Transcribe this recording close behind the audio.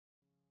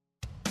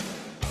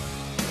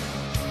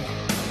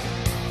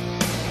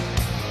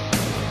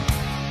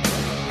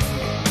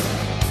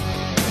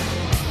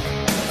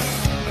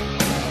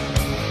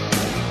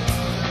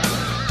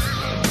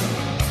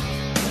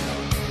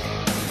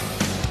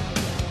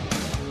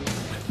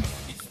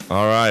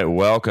All right,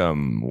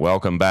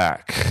 welcome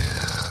back,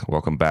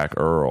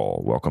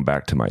 Earl. Welcome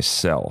back to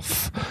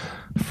myself,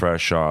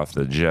 fresh off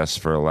the Just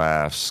for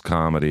Laughs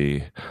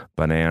comedy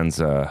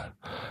bonanza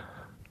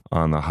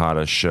on the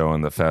hottest show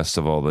in the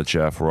festival, the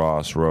Jeff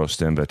Ross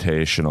Roast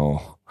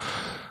Invitational.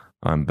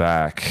 I'm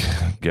back,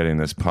 getting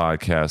this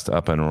podcast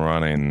up and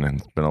running.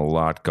 There's been a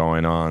lot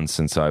going on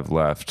since I've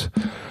left.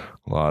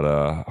 A lot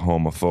of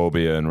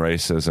homophobia and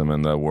racism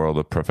in the world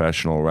of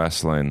professional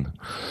wrestling,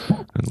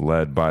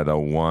 led by the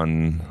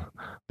one,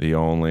 the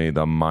only,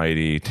 the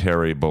mighty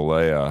Terry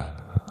Bollea,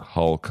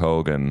 Hulk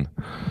Hogan.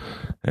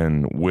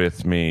 And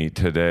with me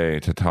today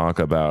to talk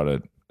about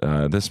it,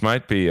 this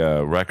might be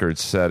a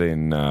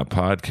record-setting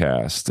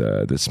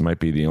podcast. This might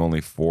be the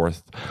only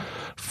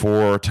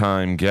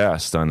four-time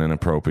guest on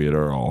Inappropriate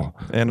Earl.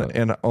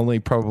 And only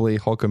probably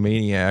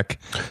Hulkamaniac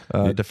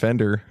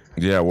defender.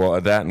 Yeah, well,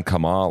 that and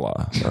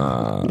Kamala,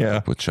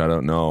 which I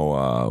don't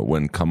know.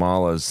 When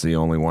Kamala's the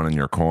only one in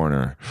your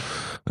corner,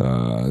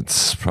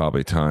 it's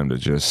probably time to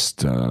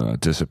just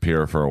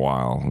disappear for a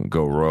while,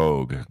 go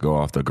rogue, go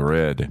off the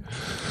grid.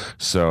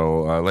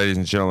 So, ladies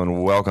and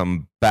gentlemen,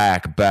 welcome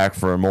back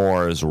for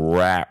more, as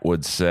Rat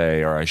would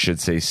say, or I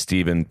should say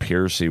Stephen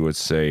Piercy would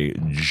say,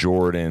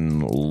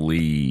 Jordan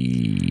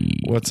Lee.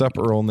 What's up,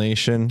 Earl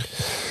Nation?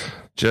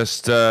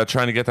 Just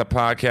trying to get the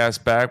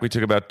podcast back. We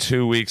took about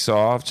 2 weeks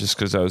off just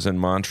because I was in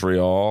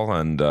Montreal.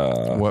 And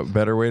what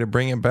better way to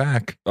bring it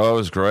back? Oh, it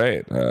was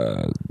great.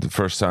 The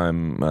first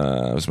time,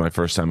 it was my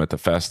first time at the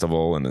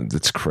festival, and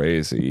it's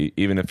crazy.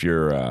 Even if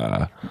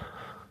you're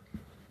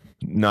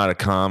not a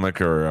comic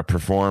or a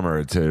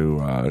performer,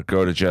 to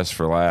go to Just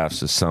for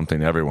Laughs is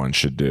something everyone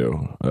should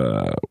do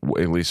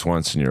at least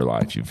once in your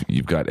life.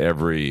 You've got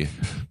every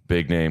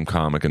big name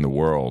comic in the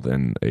world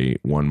in a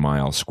 1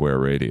 mile square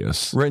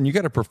radius. Right, and you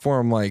got to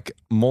perform like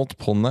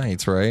multiple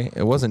nights, right?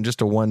 It wasn't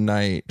just a one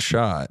night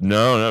shot.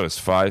 No, it was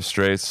 5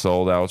 straight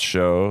sold out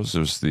shows. It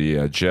was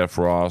the Jeff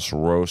Ross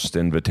Roast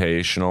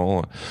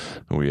Invitational.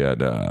 We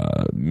had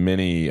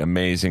many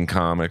amazing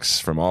comics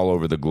from all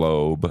over the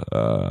globe,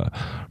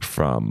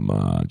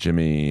 from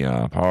Jimmy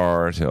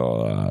Parr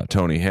to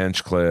Tony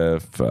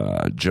Hinchcliffe,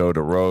 Joe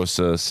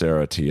DeRosa,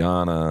 Sarah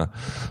Tiana,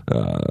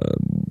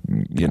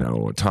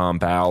 Tom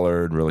Ballard,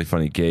 really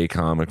funny gay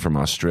comic from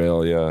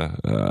Australia.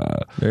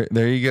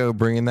 There you go,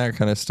 bringing that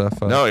kind of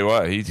stuff up. No, he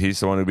was. He's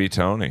the one who beat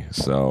Tony.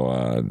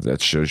 So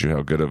that shows you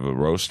how good of a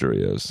roaster he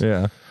is.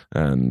 Yeah.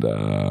 And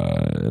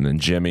then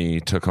Jimmy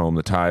took home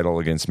the title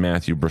against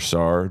Matthew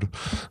Broussard.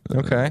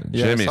 Okay.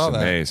 Yeah, Jimmy's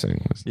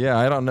amazing. Yeah,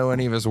 I don't know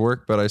any of his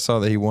work, but I saw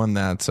that he won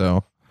that,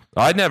 so...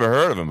 I'd never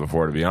heard of him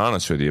before, to be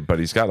honest with you, but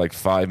he's got like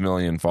 5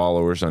 million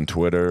followers on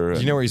Twitter. Do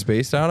you know where he's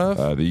based out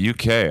of? The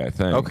UK, I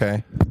think.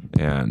 Okay.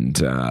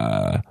 And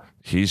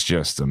he's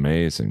just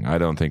amazing. I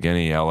don't think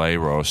any LA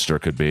roaster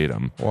could beat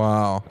him.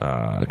 Wow.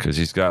 Because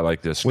he's got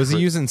like this... Was he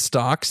using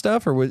stock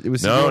stuff, or was he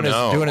doing his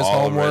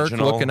homework,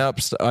 original. looking up...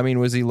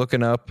 was he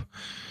looking up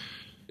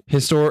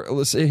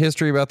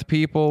history about the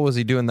people? Was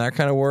he doing that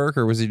kind of work,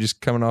 or was he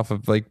just coming off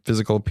of like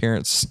physical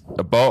appearance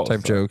both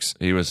type jokes?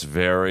 He was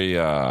very...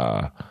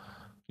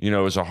 it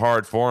was a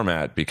hard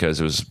format because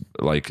it was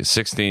like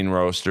 16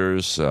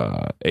 roasters,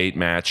 8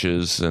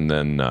 matches, and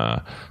then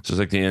so it was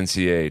like the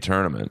NCAA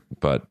tournament.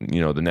 But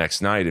the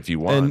next night, if you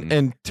won,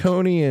 and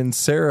Tony and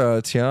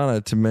Sarah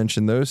Tiana, to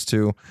mention those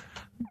two,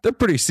 they're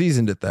pretty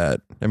seasoned at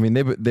that. I mean,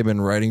 they've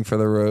been writing for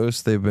the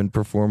roast, they've been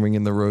performing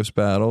in the roast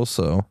battle,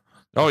 so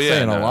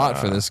saying a lot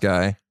for this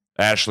guy.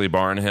 Ashley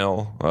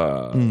Barnhill,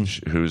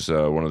 who's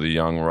one of the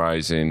young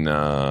rising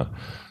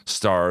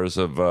stars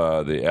of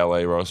the LA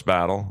roast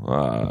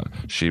battle.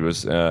 She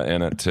was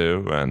in it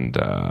too, and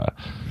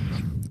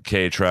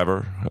Kay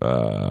Trevor,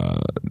 a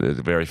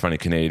very funny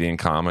Canadian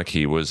comic.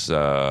 He was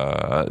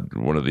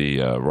one of the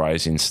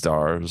rising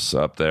stars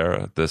up there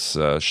at this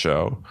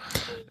show.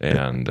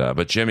 And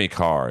but Jimmy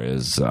Carr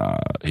is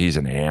he's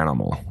an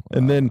animal.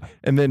 And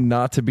then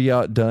not to be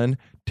outdone,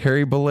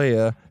 Terry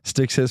Bollea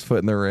sticks his foot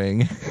in the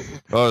ring.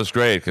 Oh, it was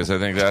great because I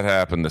think that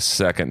happened the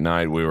second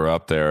night we were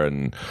up there,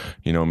 and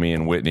me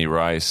and Whitney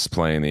Rice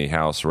playing the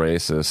house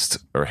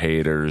racist or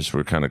haters.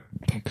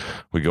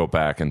 We go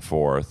back and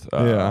forth.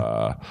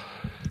 Yeah.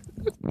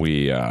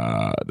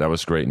 That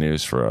was great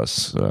news for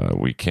us.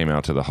 We came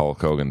out to the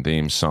Hulk Hogan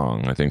theme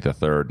song, I think the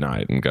third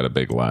night, and got a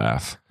big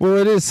laugh. Well,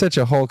 it is such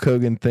a Hulk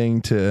Hogan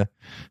thing to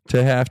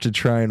have to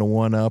try and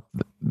one up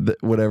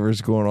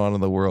whatever's going on in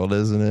the world,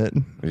 isn't it?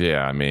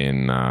 Yeah, I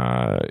mean,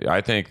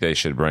 I think they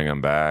should bring him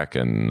back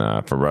and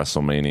for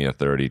WrestleMania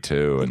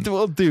 32.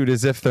 Well, dude,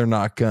 as if they're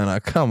not gonna.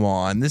 Come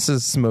on, this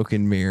is smoke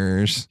and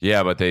mirrors.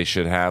 Yeah, but they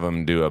should have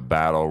him do a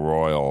battle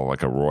royal,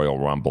 like a Royal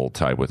Rumble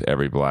type, with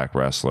every black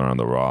wrestler on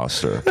the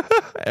roster.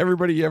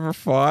 Everybody you ever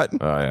fought.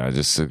 Oh yeah,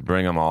 just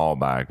bring them all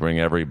back. Bring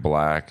every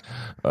black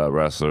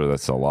wrestler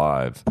that's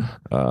alive.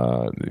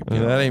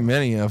 That ain't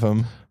many of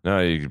them. No,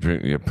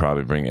 you'd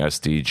probably bring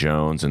SD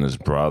Jones and his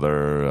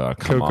brother,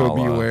 Kamala. Coco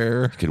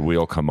Beware. You could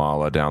wheel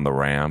Kamala down the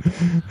ramp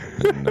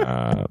and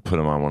put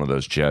him on one of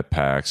those jet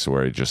packs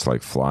where he just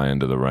like fly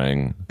into the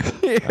ring.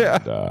 Yeah.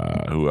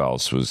 And, who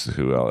else?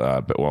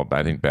 Well,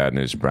 I think Bad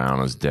News Brown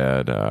is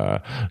dead.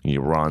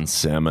 Ron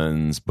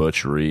Simmons,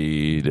 Butch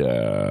Reed,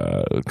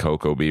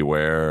 Coco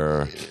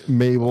Beware,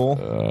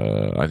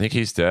 Mabel. I think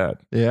he's dead.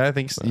 Yeah, I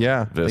think so.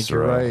 Yeah, Viscera. I think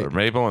you're right.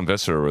 Mabel and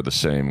Viscera were the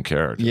same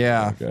character.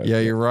 Yeah,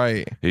 you're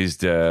right. He's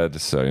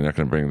dead, so you're not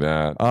going to bring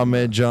that.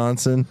 Ahmed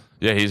Johnson.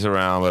 Yeah, he's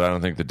around, but I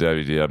don't think the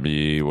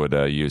WWE would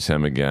use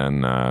him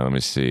again. Let me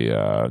see.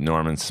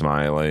 Norman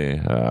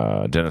Smiley,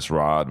 Dennis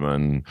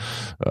Rodman,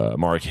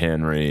 Mark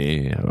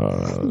Henry.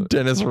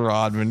 Dennis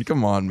Rodman.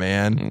 Come on,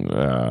 man.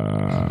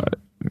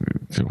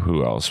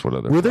 Who else? What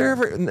other? Were there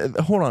ever?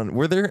 Hold on.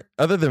 Were there,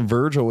 other than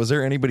Virgil, was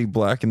there anybody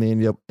black in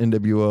the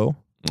NWO?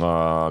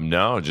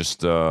 No,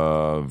 just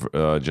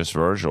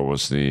Virgil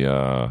was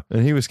the.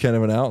 And he was kind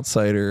of an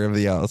outsider of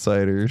the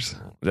outsiders.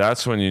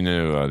 That's when you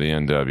knew the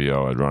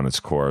NWO had run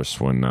its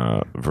course, when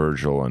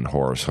Virgil and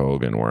Horace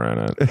Hogan were in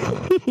it.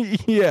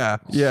 Yeah,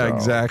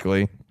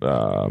 exactly.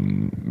 But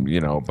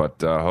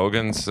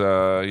Hogan's,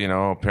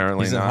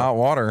 apparently he's in hot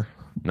water.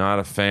 Not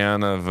a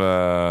fan of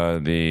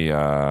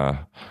the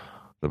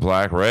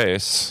black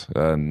race.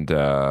 And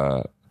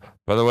by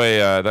the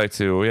way,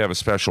 we have a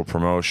special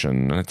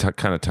promotion, and it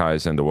kind of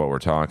ties into what we're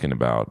talking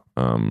about.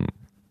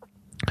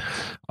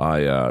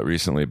 I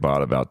recently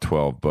bought about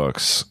 12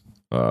 books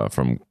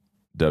from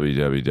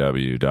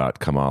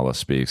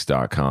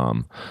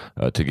www.kamalaspeaks.com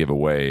to give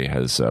away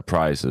as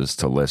prizes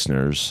to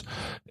listeners.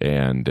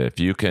 And if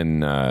you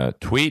can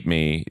tweet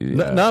me.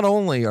 Not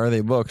only are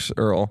they books,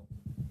 Earl,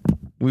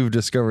 we've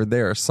discovered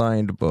they are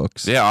signed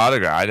books. Yeah,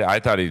 autograph. I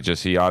thought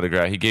he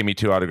autographed. He gave me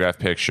 2 autographed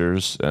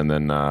pictures, and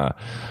then I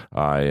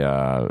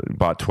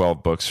bought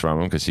 12 books from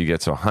him because he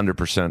gets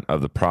 100%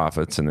 of the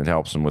profits, and it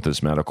helps him with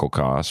his medical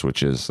costs,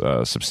 which is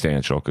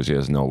substantial because he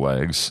has no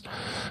legs.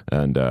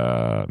 And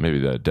maybe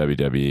the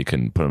WWE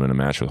can put him in a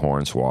match with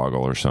Hornswoggle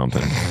or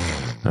something.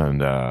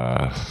 And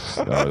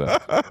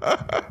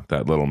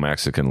that little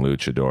Mexican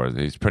luchador,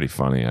 he's pretty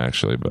funny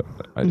actually, but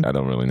I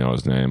don't really know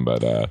his name.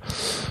 But we're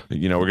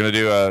gonna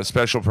do a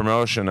special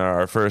promotion.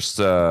 Our first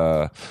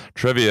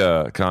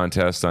trivia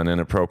contest on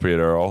Inappropriate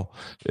Earl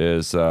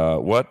is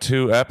what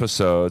 2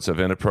 episodes of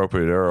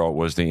Inappropriate Earl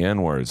was the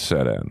N-word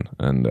set in?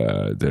 And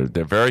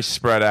they're very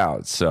spread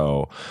out,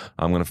 so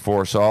I'm gonna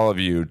force all of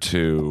you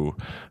to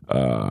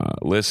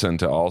listen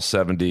to all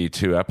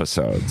 72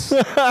 episodes.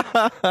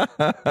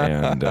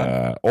 And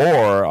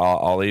or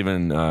I'll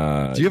even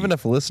do you have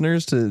enough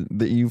listeners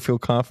that you feel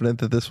confident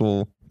that this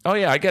will? Oh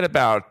yeah, I get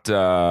about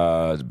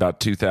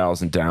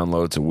 2,000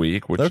 downloads a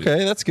week, which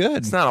that's good.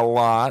 It's not a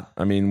lot.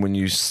 I mean, when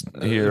you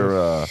hear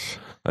I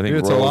think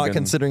it's Rogan, a lot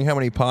considering how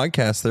many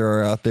podcasts there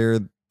are out there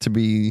to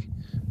be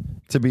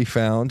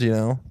found,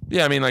 Yeah,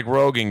 I mean, like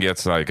Rogan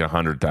gets like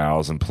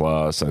 100,000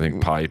 plus. I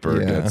think Piper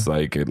gets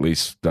like at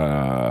least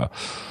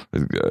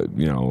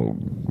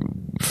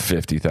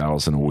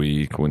 50,000 a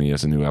week when he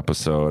has a new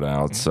episode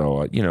out.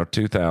 So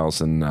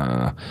 2,000.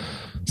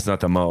 It's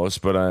not the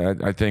most, but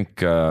I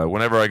think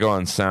whenever I go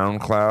on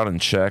SoundCloud and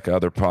check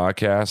other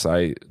podcasts,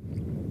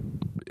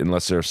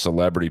 unless they're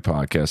celebrity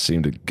podcasts,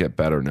 seem to get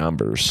better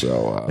numbers.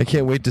 So I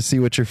can't wait to see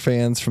what your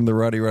fans from the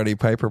Roddy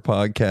Piper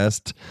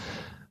podcast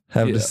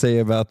have to say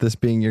about this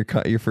being your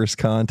first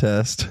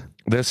contest.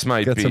 This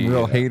might got be some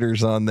real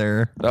haters on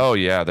there. Oh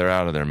yeah, they're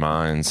out of their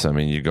minds. I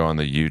mean, you go on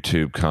the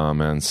YouTube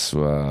comments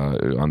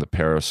on the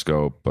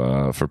Periscope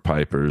for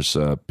Piper's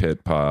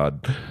Pit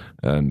Pod,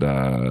 and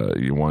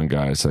one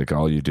guy's like,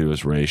 "All you do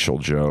is racial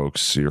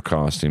jokes. You're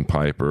costing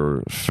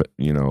Piper,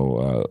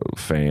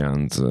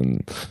 fans."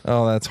 And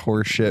that's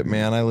horseshit,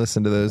 man. I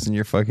listen to those, and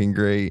you're fucking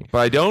great. But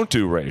I don't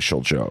do racial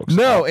jokes.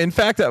 No, in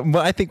fact,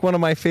 I think one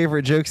of my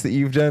favorite jokes that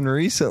you've done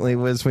recently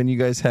was when you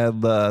guys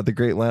had the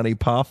great Lanny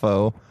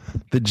Poffo,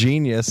 the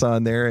genius,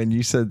 on there, and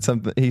you said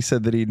something. He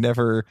said that he'd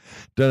never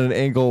done an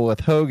angle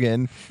with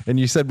Hogan, and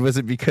you said, was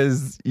it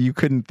because you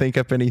couldn't think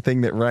up anything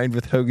that rhymed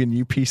with Hogan,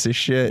 you piece of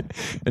shit?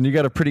 And you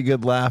got a pretty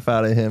good laugh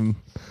out of him,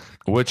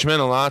 which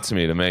meant a lot to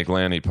me, to make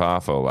Lanny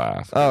Poffo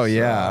laugh. Oh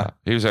yeah,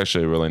 he was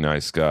actually a really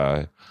nice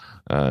guy,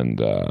 and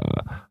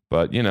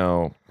but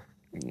the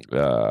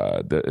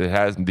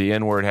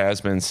N-word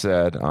has been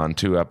said on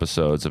 2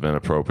 episodes of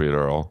Inappropriate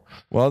Earl.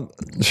 Well.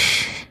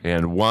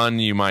 And one,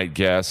 you might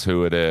guess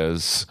who it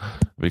is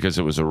because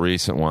it was a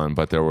recent one,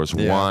 but there was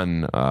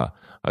one,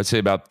 I'd say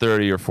about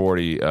 30 or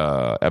 40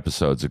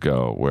 episodes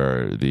ago,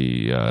 where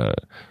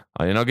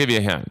and I'll give you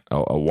a hint,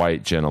 a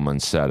white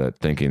gentleman said it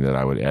thinking that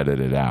I would edit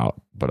it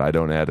out, but I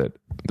don't edit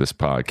this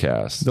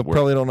podcast. They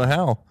probably don't know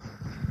how.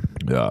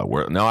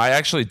 No, I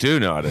actually do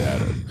know how to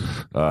edit.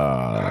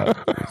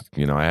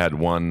 I had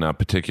one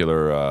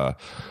particular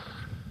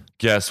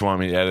guest want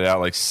me to edit out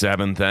like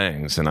 7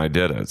 things, and I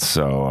did it.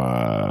 So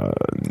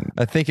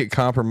I think it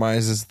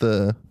compromises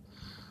the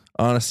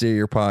honesty of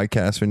your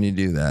podcast when you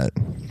do that.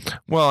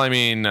 Well, I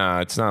mean,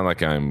 it's not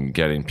like I'm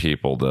getting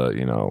people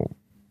to,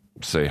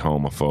 say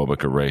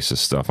homophobic or racist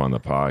stuff on the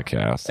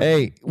podcast.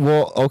 Hey,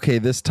 well, okay,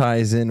 this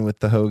ties in with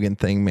the Hogan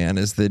thing, man.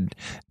 Is that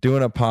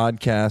doing a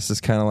podcast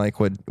is kind of like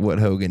what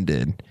Hogan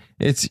did.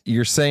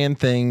 You're saying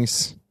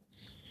things,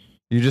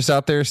 You're just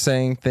out there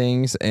saying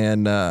things,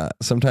 and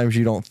sometimes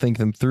you don't think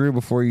them through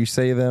before you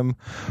say them,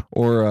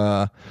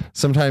 or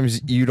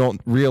sometimes you don't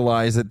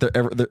realize that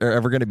they're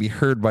ever going to be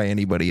heard by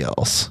anybody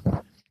else.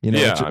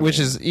 Which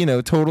is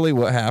totally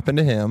what happened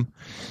to him.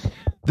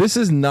 This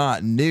is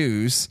not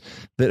news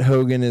that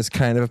Hogan is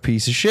kind of a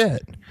piece of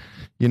shit.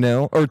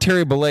 Or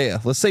Terry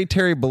Bollea. Let's say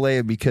Terry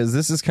Bollea, because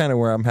this is kind of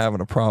where I'm having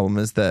a problem,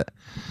 is that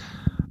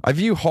I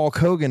view Hulk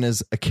Hogan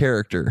as a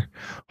character.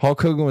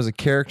 Hulk Hogan was a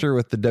character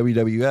with the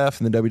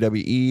WWF and the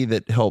WWE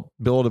that helped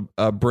build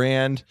a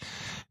brand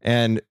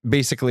and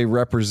basically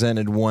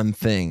represented one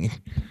thing.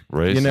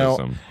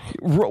 Racism.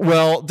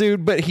 Well,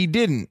 dude, but he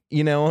didn't.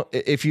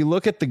 If you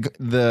look at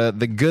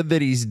the good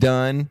that he's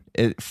done,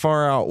 it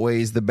far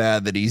outweighs the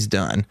bad that he's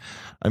done.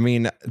 I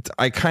mean,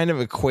 I kind of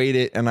equate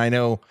it, and I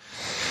know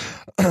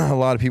a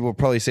lot of people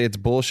probably say it's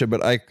bullshit,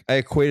 but I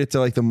equate it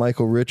to like the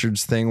Michael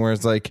Richards thing, where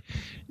it's like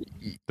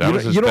that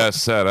was his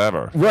best set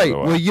ever, right?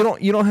 Well, you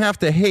don't have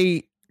to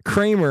hate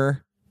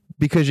Kramer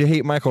because you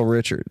hate Michael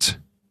Richards.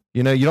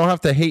 You don't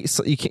have to hate.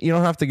 You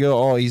don't have to go,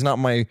 oh, he's not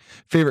my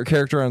favorite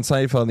character on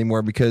Seinfeld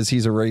anymore because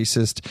he's a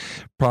racist,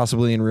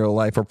 possibly in real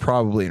life or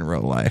probably in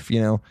real life.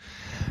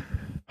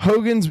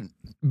 Hogan's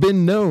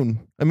been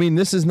known. I mean,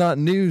 this is not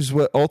news.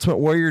 What Ultimate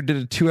Warrior did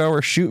a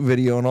 2-hour shoot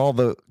video and all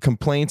the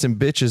complaints and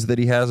bitches that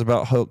he has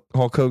about Hulk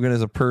Hogan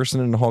as a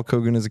person and Hulk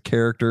Hogan as a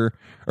character,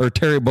 or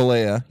Terry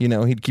Bollea.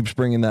 He keeps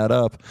bringing that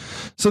up.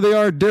 So they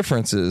are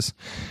differences.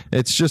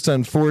 It's just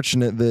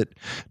unfortunate that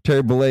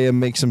Terry Bollea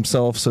makes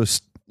himself so,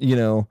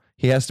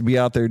 he has to be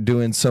out there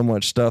doing so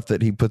much stuff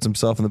that he puts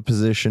himself in the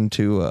position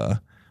to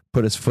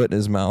put his foot in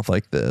his mouth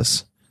like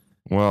this.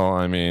 Well,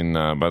 I mean,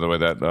 by the way,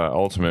 that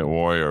Ultimate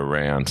Warrior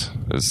rant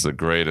is the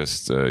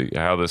greatest.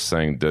 How this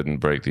thing didn't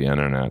break the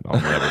internet, I'll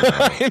never know.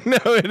 I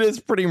know, it is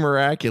pretty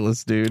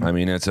miraculous, dude. I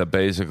mean, it's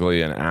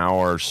basically an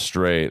hour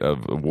straight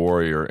of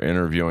Warrior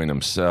interviewing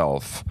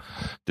himself.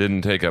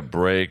 Didn't take a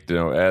break,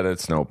 no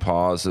edits, no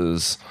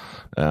pauses.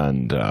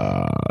 And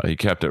he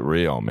kept it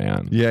real,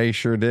 man. Yeah, he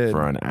sure did.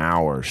 For an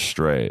hour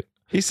straight.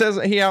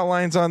 He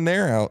outlines on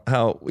there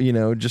how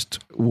just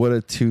what a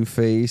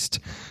two-faced,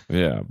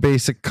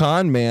 basic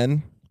con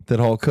man that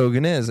Hulk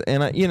Hogan is.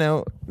 And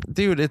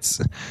dude,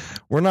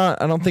 I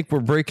don't think we're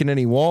breaking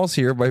any walls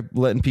here by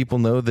letting people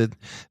know that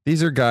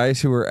these are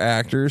guys who are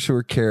actors, who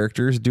are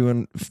characters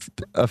doing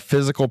a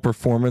physical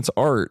performance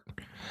art.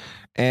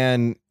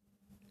 And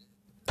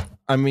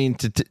I mean,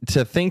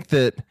 to think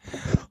that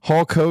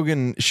Hulk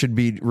Hogan should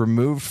be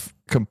removed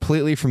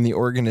completely from the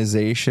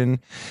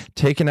organization,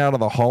 taken out of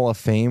the Hall of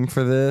Fame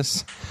for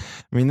this.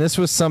 I mean, this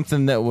was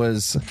something that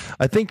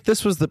I think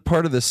this was the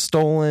part of the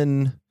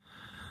stolen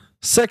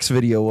sex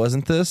video,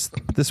 wasn't this?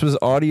 This was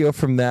audio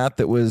from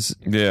that was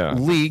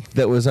leaked,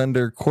 that was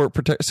under court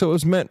protection. So it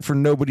was meant for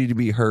nobody to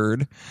be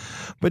heard.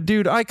 But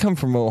dude, I come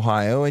from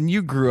Ohio, and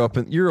you grew up,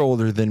 and you're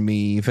older than me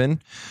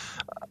even.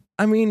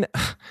 I mean,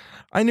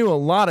 I knew a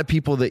lot of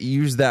people that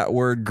used that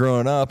word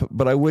growing up,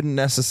 but I wouldn't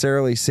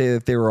necessarily say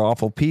that they were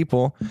awful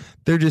people.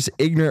 They're just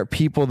ignorant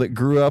people that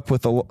grew up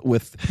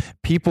with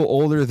people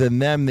older than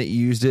them that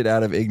used it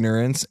out of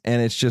ignorance.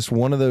 And it's just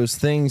one of those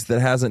things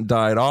that hasn't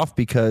died off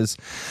because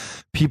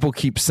people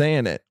keep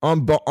saying it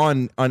on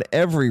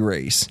every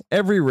race.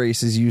 Every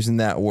race is using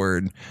that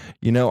word.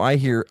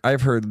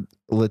 I've heard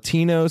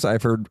Latinos,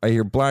 I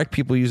hear black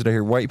people use it. I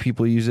hear white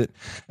people use it.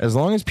 As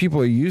long as people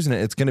are using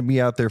it, it's going to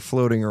be out there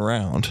floating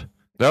around.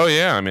 Oh,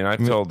 yeah. I mean, I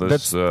told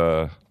this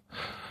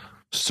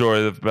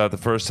story about the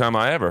first time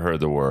I ever heard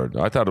the word.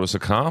 I thought it was a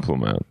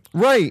compliment.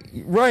 Right.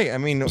 I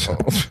mean,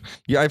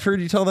 yeah, I've heard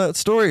you tell that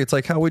story. It's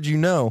like, how would you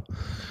know?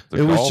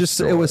 It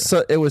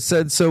was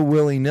said so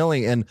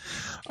willy-nilly. And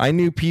I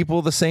knew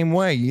people the same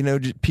way.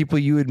 People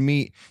you would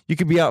meet. You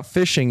could be out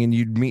fishing and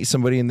you'd meet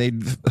somebody and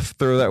they'd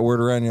throw that word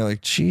around. And you're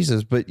like,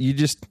 Jesus. But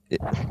it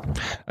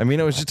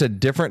was just a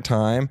different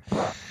time.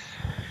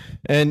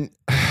 And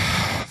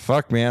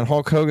fuck, man,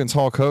 Hulk Hogan's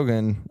Hulk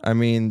Hogan. I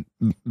mean,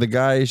 the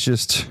guy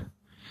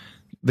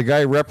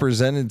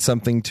represented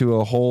something to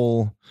a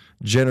whole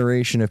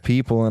generation of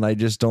people, and I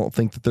just don't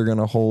think that they're going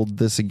to hold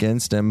this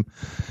against him.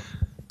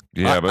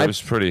 Yeah, but it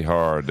was pretty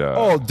hard.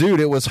 Dude,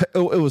 it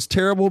was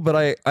terrible.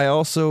 But I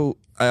also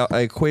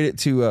equate it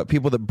to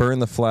people that burn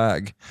the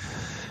flag.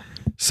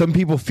 Some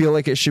people feel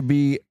like it should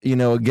be,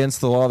 against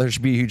the law. There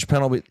should be a huge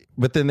penalty.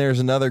 But then there's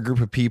another group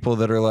of people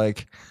that are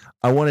like,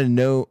 I want to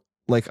know.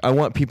 Like, I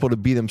want people to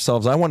be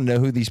themselves. I want to know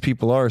who these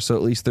people are, so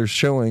at least they're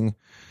showing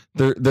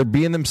they're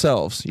being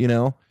themselves.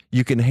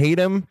 You can hate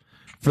them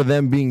for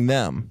them being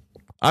them.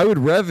 I would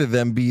rather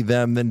them be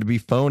them than to be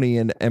phony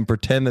and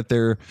pretend that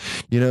they're,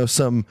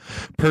 some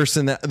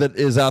person that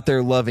is out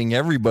there loving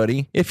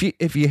everybody. If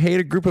you hate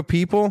a group of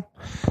people,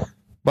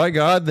 by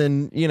God,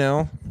 then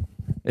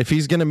if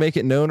he's going to make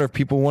it known, or if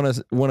people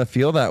want to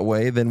feel that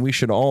way, then we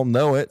should all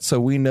know it, so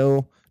we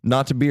know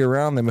not to be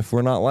around them if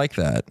we're not like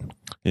that.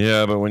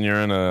 Yeah, but when you're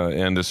in an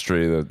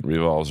industry that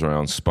revolves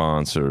around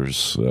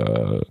sponsors,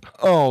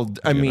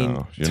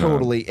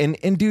 totally.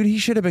 And dude, he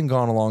should have been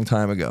gone a long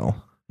time ago.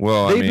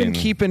 Well, they've been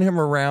keeping him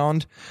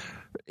around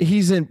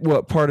He's in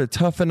what part of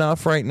Tough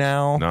Enough right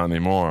now? Not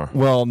anymore.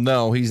 Well,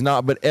 no, he's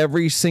not. But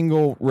every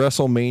single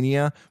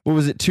WrestleMania, what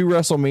was it, 2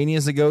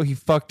 WrestleManias ago, he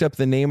fucked up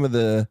the name of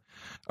the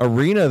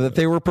arena that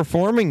they were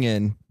performing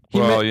in. He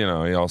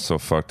also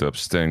fucked up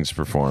Sting's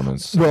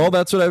performance. Well,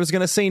 that's what I was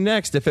going to say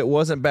next. If it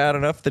wasn't bad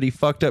enough that he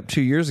fucked up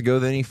 2 years ago,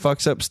 then he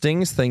fucks up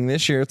Sting's thing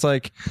this year. It's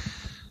like...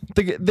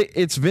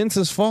 it's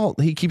Vince's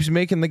fault. He keeps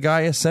making the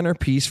guy a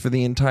centerpiece for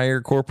the entire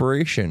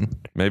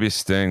corporation. Maybe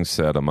Sting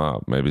set him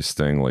up. Maybe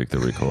Sting leaked the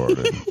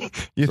recording.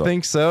 You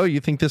think so? You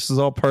think this was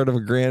all part of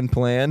a grand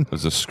plan? It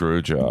was a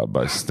screw job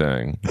by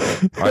Sting.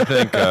 I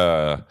think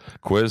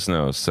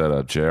Quiznos set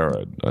up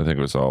Jared. I think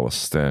it was all a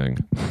Sting.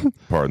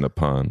 Pardon the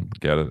pun.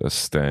 Get it? A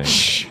Sting.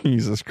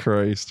 Jesus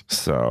Christ.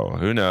 So,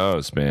 who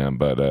knows, man?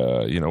 But,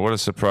 what a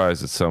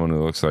surprise that someone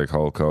who looks like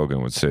Hulk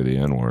Hogan would say the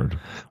N-word.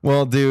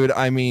 Well, dude,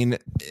 I mean...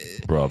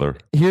 Brother.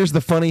 Here's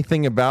the funny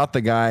thing about the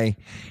guy.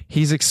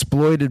 He's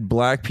exploited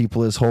black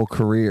people his whole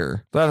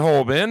career. That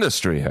whole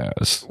industry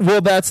has.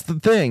 Well, that's the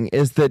thing,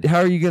 is that how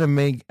are you going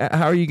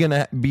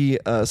to be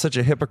such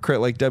a hypocrite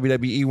like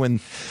WWE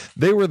when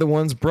they were the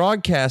ones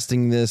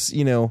broadcasting this,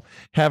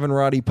 having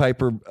Roddy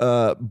Piper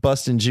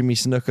busting Jimmy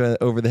Snuka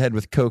over the head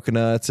with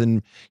coconuts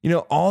and,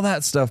 all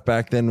that stuff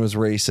back then was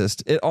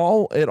racist. It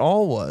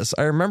all was.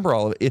 I remember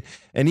all of it.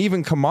 And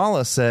even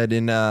Kamala said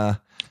in...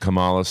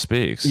 Kamala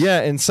speaks.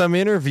 Yeah, in some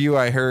interview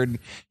I heard,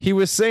 he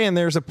was saying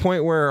there's a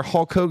point where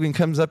Hulk Hogan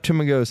comes up to him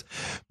and goes,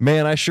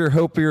 "Man, I sure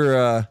hope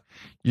you're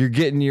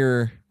getting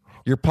your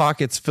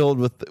pockets filled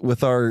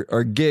with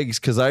our gigs,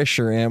 because I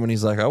sure am." And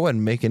he's like, "I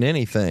wasn't making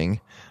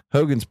anything."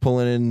 Hogan's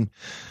pulling in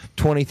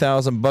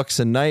 $20,000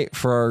 a night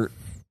for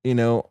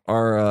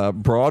our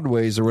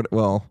Broadways or what?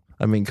 Well,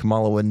 I mean,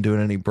 Kamala wasn't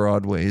doing any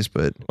Broadways,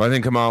 but I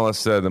think Kamala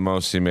said the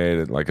most he made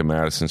at like a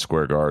Madison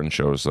Square Garden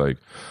show was like,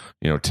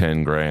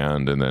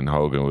 $10,000, and then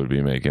Hogan would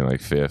be making like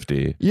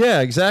 50.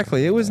 Yeah,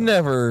 exactly. It was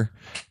never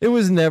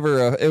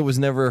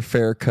a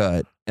fair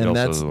cut. And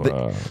also,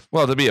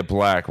 that's to be a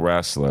black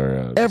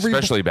wrestler,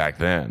 especially back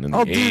then in the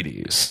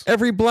 80s.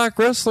 Every black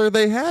wrestler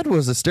they had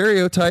was a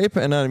stereotype,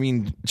 and I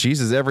mean,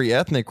 Jesus, every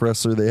ethnic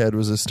wrestler they had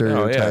was a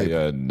stereotype.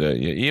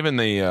 Even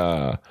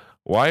the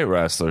white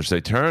wrestlers,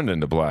 they turned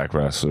into black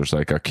wrestlers,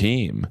 like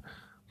Akeem,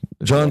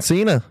 John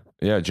Cena.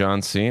 Yeah,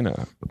 John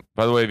Cena.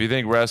 By the way, if you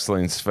think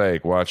wrestling's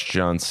fake, watch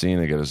John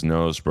Cena get his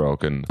nose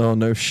broken. Oh,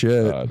 no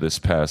shit. This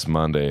past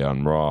Monday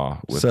on Raw.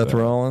 With, Seth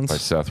Rollins? By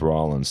Seth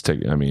Rollins. That's,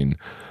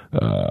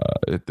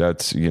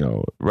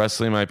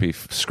 wrestling might be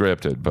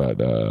scripted, but...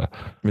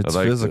 it's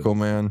physical,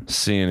 man.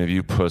 Seeing if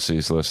you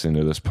pussies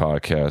listening to this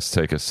podcast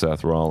take a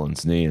Seth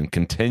Rollins knee and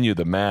continue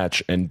the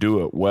match and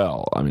do it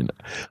well. I mean,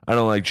 I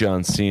don't like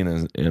John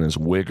Cena and his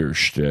wigger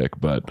shtick,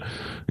 but,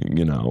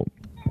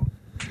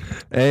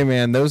 Hey,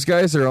 man, those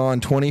guys are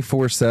on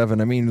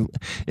 24/7. I mean,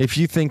 if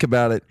you think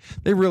about it,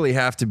 they really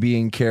have to be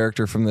in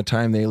character from the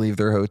time they leave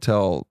their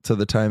hotel to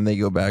the time they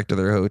go back to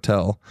their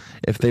hotel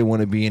if they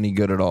want to be any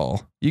good at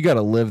all. You got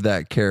to live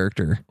that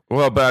character.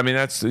 Well, but I mean,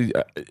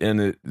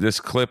 this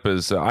clip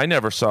is, I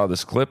never saw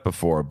this clip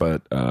before,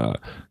 but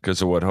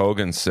because of what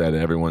Hogan said,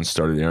 everyone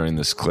started airing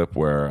this clip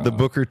where... the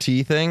Booker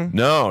T thing?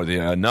 No,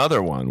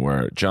 another one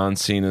where John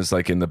Cena's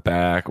like in the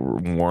back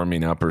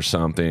warming up or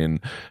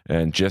something,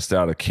 and just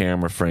out of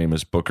camera frame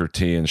is Booker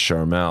T and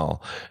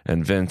Sharmell,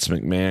 and Vince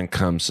McMahon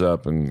comes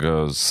up and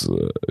goes,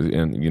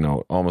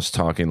 almost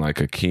talking like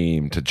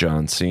Akeem to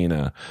John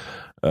Cena,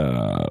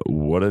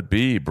 "What it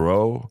be,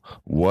 bro?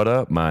 What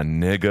up, my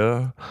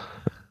nigga?"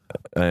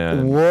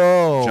 And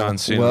whoa, John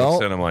Cena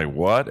looks at him like,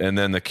 "What?" And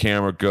then the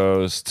camera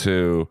goes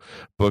to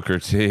Booker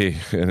T,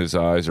 and his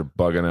eyes are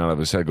bugging out of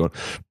his head, going,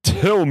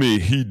 "Tell me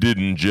he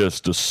didn't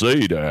just to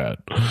say that."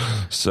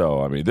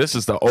 So, I mean, this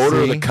is the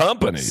order of the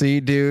company. See,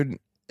 dude,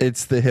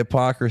 it's the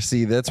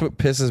hypocrisy. That's what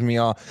pisses me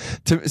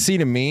off.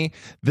 To me,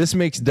 this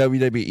makes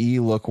WWE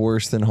look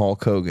worse than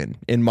Hulk Hogan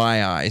in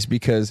my eyes,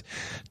 because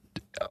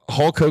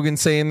Hulk Hogan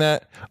saying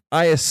that,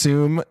 I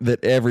assume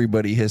that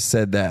everybody has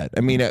said that.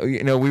 I mean,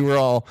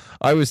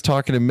 I was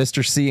talking to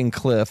Mr. C and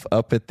Cliff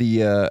up at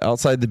the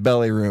outside the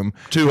Belly Room,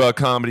 to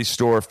Comedy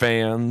Store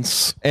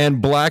fans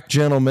and black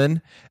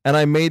gentlemen, and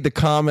I made the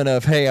comment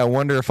of, "Hey, I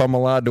wonder if I'm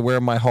allowed to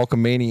wear my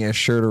Hulkamania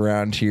shirt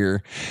around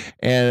here,"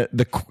 and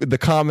the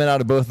comment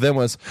out of both of them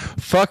was,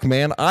 "Fuck,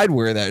 man, I'd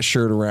wear that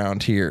shirt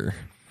around here."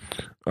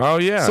 Oh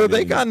yeah. So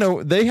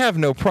they have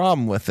no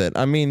problem with it.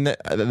 I mean,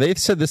 they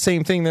said the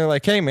same thing. They're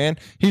like, "Hey man,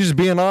 he's just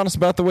being honest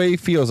about the way he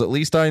feels. At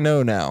least I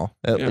know now."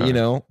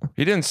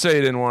 He didn't say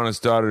he didn't want his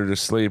daughter to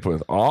sleep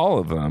with all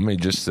of them. He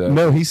just said,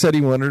 no. He said he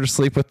wanted her to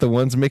sleep with the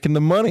ones making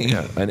the money.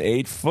 Yeah, an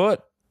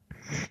 8-foot.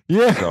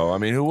 Yeah. So, I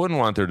mean, who wouldn't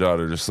want their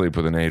daughter to sleep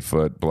with an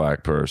 8-foot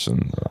black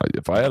person?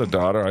 If I had a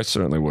daughter, I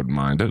certainly wouldn't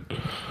mind it.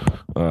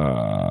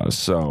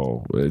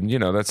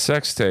 That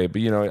sex tape,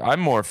 I'm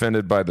more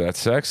offended by that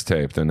sex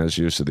tape than his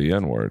use of the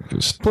N-word.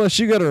 Plus,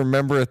 you got to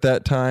remember at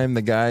that time,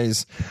 the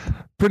guy's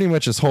pretty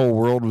much his whole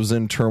world was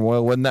in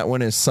turmoil. Wasn't that when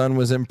his son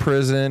was in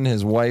prison?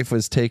 His wife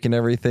was taking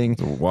everything.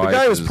 The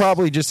guy was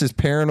probably just as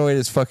paranoid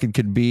as fucking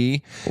could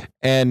be.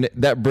 And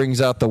that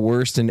brings out the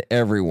worst in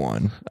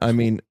everyone. I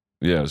mean,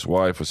 Yeah, his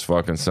wife was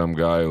fucking some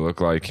guy who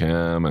looked like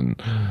him, and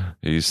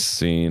he's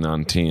seen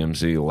on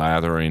TMZ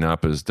lathering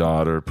up his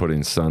daughter,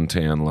 putting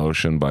suntan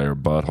lotion by her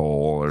butthole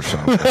or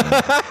something.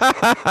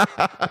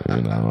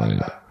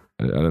 I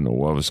don't know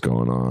what was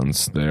going on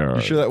there.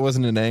 You sure that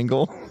wasn't an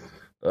angle?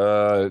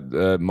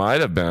 It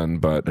might have been,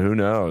 but who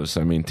knows?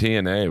 I mean,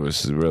 TNA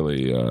was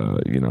really,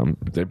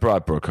 they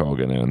brought Brooke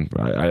Hogan in.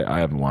 I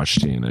haven't watched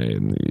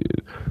TNA.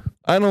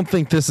 I don't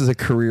think this is a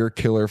career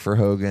killer for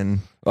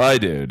Hogan. I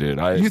do, dude.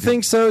 You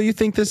think so? You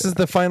think this is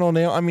the final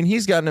nail? I mean,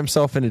 he's gotten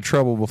himself into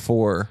trouble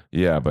before.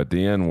 Yeah, but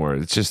the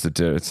N-word, it's just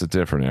it's a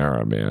different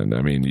era, man.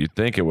 I mean, you'd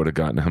think it would have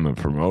gotten him a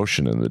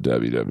promotion in the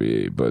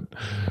WWE, but,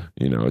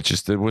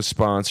 it was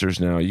sponsors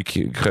now. You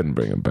couldn't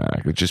bring him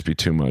back. It'd just be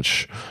too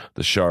much.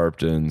 The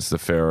Sharptons, the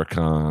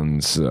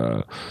Farrakhans,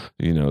 the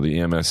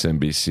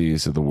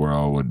MSNBCs of the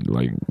world would,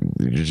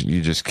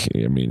 you just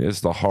can't. I mean,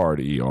 it's the hard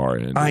ER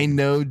ending. I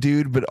know,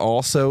 dude, but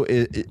also,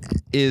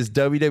 is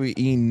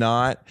WWE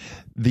not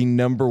the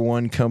number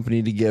one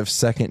company to give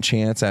second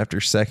chance after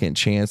second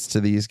chance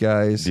to these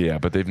guys? Yeah,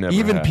 but they've never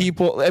even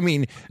people. I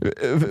mean,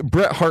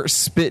 Bret Hart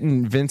spit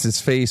in Vince's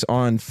face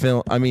on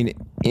film. I mean,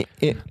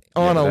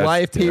 on a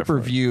live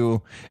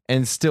pay-per-view,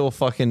 and still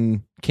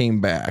fucking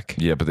came back.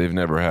 Yeah, but they've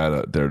never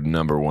had their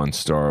number one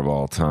star of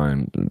all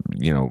time,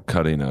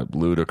 cutting a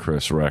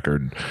ludicrous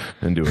record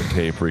into a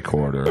tape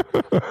recorder.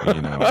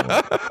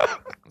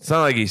 It's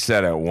not like he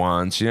said it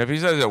once. If he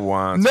says it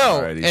once,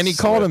 no, and he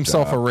called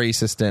himself a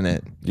racist in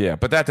it. Yeah,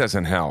 but that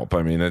doesn't help.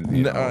 I mean,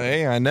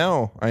 hey, I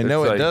know it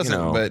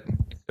doesn't, but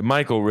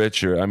Michael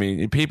Richard. I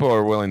mean, people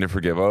are willing to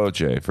forgive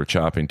OJ for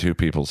chopping two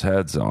people's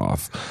heads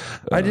off.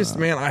 I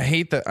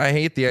hate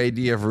the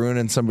idea of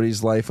ruining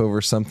somebody's life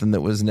over something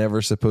that was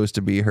never supposed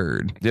to be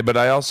heard. Yeah, but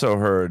I also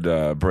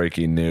heard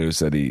breaking news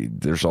that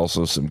there's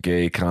also some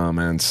gay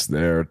comments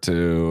there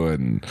too,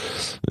 and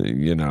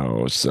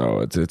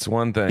so it's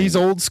one thing. He's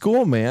old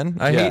school, man.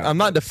 I'm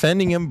not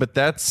defending him, but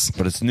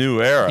it's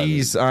new era.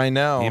 I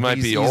know he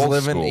might be old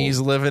school. He's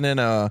living in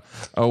a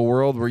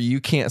world where you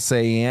can't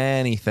say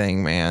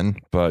anything, man.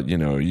 But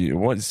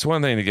it's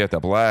one thing to get the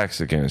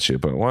blacks against you,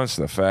 but once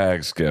the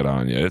fags get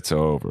on you, it's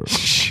over.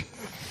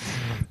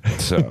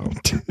 So,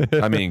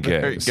 I mean,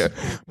 gays.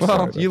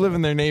 Well, you live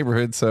in their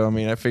neighborhood, so I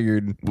mean, I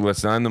figured.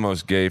 Listen, I'm the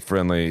most gay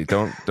friendly.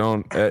 Don't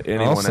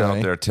anyone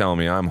out there tell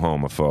me I'm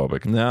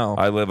homophobic. No,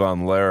 I live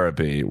on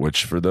Larrabee,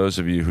 which for those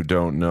of you who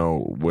don't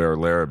know where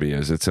Larrabee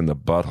is, it's in the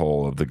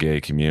butthole of the gay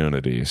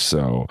community.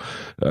 So,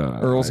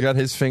 Earl's got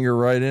his finger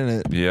right in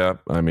it. Yep.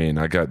 I mean,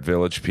 I got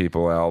Village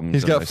People albums.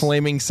 He's got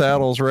Flaming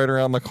Saddles right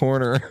around the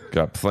corner.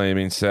 Got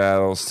Flaming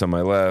Saddles to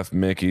my left,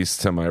 Mickey's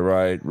to my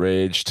right,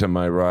 Rage to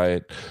my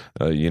right.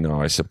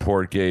 I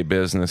support gay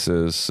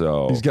businesses,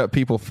 so he's got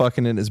people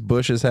fucking in his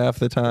bushes half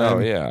the time. Oh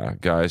yeah,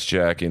 guys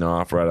jacking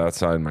off right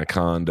outside my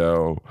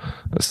condo.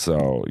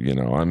 So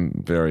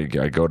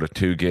I go to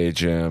 2 gay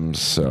gyms.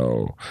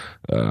 So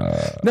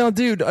now,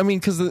 dude, I mean,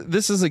 because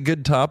this is a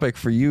good topic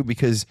for you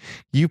because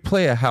you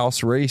play a house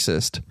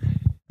racist.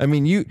 I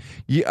mean,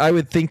 I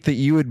would think that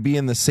you would be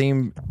in the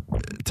same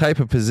type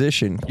of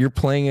position. You're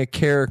playing a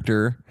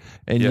character,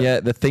 and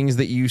yet the things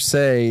that you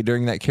say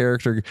during that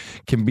character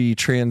can be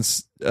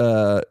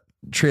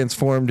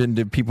transformed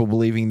into people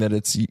believing that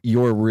it's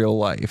your real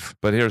life.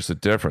 But here's the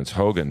difference.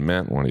 Hogan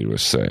meant what he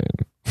was saying.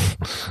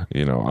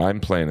 I'm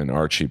playing an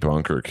Archie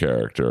Bunker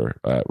character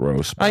at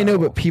Roast Battle. I know,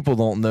 but people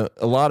don't know.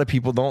 A lot of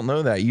people don't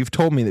know that. You've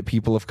told me that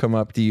people have come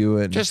up to you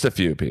and just a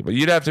few people.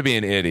 You'd have to be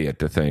an idiot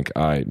to think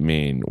I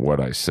mean what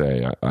I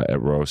say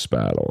at Roast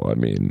Battle. I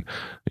mean,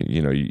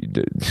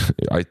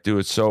 I do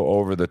it so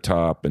over the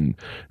top and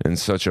in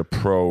such a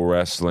pro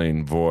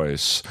wrestling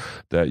voice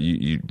that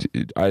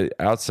I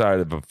outside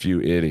of a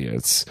few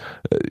idiots,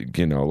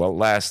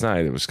 last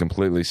night it was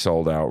completely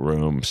sold out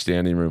room,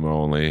 standing room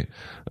only,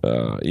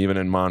 even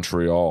in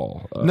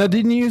Montreal. Now,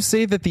 didn't you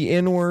say that the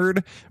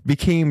N-word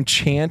became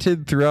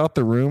chanted throughout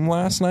the room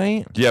last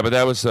night? Yeah, but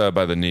that was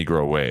by the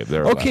Negro Wave.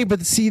 Okay,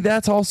 but see,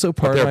 that's also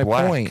part of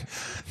my point.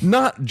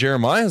 Not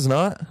Jeremiah's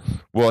not.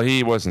 Well,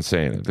 he wasn't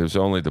saying it. There's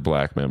only the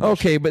black members.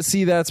 Okay, but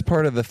see, that's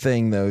part of the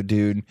thing, though,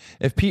 dude.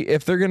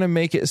 If they're gonna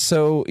make it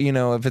so,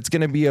 if it's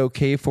gonna be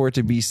okay for it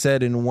to be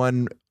said in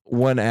one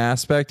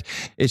aspect,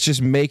 it's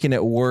just making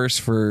it worse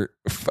for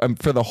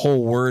the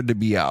whole word to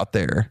be out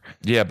there.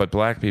 Yeah, but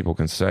black people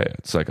can say it.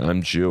 It's like,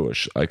 I'm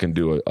Jewish. I can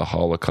do a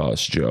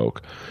Holocaust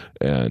joke,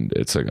 and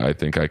it's like, I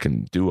think I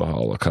can do a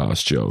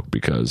Holocaust joke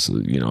because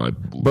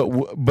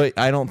But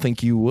I don't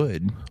think you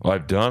would.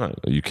 I've done it.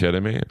 Are you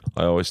kidding me?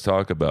 I always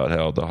talk about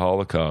how the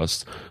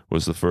Holocaust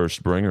was the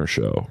first bringer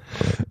show.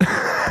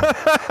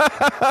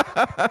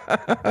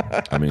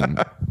 I mean,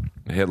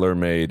 Hitler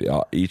made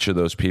each of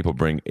those people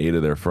bring 8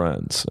 of their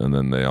friends, and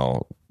then they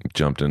all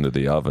jumped into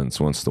the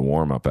ovens once the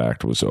warm-up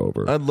act was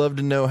over. I'd love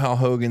to know how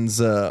Hogan's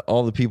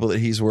all the people that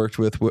he's worked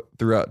with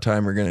throughout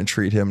time are going to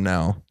treat him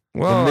now.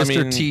 Well, the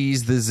Mr.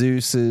 T's, the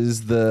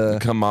Zeus's, the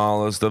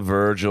Kamalas, the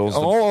Virgils.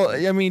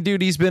 I mean,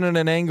 dude, he's been in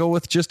an angle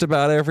with just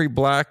about every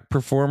black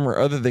performer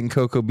other than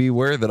Coco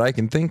Beware that I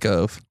can think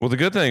of. Well, the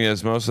good thing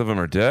is most of them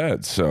are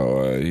dead,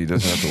 so he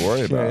doesn't have to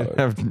worry about it.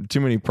 Have too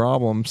many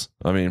problems.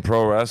 I mean,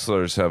 pro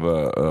wrestlers have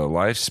a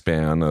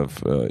lifespan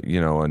of,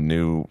 a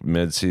new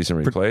mid-season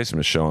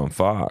replacement show on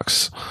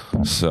Fox.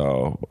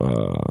 So,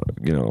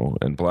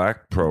 and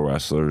black pro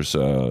wrestlers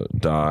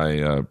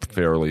die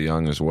fairly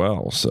young as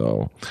well.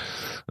 So,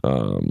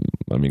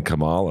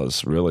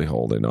 Kamala's really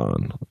holding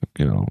on.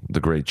 The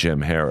great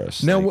Jim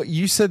Harris. Now, what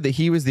you said that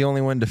he was the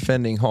only one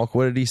defending Hulk.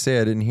 What did he say?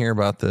 I didn't hear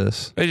about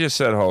this. They just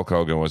said Hulk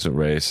Hogan wasn't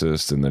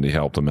racist and that he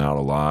helped him out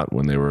a lot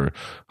when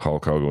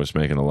Hulk Hogan was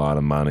making a lot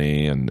of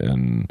money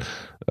and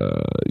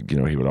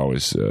he would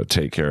always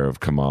take care of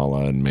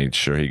Kamala and made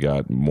sure he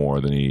got more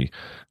than he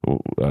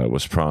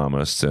was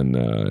promised.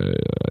 And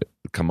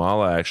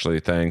Kamala actually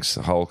thanks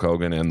Hulk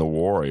Hogan and the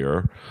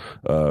Warrior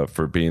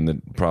for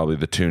being probably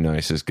the two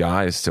nicest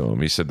guys to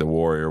him. He said the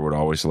Warrior would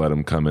always let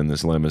him come in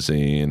this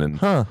limousine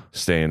and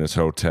stay in his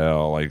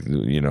hotel. Like,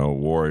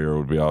 Warrior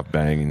would be off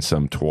banging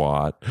some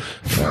twat.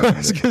 I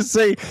was going to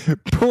say,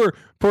 poor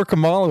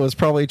Kamala was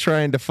probably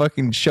trying to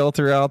fucking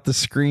shelter out the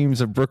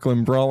screams of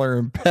Brooklyn Brawler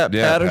and Pat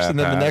Patterson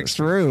in the next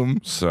room.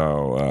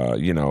 So, I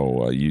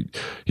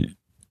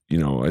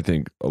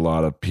think a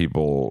lot of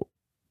people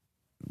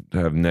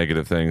have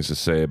negative things to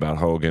say about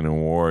Hogan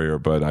and Warrior,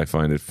 but I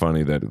find it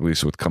funny that at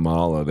least with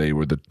Kamala, they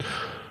were the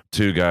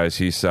two guys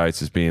he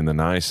cites as being the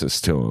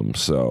nicest to him.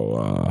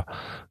 So,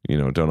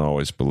 don't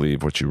always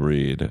believe what you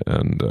read.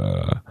 And,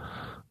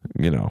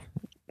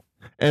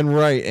 And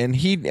right, and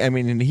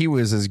he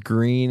was as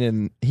green,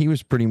 and he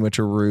was pretty much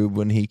a rube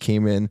when he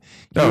came in.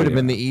 He would have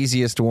been the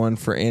easiest one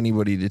for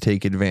anybody to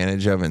take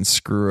advantage of and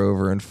screw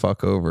over and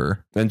fuck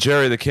over. And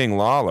Jerry the King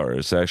Lawler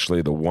is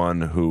actually the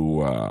one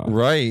who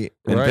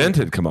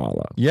invented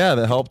Kamala. Yeah,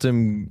 that helped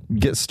him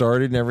get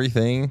started and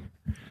everything.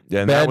 Yeah,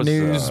 and Bad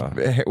News.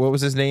 What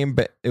was his name?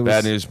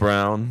 Bad News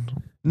Brown.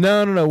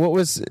 No. What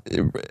was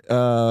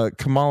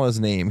Kamala's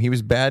name? He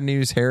was Bad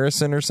News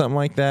Harrison or something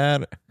like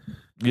that.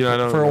 I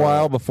don't for a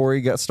while before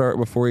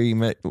he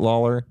met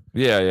Lawler.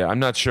 Yeah, I'm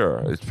not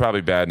sure. It's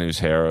probably Bad News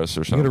Harris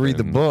or something. You got to read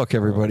the book,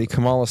 everybody.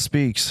 Kamala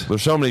Speaks.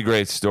 There's so many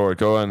great stories.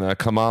 Go on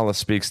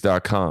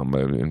KamalaSpeaks.com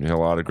and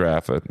he'll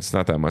autograph it. It's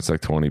not that much, like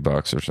 $20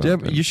 or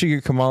something. You should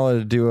get Kamala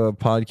to do a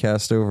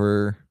podcast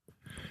over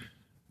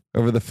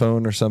the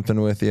phone or something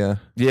with you.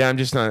 Yeah, I'm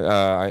just not.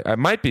 I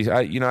might be.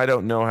 I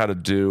don't know how to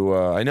do.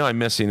 I know I'm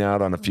missing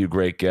out on a few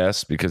great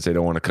guests because they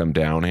don't want to come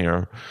down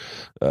here.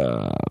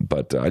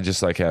 But I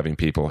just like having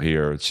people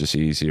here. It's just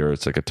easier.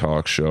 It's like a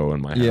talk show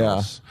in my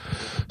house.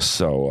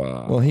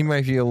 So, well, he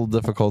might be a little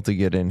difficult to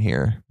get in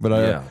here,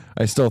 but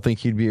I still think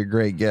he'd be a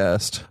great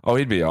guest. Oh,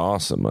 he'd be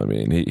awesome. I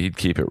mean, he'd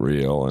keep it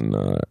real. And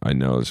I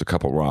know there's a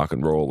couple rock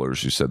and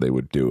rollers who said they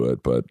would do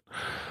it, but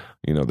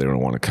they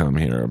don't want to come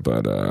here.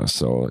 But I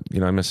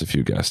miss a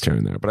few guests here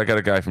and there. But I got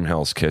a guy from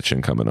Hell's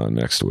Kitchen coming on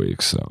next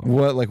week. So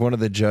what, like one of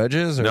the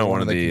judges? Or no,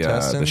 one of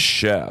the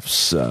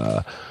chefs.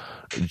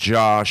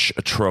 Josh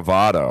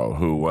Travato,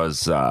 who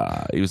was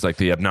he was like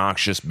the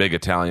obnoxious big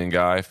Italian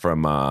guy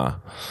from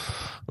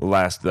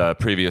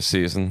previous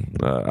season.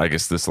 I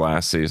guess this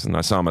last season.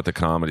 I saw him at the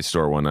Comedy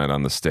Store one night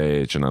on the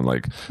stage, and I'm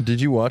like, did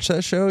you watch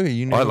that show?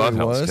 You knew I love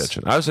Hell's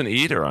Kitchen. I was an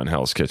eater on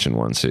Hell's Kitchen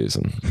one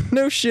season.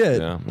 No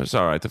shit. Yeah, it's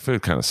all right. The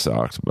food kind of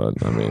sucked, but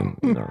I mean,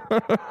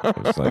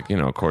 it's like,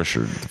 of course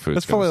the food.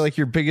 That's probably like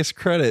your biggest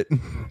credit.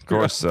 Of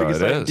course, it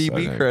is.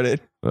 DB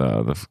credit.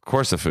 Of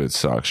course the food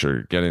sucks.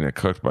 You're getting it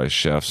cooked by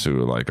chefs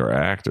who are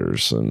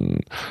actors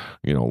and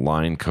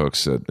line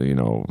cooks at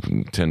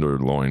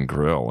Tenderloin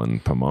Grill in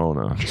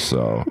Pomona.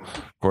 So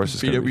of course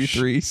it's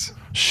BW3's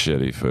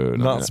shitty food.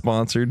 Not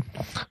sponsored.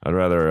 I'd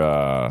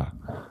rather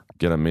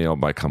get a meal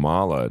by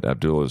Kamala at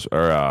Abdullah's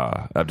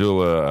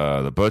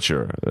Abdullah the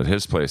Butcher at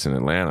his place in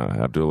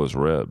Atlanta. Abdullah's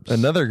Ribs.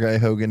 Another guy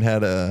Hogan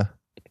had an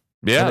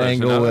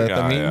angle with.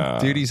 Guy,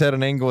 dude, he's had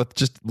an angle with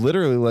just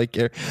literally like,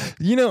 I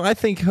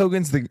think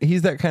Hogan's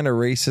he's that kind of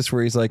racist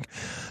where he's like,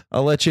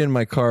 I'll let you in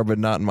my car, but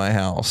not in my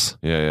house.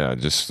 Yeah.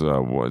 Just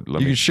you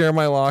can share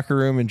my locker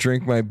room and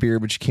drink my beer,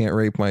 but you can't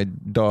rape my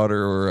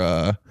daughter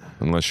or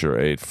unless you're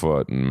 8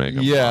 foot and make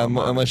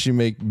unless you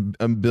make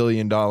 $1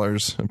 billion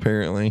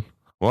apparently.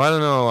 Well, I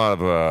don't know a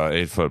lot of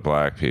 8 foot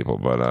black people,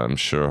 but I'm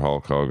sure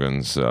Hulk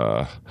Hogan's.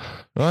 I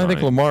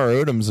think Lamar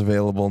Odom's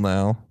available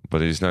now. But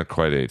he's not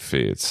quite 8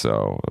 feet,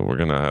 so we're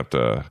going to have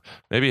to...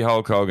 Maybe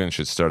Hulk Hogan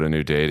should start a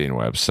new dating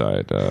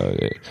website.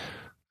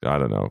 I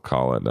don't know,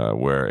 call it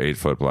where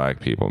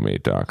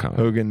 8footblackpeoplemeet.com.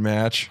 Hogan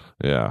Match.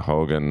 Yeah,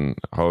 Hogan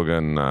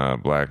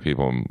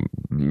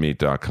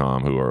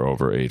blackpeoplemeet.com who are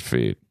over 8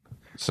 feet.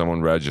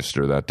 Someone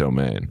register that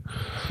domain.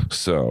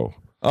 So...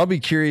 I'll be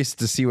curious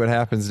to see what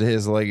happens to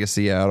his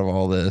legacy out of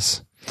all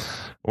this.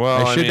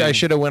 Well, I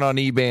should have went on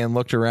eBay and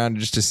looked around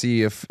just to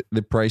see if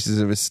the prices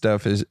of his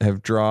stuff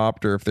have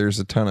dropped or if there's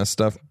a ton of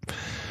stuff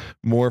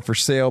more for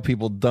sale,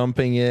 people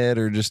dumping it,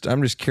 or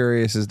I'm just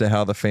curious as to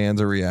how the fans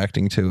are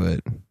reacting to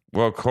it.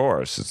 Well, of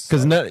course.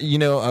 Because,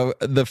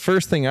 the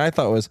first thing I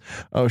thought was,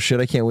 oh, shit,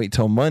 I can't wait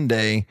till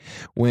Monday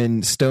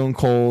when Stone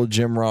Cold,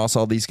 Jim Ross,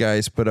 all these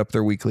guys put up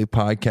their weekly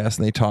podcast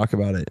and they talk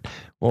about it.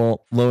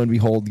 Well, lo and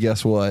behold,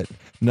 guess what?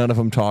 None of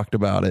them talked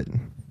about it.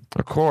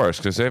 Of course,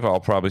 because they've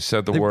all probably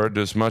said the word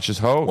as much as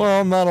Hogan.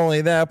 Well, not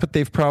only that, but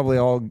they've probably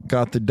all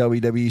got the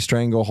WWE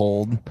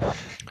stranglehold.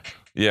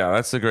 Yeah,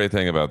 that's the great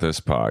thing about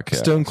this podcast.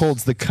 Stone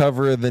Cold's the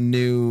cover of the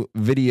new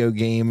video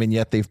game, and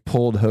yet they've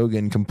pulled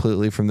Hogan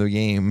completely from the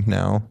game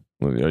now.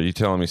 Are you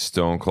telling me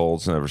Stone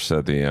Cold's never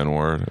said the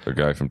N-word? A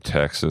guy from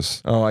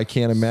Texas? Oh, I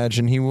can't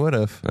imagine he would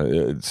have.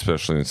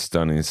 Especially in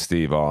Stunning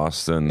Steve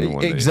Austin.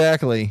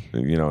 Exactly.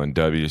 In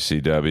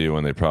WCW,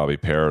 when they probably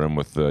paired him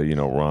with,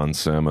 Ron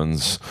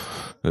Simmons.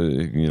 I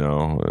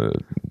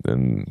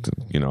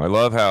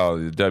love how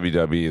the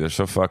WWE, they're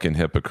so fucking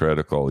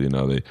hypocritical.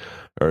 They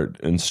are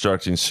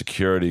instructing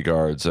security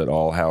guards at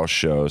all house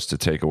shows to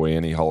take away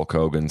any Hulk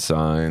Hogan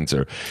signs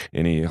or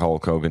any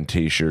Hulk Hogan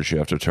t-shirts. You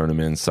have to turn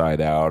them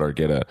inside out, or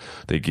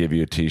they give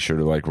you a t-shirt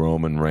of like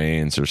Roman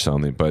Reigns or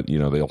something, but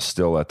they'll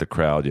still let the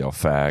crowd yell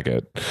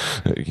faggot.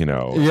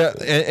 Yeah,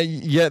 and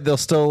yet they'll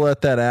still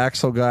let that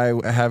Axel guy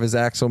have his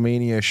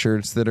Axelmania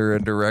shirts that are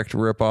a direct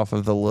rip off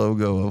of the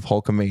logo of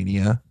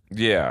Hulkamania.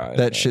 Yeah,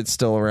 that shit's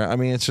still around. I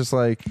mean, it's just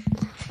like,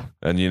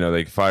 and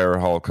they fire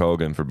Hulk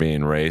Hogan for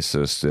being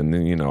racist, and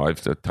I've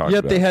talked.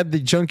 Yet they had the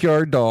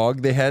Junkyard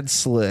Dog, they had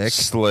Slick,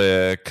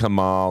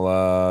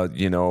 Kamala.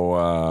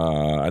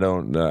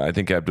 I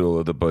think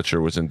Abdullah the Butcher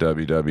was in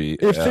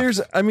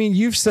WWE.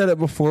 You've said it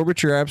before,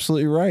 but you're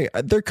absolutely right.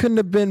 There couldn't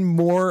have been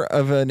more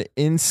of an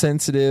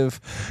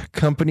insensitive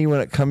company when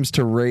it comes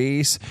to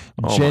race,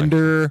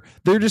 gender.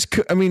 They're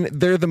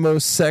the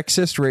most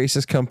sexist,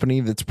 racist company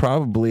that's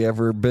probably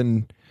ever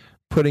been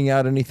putting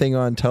out anything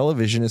on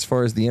television as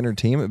far as the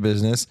entertainment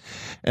business,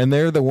 and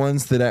they're the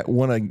ones that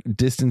want to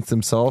distance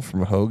themselves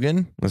from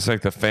Hogan. It's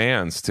like the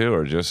fans too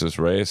are just as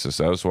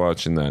racist. I was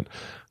watching the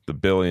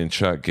Billy and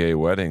Chuck gay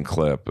wedding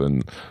clip,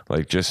 and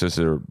like just as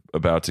they're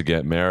about to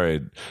get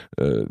married,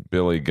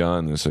 Billy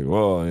Gunn is like,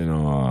 well,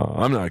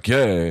 I'm not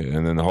gay,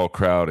 and then the whole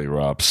crowd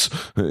erupts.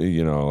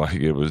 Like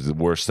it was the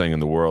worst thing in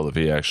the world if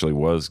he actually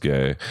was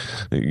gay.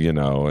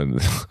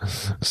 And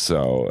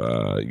so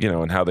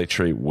and how they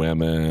treat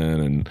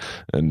women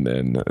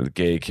and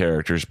gay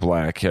characters,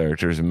 black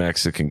characters,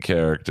 Mexican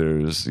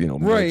characters,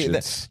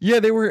 right? Yeah,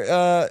 they were.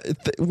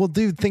 Well,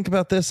 dude, think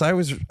about this. I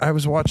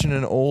was watching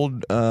an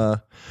old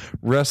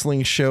wrestling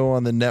show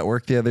on the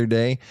network the other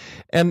day,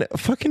 and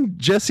fucking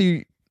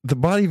Jesse the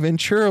Body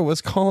Ventura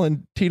was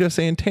calling Tito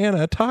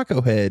Santana a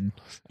taco head.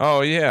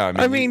 Oh yeah,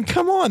 I mean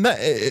come on,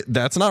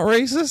 that's not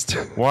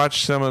racist.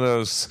 Watch some of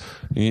those,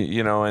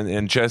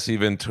 and Jesse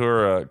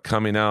Ventura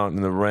coming out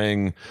in the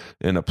ring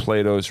in a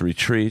Plato's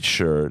Retreat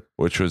shirt,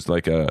 which was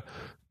like a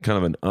kind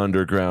of an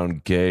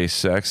underground gay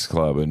sex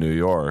club in New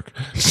York.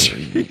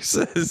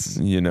 Jesus.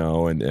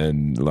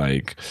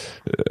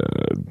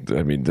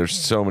 There's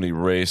so many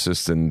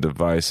racist and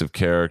divisive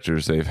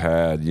characters they've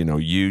had.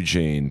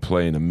 Eugene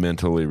playing a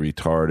mentally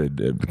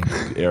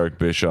retarded Eric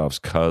Bischoff's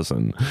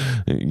cousin.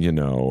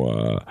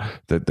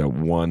 That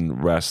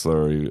one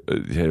wrestler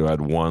who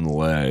had one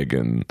leg,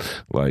 and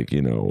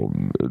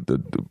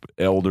the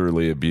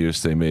elderly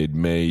abuse they made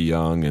Mae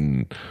Young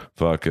and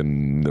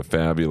fucking the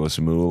Fabulous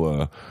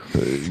Moolah.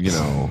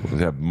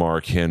 Have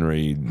Mark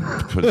Henry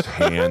put his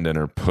hand in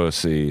her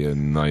pussy,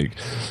 and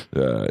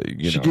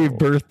she gave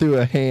birth to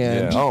a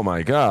hand. Yeah, oh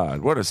my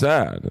God, what is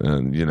that?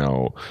 And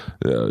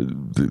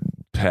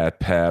Pat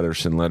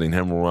Patterson letting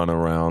him run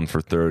around for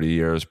 30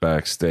 years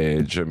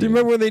backstage. Do you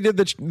remember when they did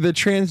the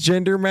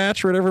transgender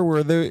match or whatever,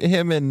 where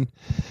him and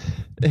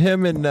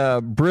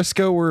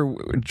Briscoe were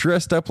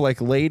dressed up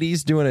like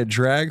ladies doing a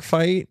drag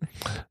fight?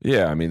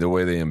 Yeah, the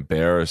way they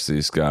embarrass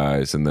these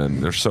guys, and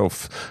then they're so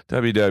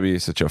WWE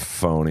is such a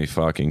phony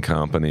fucking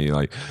company.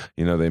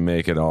 They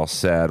make it all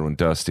sad when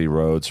Dusty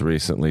Rhodes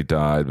recently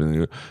died. When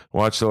you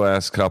watch the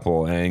last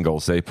couple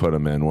angles they put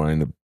him in, wearing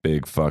the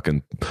big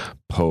fucking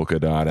polka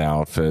dot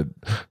outfit,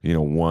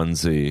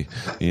 onesie,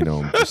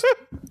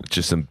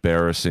 just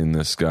embarrassing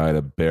this guy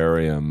to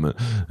bury him,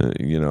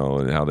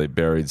 how they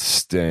buried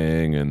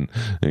Sting, and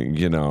they're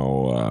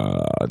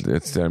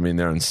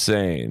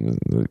insane,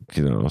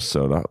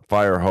 so to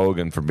fire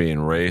Hogan for being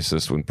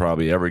racist when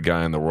probably every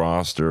guy on the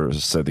roster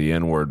has said the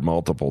N-word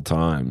multiple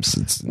times.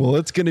 It's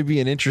going to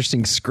be an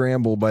interesting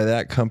scramble by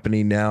that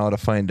company now to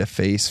find a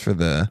face for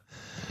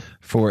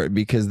it,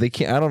 because they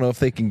can't. I don't know if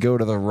they can go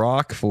to The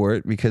Rock for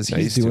it, because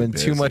he's doing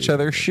too much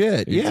other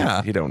shit. He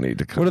don't need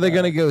to come. What are they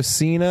going to go,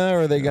 Cena,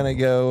 or are they going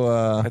to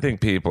go? I think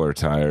people are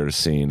tired of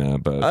Cena,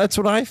 but that's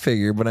what I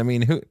figure. But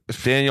who?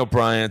 Daniel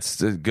Bryan's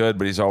good,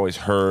 but he's always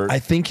hurt. I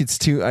think his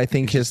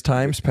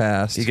time's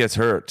passed. He gets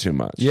hurt too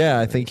much. Yeah,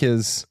 I think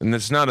and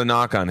it's not a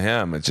knock on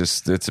him.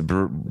 It's a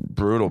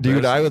brutal. Dude,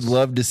 business. I would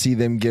love to see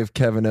them give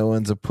Kevin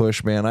Owens a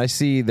push, man. I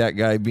see that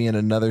guy being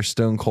another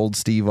Stone Cold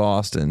Steve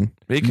Austin.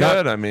 He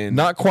could.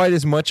 Not quite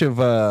as much of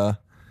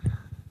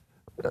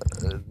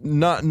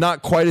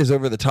not quite as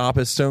over the top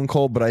as Stone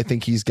Cold, but I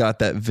think he's got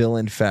that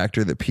villain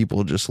factor that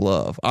people just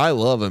love. I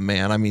love him,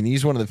 man. I mean,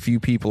 he's one of the few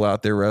people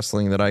out there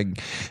wrestling that I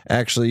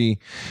actually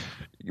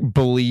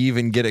believe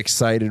and get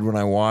excited when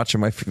I watch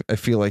him. I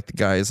feel like the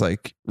guy is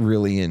like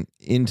really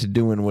into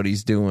doing what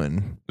he's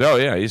doing. Oh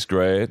yeah, he's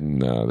great,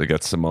 and they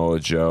got Samoa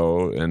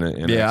Joe in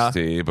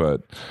NXT,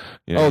 but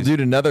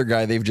dude, another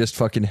guy they've just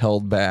fucking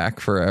held back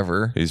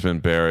forever. He's been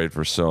buried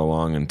for so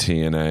long in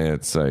TNA.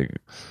 It's like,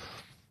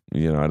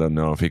 I don't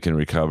know if he can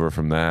recover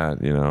from that.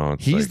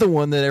 He's the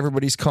one that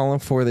everybody's calling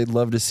for. They'd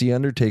love to see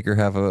Undertaker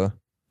have a.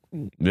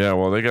 Yeah,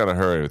 well, they got to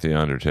hurry with the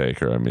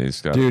Undertaker. I mean, he's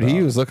got. Dude,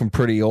 he was looking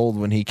pretty old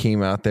when he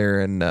came out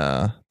there and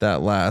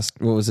that last.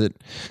 What was it?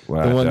 The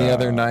one the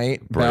other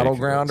night,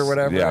 Battleground or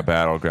whatever. Yeah,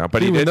 Battleground.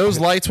 But dude, when those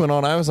lights went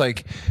on, I was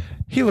like,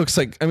 he looks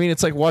like. I mean,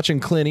 it's like watching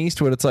Clint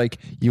Eastwood. It's like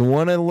you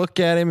want to look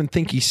at him and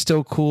think he's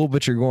still cool,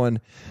 but you're going,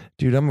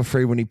 dude, I'm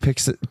afraid when he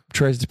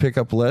tries to pick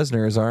up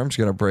Lesnar, his arm's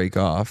going to break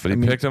off. But he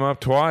picked him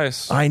up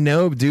twice. I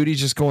know, dude.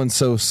 He's just going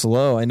so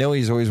slow. I know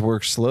he's always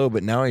worked slow,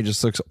 but now he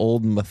just looks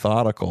old and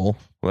methodical.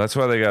 Well, that's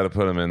why they got to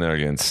put him in there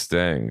against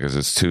Sting, because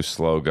it's two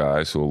slow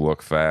guys who will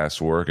look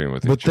fast working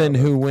with each other. But then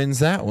who wins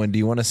that one? Do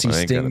you want to see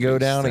Sting go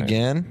down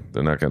again?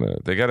 They're not going to.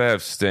 They got to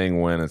have Sting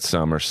win at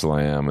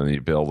SummerSlam, and you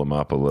build him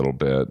up a little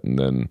bit, and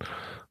then,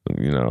 I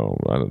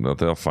don't know.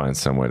 They'll find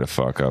some way to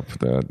fuck up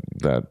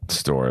that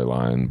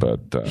storyline.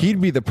 But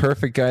he'd be the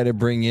perfect guy to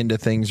bring into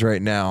things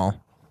right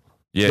now.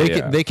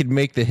 Yeah, they could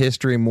make the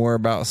history more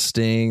about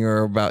Sting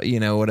or about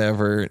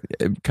whatever.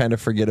 Kind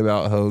of forget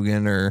about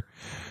Hogan or.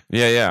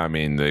 Yeah. I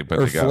mean,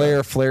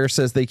 Flair. Flair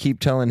says they keep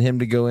telling him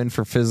to go in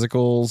for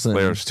physicals. And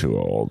Flair's too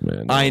old,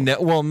 man. I know.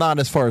 Well, not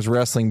as far as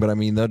wrestling, but I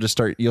mean,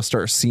 you'll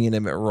start seeing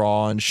him at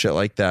Raw and shit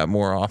like that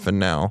more often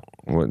now.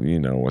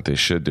 What they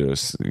should do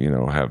is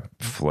have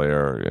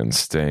Flair and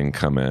Sting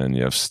come in.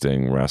 You have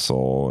Sting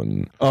wrestle,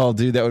 and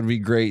dude, that would be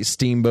great.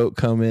 Steamboat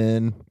come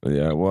in.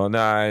 Yeah, well, no,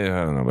 I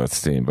don't know about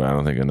Steamboat. I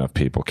don't think enough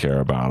people care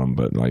about him.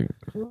 But like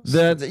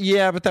that,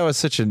 yeah, but that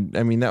was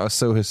that was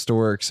so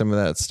historic. Some of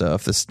that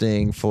stuff, the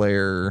Sting,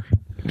 Flair.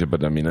 Yeah,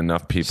 but I mean,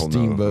 enough people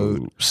know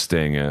who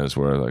Sting is.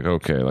 Where like,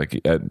 okay, like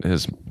at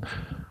his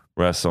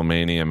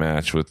WrestleMania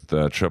match with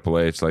Triple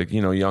H, like,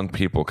 young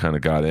people kind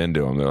of got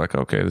into him. They're like,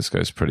 okay, this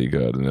guy's pretty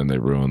good. And then they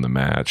ruined the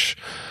match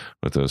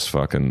with those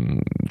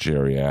fucking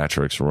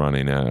geriatrics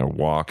running in or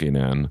walking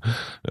in.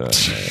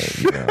 It's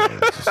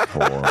just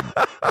horrible.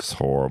 It's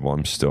horrible.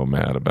 I'm still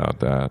mad about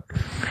that.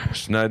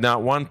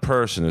 Not one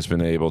person has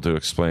been able to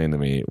explain to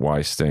me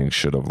why Sting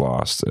should have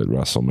lost at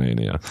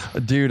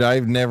WrestleMania. Dude,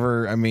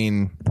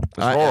 it's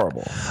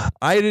horrible.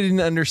 I didn't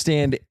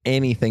understand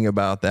anything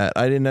about that.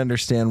 I didn't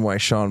understand why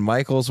Shawn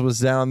Michaels was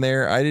down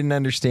there. I didn't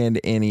understand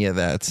any of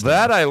that stuff.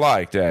 That I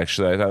liked,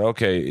 actually. I thought,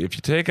 okay, if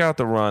you take out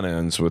the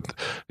run-ins with,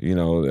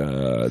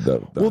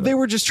 they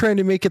were just trying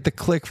to make it the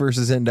Click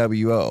versus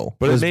NWO.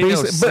 But it made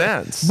no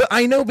sense. But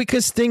I know,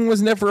 because Sting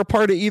was never a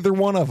part of either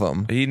one of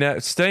them.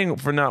 Sting,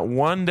 for not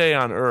one day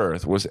on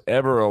Earth, was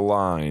ever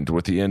aligned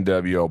with the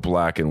NWO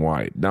Black and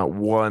White. Not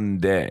one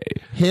day.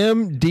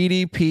 Him,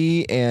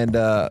 DDP, and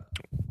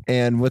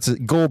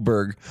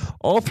Goldberg.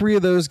 All three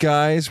of those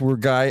guys were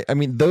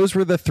those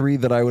were the three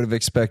that I would have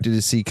expected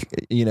to see,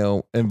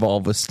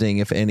 involved with Sting,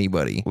 if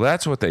anybody. Well,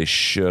 that's what they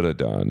should have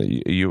done.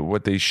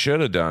 What they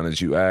should have done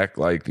is you act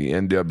like the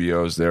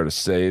NWO's there to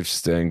save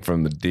Sting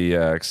from the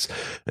DX,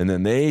 and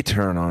then they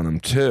turn on him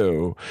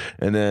too.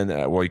 And then,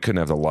 you couldn't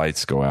have the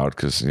lights go out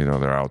because,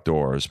 they're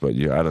outdoors, but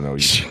I don't know.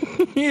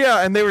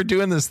 Yeah, and they were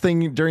doing this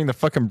thing during the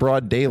fucking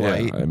broad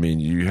daylight. Yeah, I mean,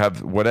 you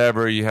have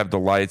the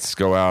lights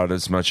go out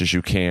as much as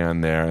you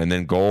can there, and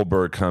then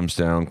Goldberg comes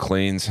down,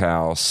 cleans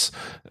house,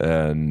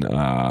 and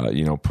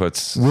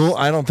puts. Well,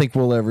 I don't think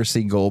we'll ever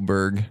see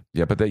Goldberg.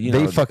 Yeah, but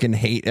they fucking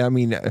hate. I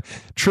mean,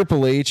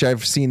 Triple H.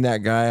 I've seen that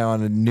guy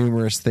on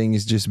numerous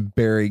things just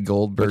bury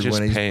Goldberg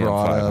when he's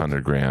brought up.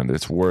 $500,000.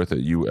 It's worth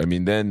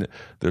it. Then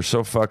they're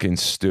so fucking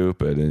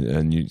stupid,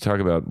 and you talk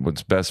about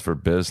what's best for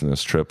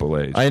business. Triple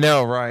H. I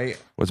know, right?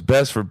 What's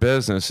best for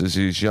business is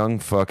these young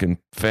fucking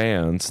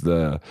fans,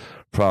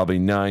 probably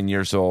 9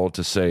 years old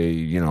to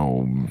say,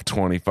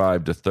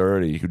 25 to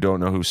 30, who don't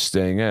know who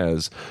Sting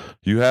is.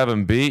 You have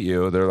him beat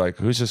you. They're like,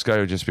 who's this guy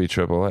who just beat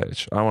Triple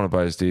H? I want to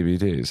buy his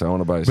DVDs. I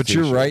want to buy his But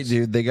t-shirts. You're right,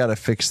 dude. They got to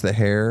fix the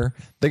hair.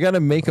 They got to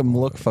make him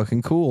look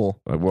fucking cool.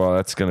 Well,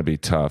 that's going to be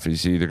tough.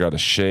 He's either got to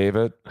shave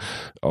it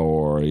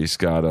or he's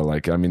got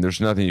to,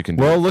 there's nothing you can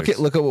do. Well, look at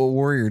what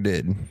Warrior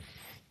did.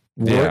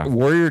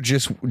 Warrior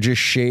just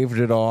shaved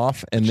it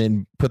off and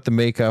then put the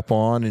makeup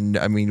on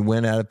and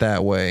went at it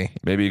that way.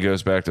 Maybe he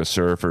goes back to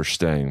Surfer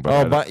Sting.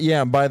 By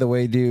the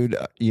way, dude,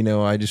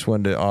 I just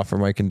wanted to offer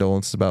my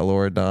condolences about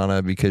Laura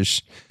Donna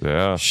because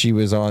she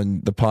was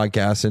on the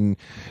podcast and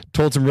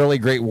told some really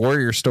great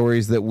Warrior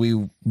stories that we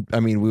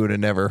would have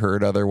never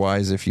heard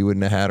otherwise if you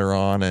wouldn't have had her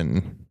on.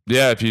 And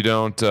Yeah, if you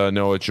don't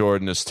know what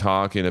Jordan is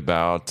talking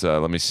about,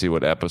 let me see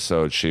what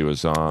episode she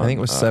was on. I think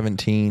it was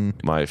 17.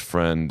 My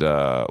friend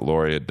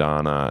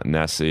Loredana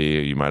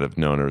Nessie, you might have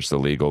known her as the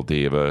legal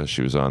diva.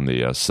 She was on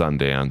the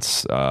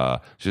Sundance.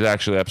 She was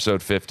actually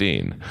episode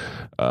 15.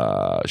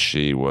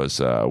 She was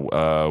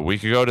a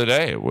week ago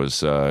today.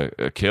 Was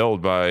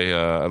killed by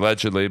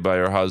allegedly by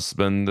her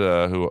husband,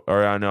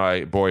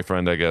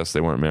 boyfriend. I guess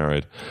they weren't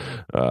married.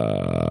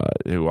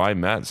 Who I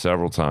met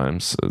several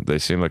times. They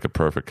seem like a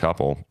perfect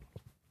couple.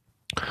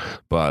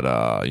 But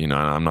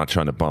I'm not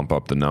trying to bump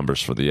up the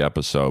numbers for the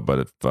episode, but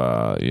if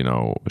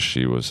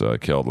she was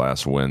killed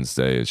last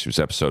Wednesday. She was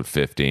episode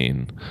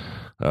 15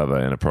 of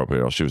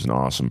Inappropriate. She was an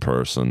awesome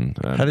person.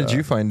 And, how did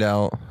you find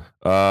out?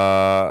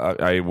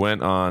 I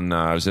went on.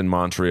 I was in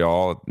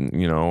Montreal,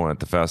 at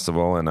the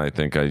festival, and I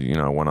think I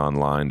went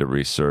online to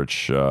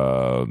research.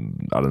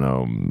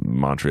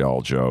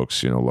 Montreal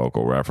jokes,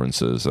 local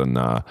references, and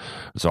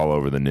it's all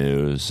over the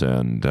news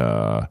and.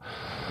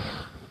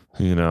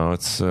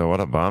 It's what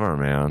a bummer,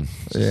 man.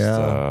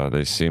 Yeah.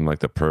 They seem like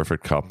the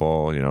perfect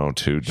couple,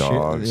 2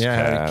 dogs,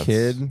 cats,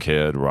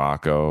 kid,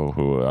 Rocco,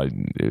 who I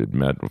had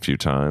met a few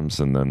times.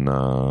 And then,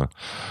 I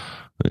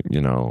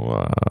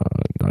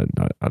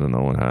don't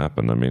know what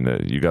happened. I mean,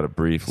 you got a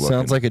brief look.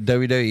 Sounds like a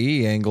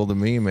WWE angle to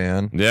me,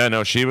 man. Yeah,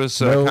 no, she was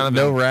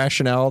no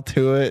rationale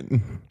to it.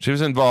 She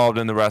was involved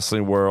in the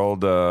wrestling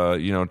world,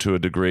 to a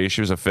degree. She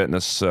was a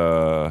fitness /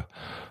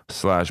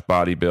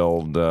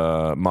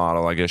 bodybuild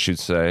model, I guess you'd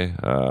say.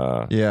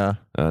 Yeah.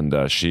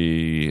 And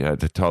she had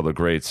to tell the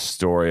great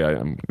story.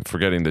 I'm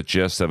forgetting the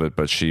gist of it,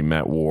 but she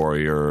met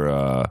Warrior,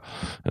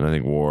 and I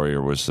think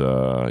Warrior was,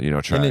 trying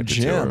in a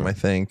gym, I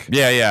think.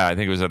 Yeah. I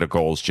think it was at a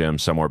Gold's Gym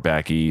somewhere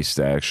back east,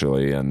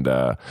 actually. And,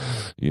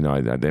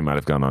 they might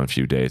have gone on a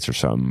few dates or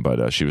something,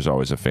 but she was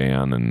always a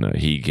fan, and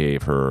he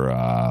gave her...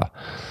 I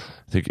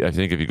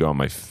think if you go on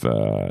my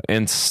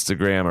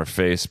Instagram or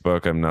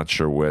Facebook, I'm not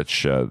sure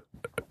which...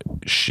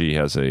 she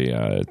has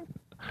I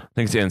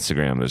think it's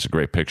Instagram. There's a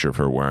great picture of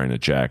her wearing a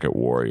jacket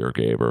Warrior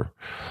gave her,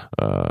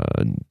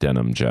 a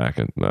denim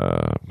jacket.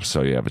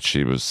 So yeah, but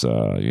she was,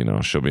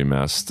 she'll be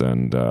missed,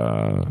 and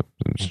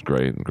she's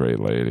great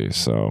lady.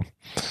 So,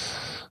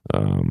 I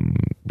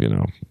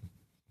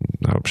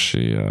hope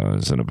she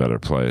is in a better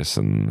place,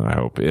 and I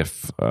hope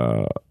if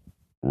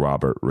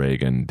Robert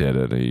Reagan did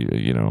it,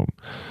 he,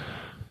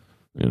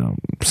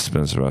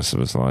 spends the rest of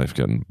his life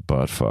getting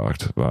butt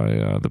fucked by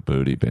the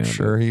booty bandit.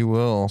 Sure, he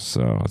will.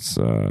 So it's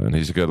and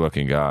he's a good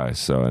looking guy.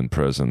 So in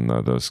prison,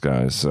 those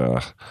guys,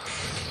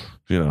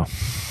 don't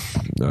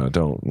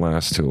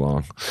last too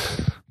long.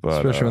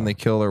 But, especially when they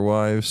kill their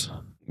wives.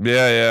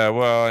 Yeah.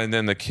 Well, and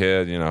then the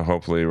kid,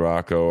 hopefully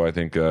Rocco. I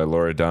think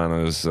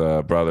Loredana's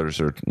brothers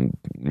are,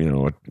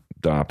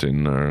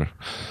 adopting or.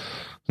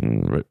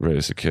 And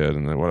raise a kid,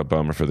 and what a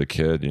bummer for the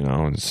kid, and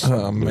lose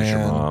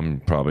your mom,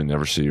 probably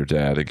never see your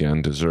dad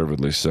again,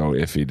 deservedly so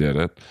if he did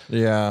it.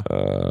 Yeah.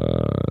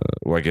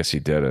 Well, I guess he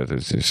did it.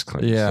 It's just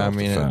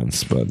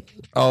self-defense, but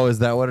is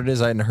that what it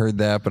is? I hadn't heard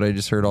that, but I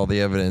just heard all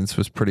the evidence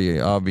was pretty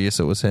obvious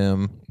it was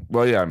him.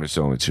 Well, yeah, there's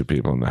only 2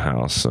 people in the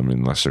house. I mean,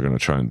 unless they're going to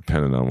try and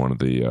pin it on one of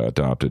the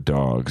adopted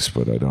dogs,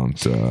 but I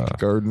don't...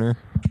 Gardner?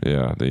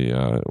 Yeah,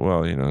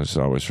 there's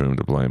always room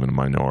to blame in a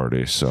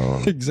minority, so...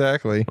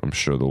 Exactly. I'm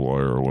sure the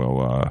lawyer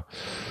will,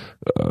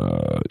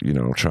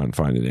 try and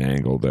find an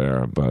angle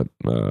there, but,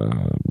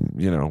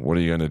 what are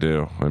you going to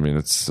do? I mean,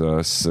 it's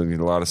a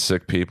lot of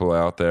sick people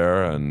out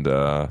there, and...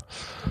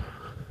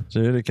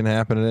 Dude, it can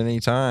happen at any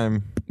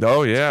time.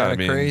 Oh, yeah.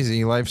 It's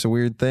crazy. Life's a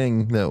weird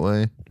thing that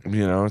way.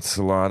 It's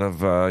a lot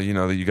of,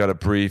 you got a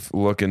brief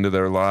look into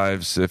their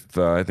lives. If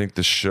I think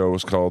the show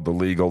was called The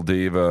Legal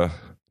Diva.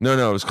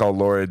 No, it was called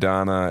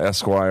Loredana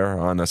Esquire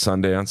on a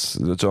Sundance.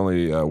 It's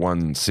only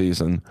 1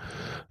 season.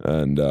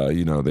 And,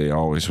 they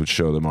always would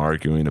show them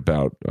arguing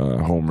about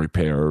home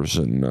repairs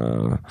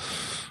and,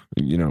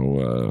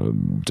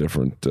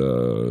 different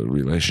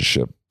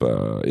relationship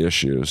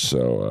issues.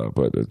 So,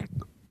 but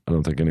I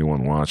don't think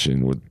anyone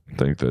watching would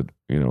think that,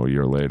 a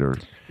year later...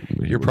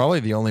 You're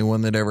probably the only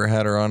one that ever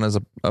had her on as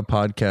a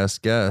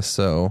podcast guest,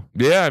 so...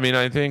 Yeah,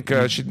 I think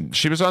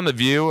she was on The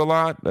View a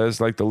lot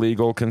as, like, the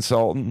legal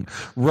consultant.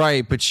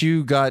 Right, but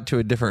you got to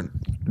a different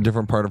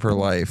part of her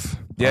life.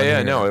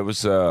 Yeah, no, it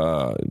was...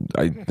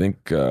 I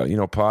think,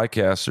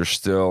 podcasts are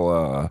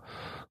still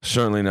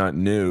certainly not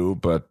new,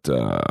 but,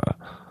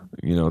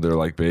 they're,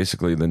 like,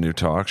 basically the new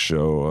talk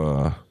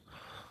show...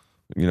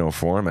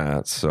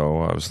 format.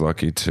 So I was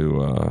lucky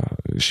to,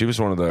 she was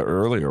one of the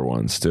earlier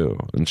ones too.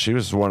 And she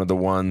was one of the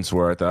ones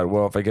where I thought,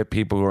 well, if I get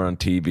people who are on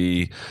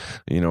TV,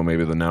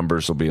 maybe the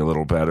numbers will be a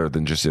little better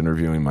than just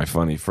interviewing my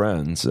funny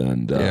friends.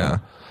 And,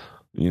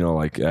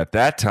 like at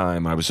that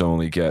time I was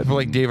only getting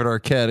like David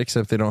Arquette,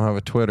 except they don't have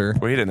a Twitter.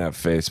 We didn't have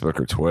Facebook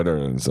or Twitter.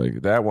 And it's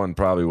like, that one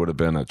probably would have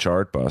been a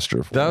chart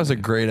buster. That was a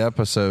great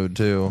episode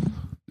too.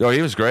 Oh,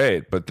 he was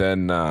great. But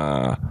then,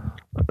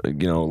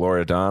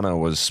 Loredana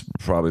was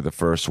probably the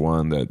first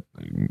one that,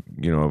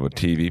 of a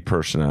TV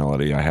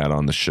personality I had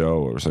on the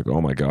show. It was like,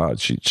 oh my God,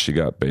 she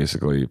got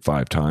basically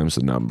 5 times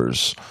the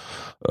numbers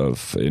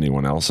of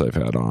anyone else I've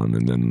had on.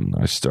 And then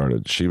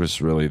she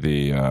was really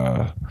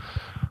the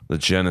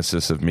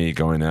genesis of me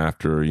going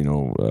after,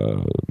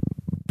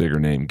 bigger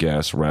name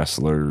guests,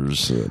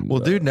 wrestlers. And, well,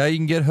 dude, now you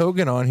can get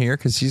Hogan on here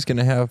because he's going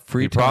to have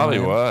free time. Probably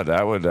would.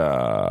 That would,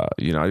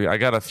 I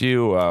got a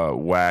few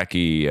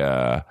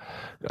wacky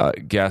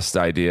guest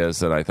ideas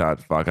that I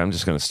thought, fuck, I'm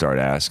just going to start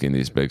asking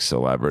these big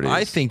celebrities.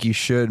 I think you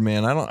should,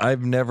 man.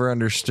 I've never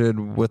understood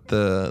what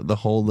the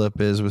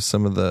holdup is with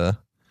some of the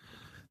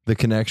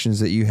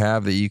connections that you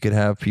have that you could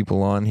have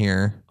people on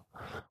here.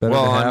 I'm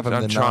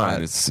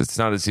trying. It's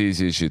not as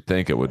easy as you'd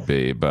think it would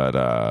be, but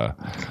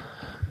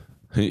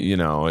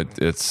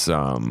it's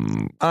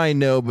I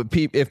know, but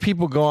if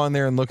people go on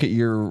there and look at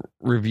your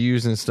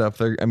reviews and stuff,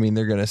 they're going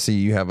to see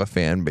you have a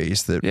fan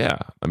base that. Yeah,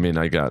 I mean,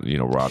 I got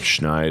Rob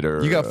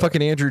Schneider. You got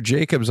fucking Andrew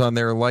Jacobs on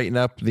there lighting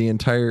up the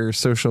entire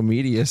social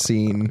media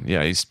scene.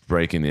 Yeah, he's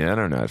breaking the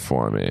internet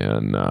for me,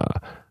 and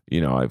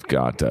I've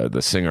got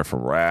the singer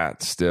from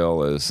Rat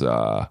still is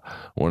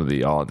one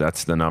of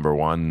that's the number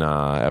one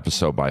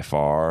episode by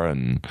far.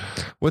 And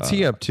what's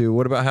he up to?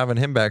 What about having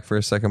him back for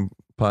a second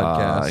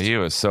podcast? He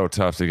was so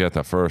tough to get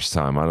the first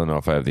time. I don't know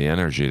if I have the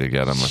energy to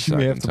get him a second time.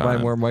 You may have to buy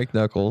more Mike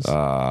Knuckles.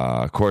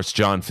 Of course,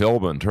 John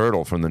Philbin,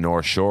 Turtle from the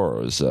North Shore,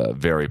 was a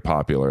very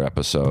popular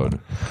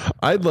episode.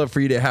 I'd love for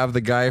you to have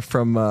the guy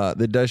from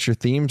that does your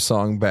theme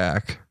song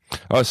back.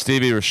 Oh,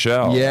 Stevie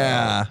Rochelle.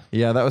 Yeah,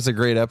 that was a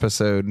great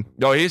episode.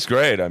 Oh, he's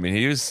great. I mean,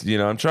 he was,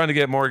 I'm trying to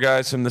get more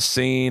guys from the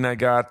scene. I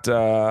got,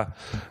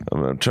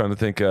 I'm trying to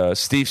think,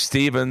 Steve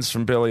Stevens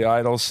from Billy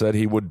Idol said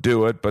he would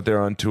do it, but they're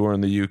on tour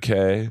in the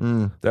UK.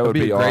 That would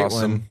be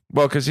awesome. One.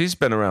 Well, because he's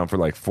been around for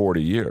like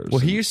 40 years. Well,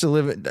 he used to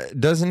live,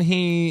 doesn't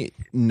he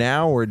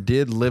now or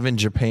did live in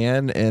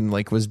Japan and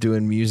like was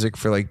doing music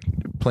for like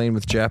playing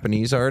with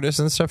Japanese artists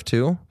and stuff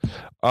too?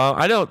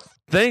 I don't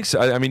think so.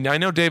 I mean, I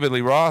know David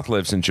Lee Roth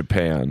lives in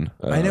Japan.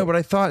 I know, but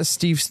I thought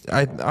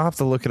I'll have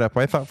to look it up.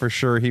 I thought for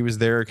sure he was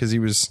there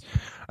because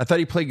I thought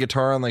he played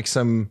guitar on like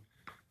some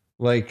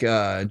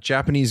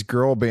Japanese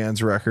girl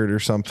band's record or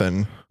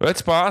something.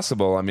 It's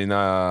possible. I mean,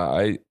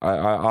 I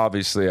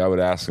obviously I would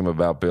ask him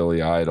about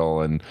Billy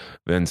Idol and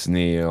Vince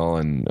Neil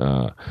and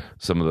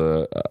some of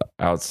the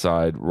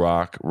outside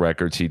rock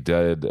records he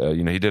did.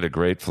 He did a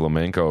great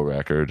flamenco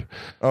record.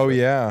 Oh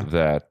yeah.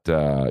 That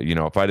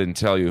if I didn't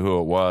tell you who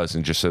it was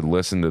and just said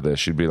listen to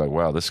this, you'd be like,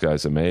 wow, this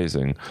guy's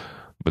amazing.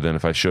 But then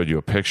if I showed you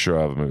a picture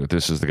of him,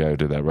 this is the guy who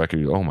did that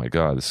record, oh my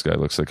God, this guy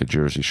looks like a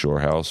Jersey Shore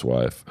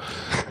housewife.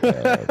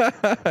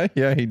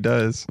 Yeah, he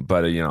does.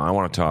 But, I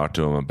want to talk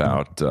to him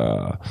about,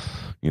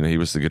 he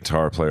was the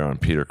guitar player on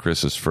Peter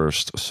Criss's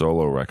first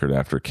solo record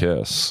after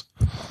Kiss.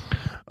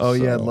 Oh,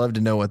 yeah, I'd love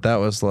to know what that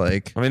was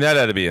like. I mean, that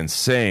had to be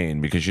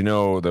insane because,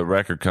 the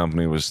record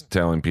company was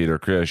telling Peter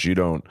Criss, you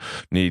don't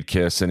need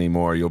Kiss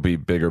anymore. You'll be a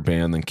bigger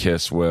band than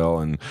Kiss will.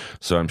 And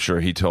so I'm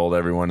sure he told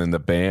everyone in the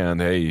band,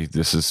 hey,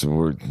 this is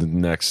the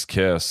next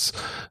Kiss.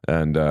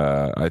 And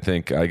I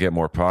think I get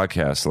more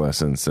podcast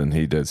lessons than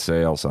he did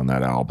sales on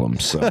that album.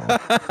 So...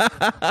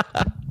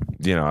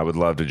 I would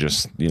love to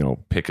just,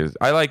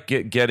 I like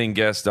getting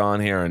guests on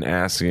here and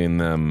asking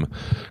them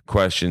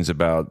questions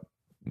about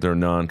their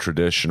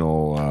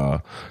non-traditional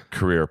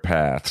career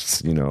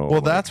paths,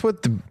 Well, that's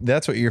what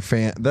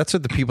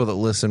the people that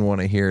listen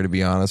want to hear, to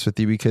be honest with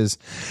you, because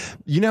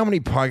how many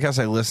podcasts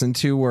I listen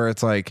to where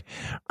it's like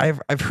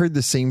I've heard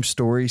the same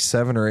story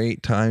 7 or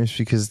 8 times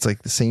because it's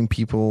like the same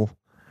people.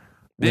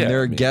 When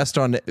they're a guest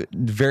on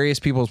various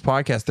people's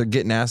podcasts, they're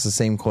getting asked the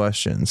same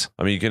questions.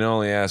 I mean, you can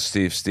only ask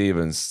Steve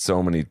Stevens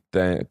so many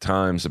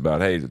times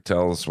about, hey,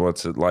 tell us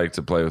what's it like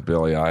to play with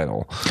Billy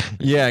Idol.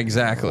 Yeah,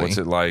 exactly.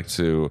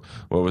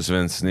 What was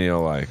Vince Neil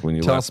like when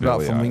you tell left us about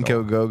Billy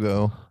Flamenco Idol?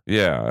 Go-Go.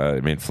 Yeah,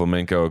 I mean,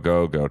 Flamenco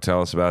Go-Go.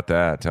 Tell us about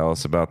that. Tell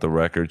us about the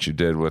records you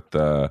did with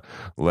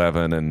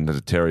Levin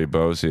and Terry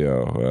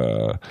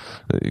Bozzio.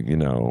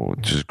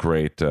 Just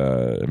great.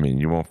 I mean,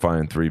 you won't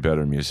find 3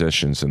 better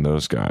musicians than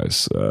those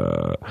guys.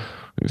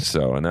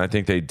 And I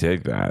think they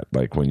dig that.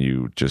 Like when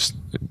you just,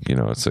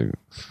 it's like...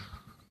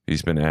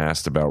 He's been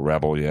asked about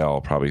Rebel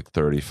Yell probably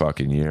 30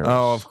 fucking years.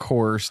 Oh, of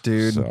course,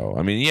 dude. So,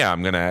 I mean, yeah,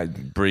 I'm going to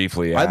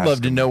briefly ask I'd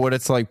love to know what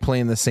it's like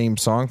playing the same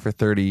song for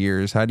 30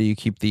 years. How do you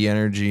keep the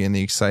energy and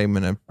the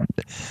excitement of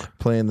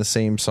playing the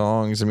same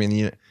songs? I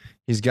mean,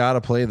 he's got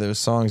to play those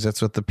songs.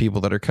 That's what the people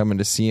that are coming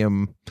to see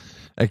him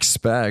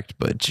expect,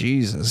 but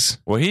Jesus.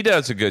 Well, he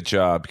does a good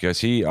job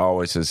because he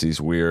always has these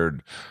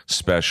weird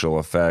special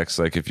effects.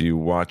 Like if you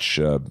watch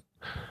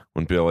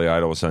when Billy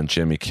Idol was on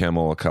Jimmy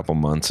Kimmel a couple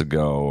months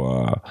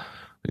ago,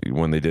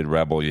 when they did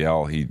Rebel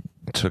Yell, he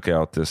took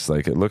out this,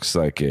 like, it looks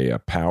like a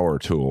power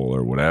tool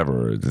or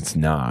whatever. It's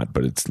not,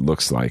 but it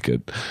looks like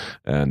it.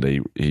 And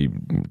he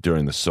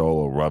during the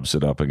solo rubs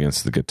it up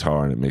against the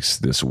guitar and it makes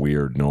this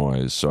weird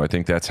noise. So I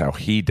think that's how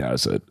he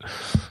does it.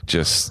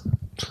 Just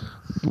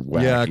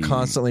wacky,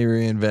 constantly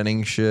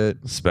reinventing shit,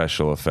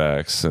 special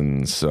effects,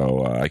 and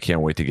so I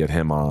can't wait to get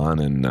him on,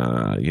 and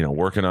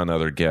working on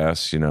other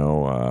guests.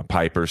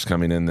 Piper's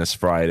coming in this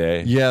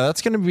Friday. Yeah,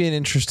 that's going to be an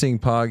interesting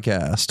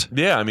podcast.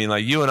 Yeah, I mean,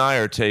 like you and I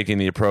are taking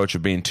the approach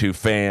of being two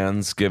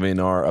fans, giving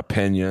our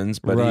opinions,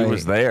 but he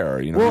was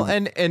there. Well,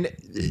 and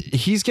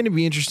he's going to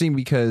be interesting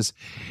because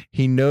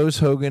he knows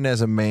Hogan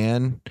as a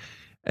man,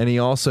 and he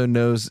also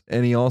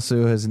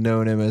has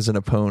known him as an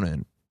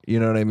opponent. You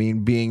know what I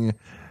mean?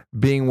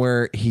 Being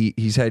where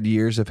he's had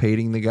years of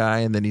hating the guy,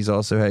 and then he's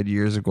also had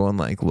years of going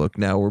like, look,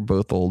 now we're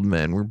both old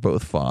men, we're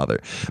both father.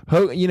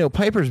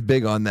 Piper's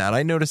big on that.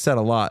 I noticed that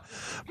a lot.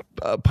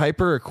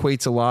 Piper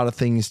equates a lot of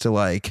things to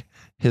like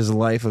his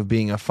life of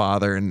being a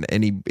father,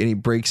 and he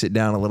breaks it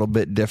down a little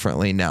bit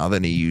differently now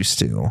than he used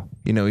to.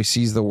 He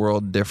sees the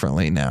world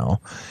differently now,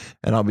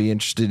 and I'll be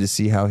interested to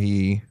see how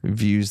he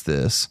views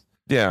this.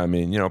 Yeah, I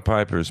mean,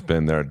 Piper's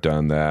been there,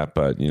 done that,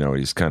 but,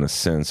 he's kind of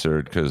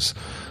censored because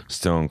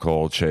Stone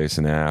Cold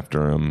chasing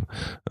after him.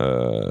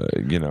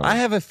 I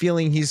have a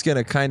feeling he's going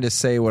to kind of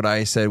say what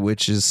I said,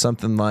 which is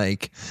something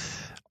like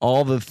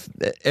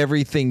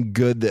everything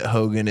good that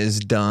Hogan has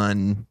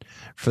done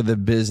for the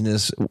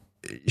business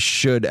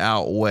should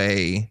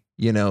outweigh,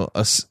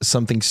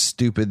 something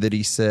stupid that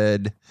he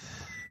said,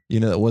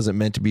 that wasn't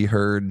meant to be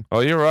heard. Oh,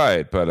 you're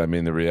right, but I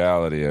mean, the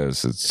reality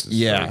is, it's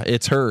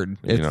heard.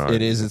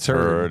 It's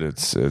heard.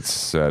 It's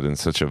said in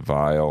such a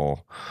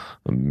vile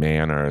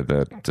manner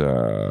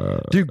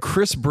that dude,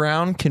 Chris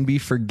Brown can be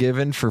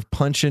forgiven for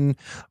punching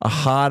a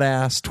hot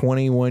ass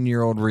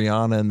 21-year-old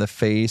Rihanna in the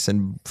face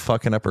and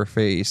fucking up her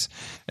face,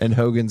 and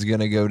Hogan's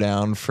gonna go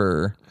down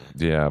for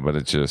but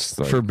it just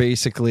like, for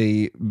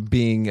basically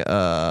being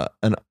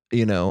an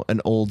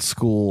old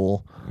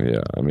school.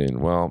 Yeah, I mean,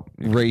 well,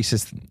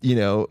 racist,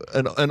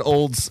 an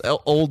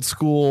old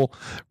school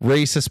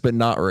racist, but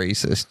not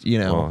racist,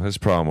 Well, his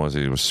problem was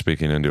he was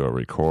speaking into a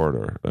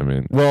recorder. I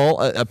mean,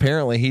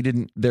 apparently he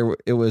didn't.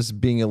 It was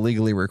being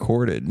illegally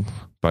recorded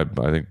by,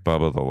 I think,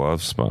 Bubba the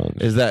Love Sponge.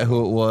 Is that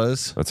who it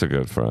was? That's a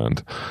good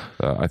friend.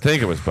 I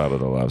think it was Bubba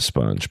the Love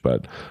Sponge,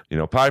 but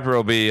Piper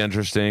will be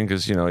interesting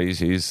because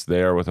he's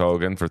there with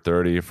Hogan for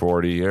 30 or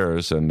 40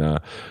 years, and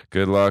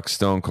good luck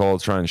Stone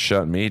Cold trying to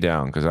shut me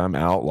down because I'm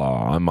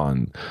outlaw. I'm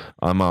on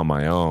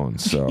my own,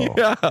 so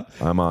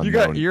I'm on.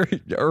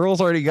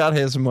 Earl's already got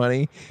his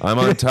money. I'm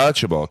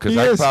untouchable because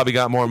I probably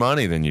got more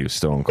money than you,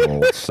 Stone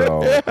Cold.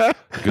 So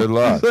good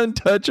luck. He's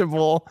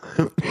untouchable.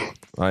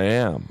 I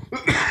am.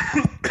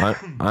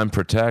 I'm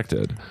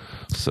protected.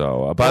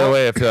 So, by the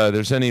way, if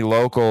there's any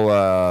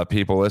local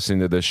people listening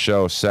to this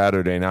show,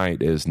 Saturday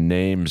night is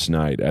Names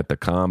Night at the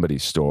Comedy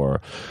Store.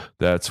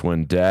 That's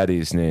when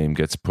Daddy's name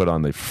gets put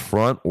on the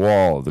front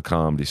wall of the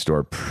Comedy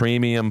Store.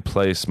 Premium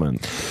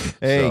placement.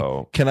 Hey,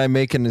 can I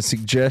make a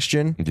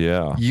suggestion?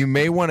 Yeah. You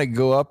may want to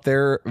go up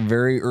there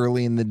very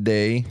early in the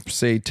day,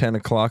 say 10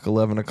 o'clock,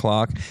 11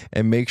 o'clock,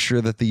 and make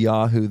sure that the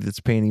Yahoo that's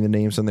painting the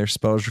names on there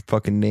spells your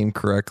fucking name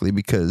correctly,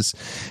 because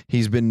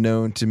he's been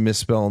known to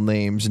misspell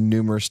names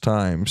numerous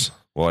times.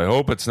 Well, I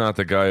hope it's not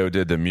the guy who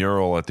did the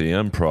mural at the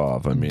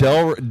Improv. I mean,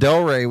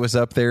 Del Rey was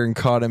up there and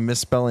caught him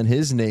misspelling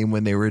his name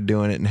when they were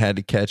doing it and had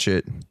to catch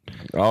it.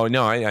 Oh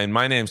no,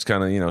 my name's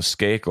kind of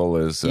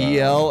Skakel is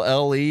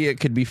ELLE. It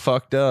could be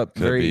fucked up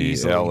very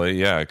easily. LE,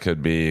 yeah, it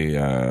could be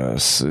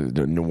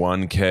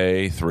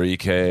 1K,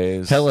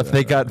 3Ks. Hell, if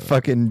they got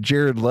fucking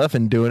Jared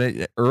Levin doing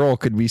it, Earl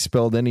could be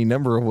spelled any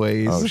number of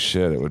ways. Oh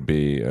shit, it would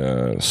be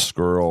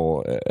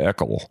Skrull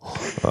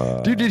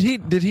Eckel.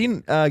 Dude, did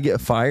he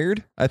get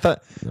fired? I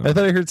thought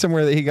I heard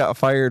somewhere that he got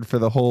fired for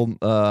the whole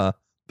the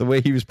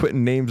way he was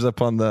putting names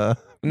up on the.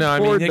 No,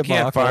 I mean, you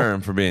can't fire him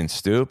for being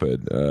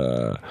stupid.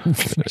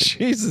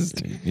 Jesus.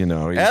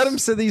 Adam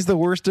said he's the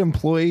worst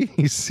employee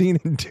he's seen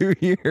in 2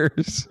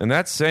 years. And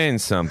that's saying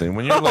something.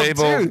 When you're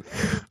labeled... Dude.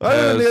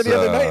 I was there the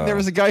other night, and there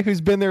was a guy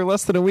who's been there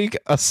less than a week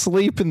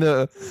asleep in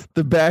the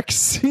back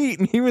seat,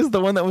 and he was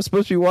the one that was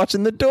supposed to be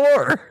watching the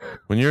door.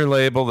 When you're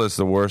labeled as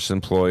the worst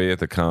employee at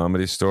the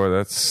Comedy Store,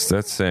 that's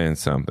saying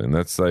something.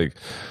 That's like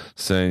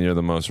saying you're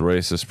the most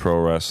racist pro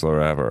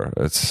wrestler ever.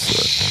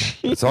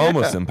 It's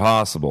almost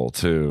impossible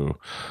to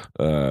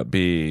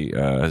be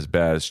as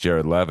bad as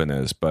Jared Levin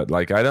is, but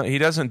he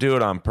doesn't do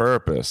it on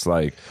purpose.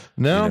 He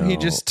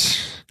just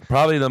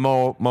probably the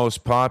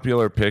most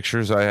popular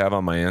pictures I have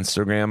on my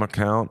Instagram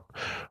account,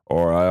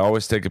 or I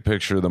always take a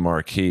picture of the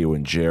marquee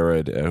when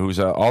Jared, who's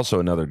also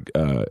another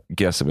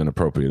guest of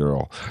Inappropriate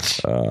Earl,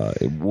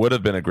 it would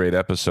have been a great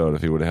episode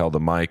if he would have held the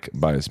mic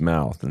by his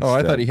mouth instead. Oh,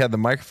 I thought he had the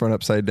microphone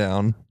upside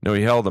down. No,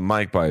 he held the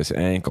mic by his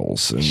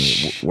ankles, and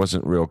it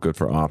wasn't real good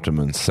for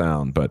optimum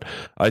sound. But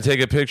I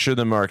take a picture of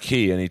the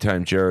marquee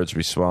anytime Jared's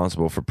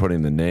responsible for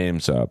putting the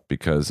names up,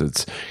 because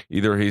it's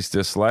either he's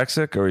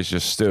dyslexic or he's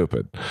just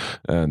stupid.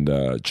 And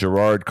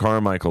Gerard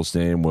Carmichael's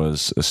name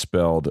was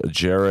spelled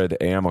Jared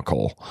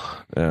Amical,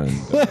 and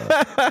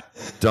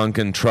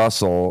Duncan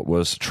Trussell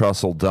was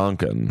Trussell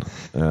Duncan.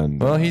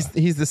 And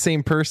he's the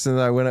same person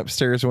that I went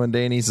upstairs one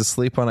day, and he's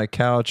asleep on a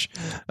couch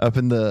up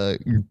in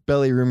the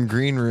belly room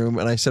green room,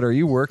 and I said, "Are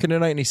you working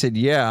tonight?" And he said,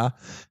 "Yeah."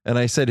 And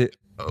I said,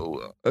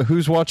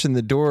 who's watching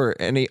the door,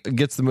 and he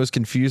gets the most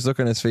confused look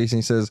on his face, and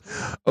he says,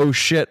 "Oh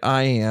shit,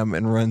 I am,"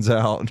 and runs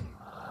out.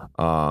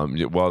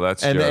 Well,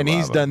 that's and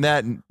he's done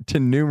that to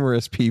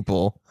numerous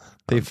people.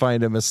 They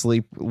find him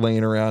asleep,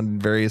 laying around in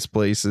various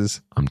places.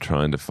 I'm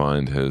trying to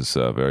find his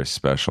very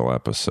special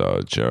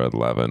episode. Jared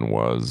Levin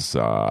was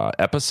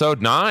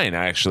episode 9,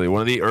 actually,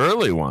 one of the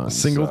early ones.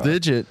 Single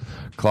digit.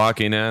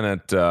 Clocking in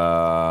at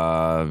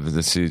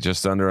let's see,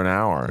 just under an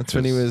hour. That's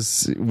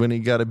when he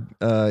got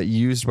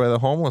used by the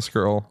homeless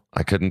girl.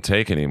 I couldn't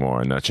take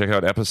anymore. And check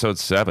out episode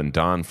 7,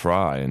 Don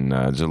Fry, and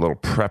did a little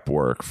prep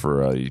work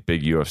for a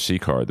big UFC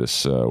card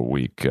this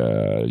week.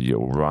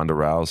 Ronda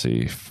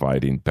Rousey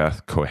fighting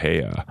Beth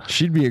Correia.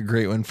 She'd be a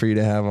great one for you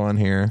to have on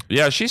here.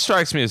 Yeah, she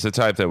strikes me as the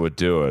type that would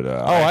do it.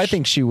 I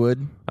think she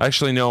would. I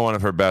actually know one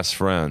of her best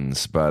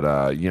friends,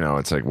 but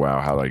it's like, wow,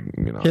 how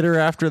hit her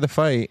after the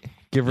fight.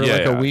 Give her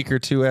a week or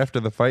two after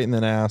the fight and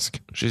then ask.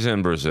 She's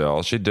in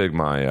Brazil. She'd dig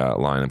my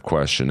line of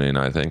questioning.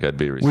 I think I'd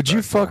be respectful. Would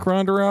you fuck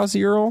Ronda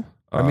Rousey, Earl?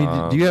 I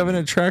mean, do you have an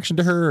attraction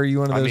to her, or are you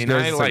one of those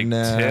guys? I like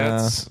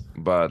tits,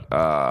 but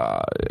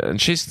and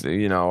she's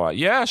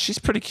she's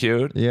pretty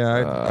cute. Yeah,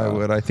 I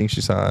would. I think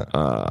she's hot.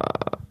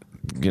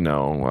 You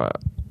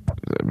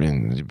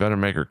better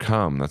make her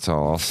come. That's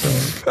all I'll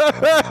say.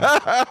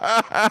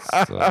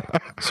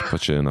 Let's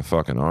put you in a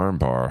fucking arm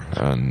bar,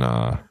 and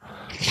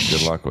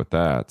good luck with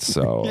that.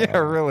 So yeah,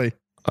 really.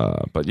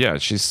 But yeah,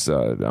 she's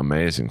an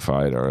amazing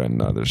fighter,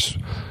 and there's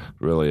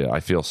really, I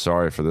feel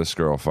sorry for this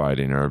girl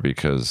fighting her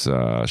because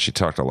she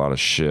talked a lot of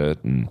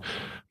shit and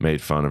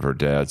made fun of her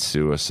dad's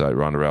suicide.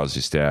 Ronda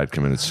Rousey's dad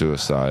committed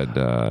suicide,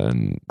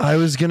 and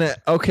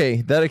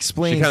that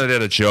explains. She kind of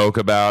did a joke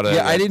about it.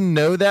 Yeah, I didn't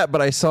know that,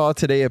 but I saw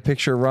today a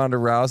picture of Ronda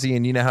Rousey,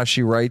 and you know how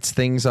she writes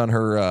things on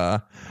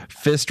her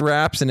fist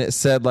wraps, and it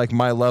said like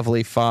my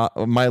lovely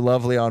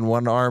on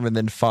one arm and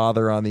then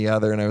father on the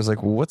other, and I was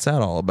like, well, what's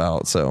that all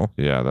about? So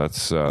yeah,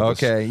 that's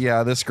okay.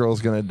 This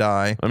girl's gonna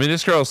die. I mean,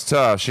 this girl's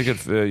tough. She could,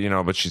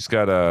 but she's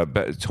got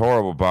a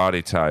horrible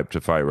body type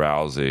to fight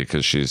Rousey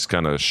because she's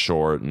kind of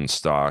short and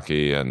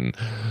stocky, and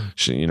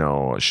she's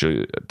a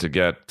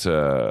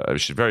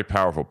very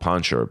powerful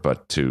puncher,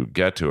 but to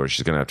get to her,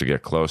 she's gonna have to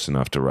get close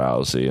enough to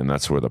Rousey, and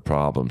that's where the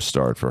problems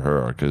start for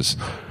her because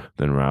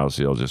then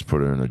Rousey will just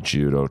put her in a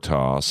judo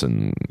toss,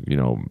 and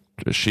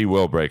she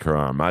will break her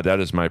arm. That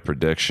is my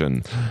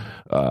prediction.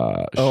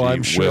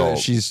 I'm sure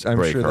that's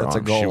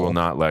a goal. She will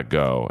not let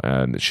go,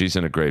 and she's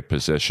in a great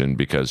position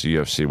because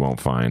UFC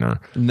won't fine her.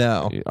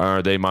 No,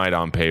 or they might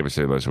on paper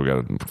say, "Listen, we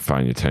got to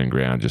fine you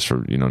 $10,000 just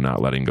for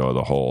not letting go of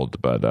the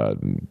hold," but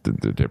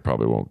they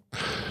probably won't.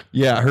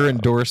 Yeah, her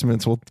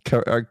endorsements will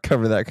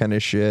cover that kind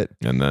of shit.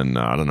 And then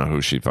I don't know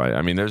who she'd fight.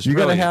 I mean, got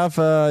to have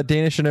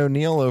Danish and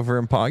O'Neill over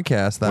in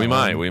podcast. We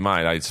might.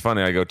 It's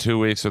funny. I go 2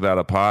 weeks without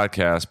a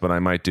podcast, but I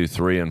might do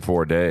 3 and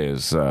 4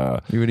 days.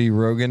 You would eat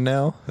Rogan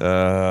now?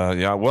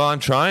 Yeah, well, I'm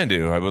trying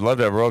to. I would love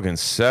to have Rogan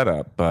set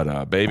up,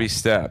 but baby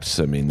steps.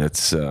 I mean,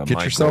 that's get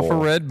my yourself goal. a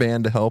Red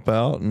Band to help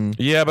out.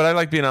 Yeah, but I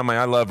like being on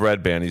I love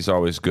Red Band. He's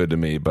always good to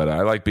me, but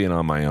I like being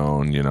on my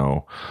own,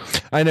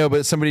 I know,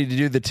 but somebody to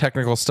do the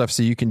technical stuff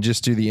so you can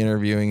just do the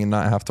interviewing and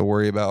not have to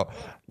worry about.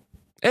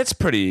 It's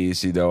pretty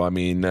easy, though. I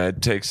mean,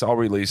 I'll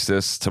release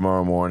this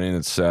tomorrow morning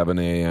at 7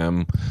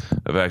 a.m.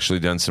 I've actually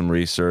done some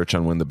research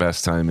on when the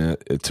best time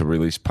to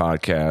release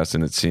podcasts,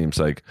 and it seems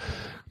like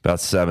about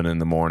 7 in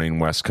the morning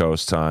West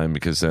Coast time,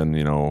 because then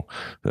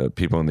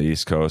people on the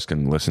East Coast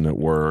can listen at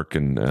work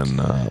and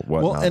whatnot.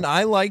 Well, and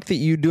I like that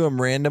you do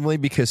them randomly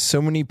because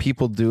so many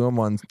people do them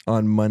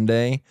on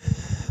Monday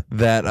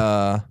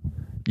that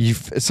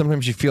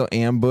sometimes you feel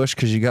ambushed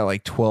because you got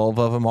like 12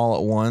 of them all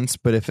at once.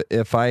 But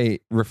if I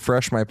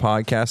refresh my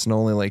podcast and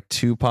only like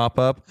 2 pop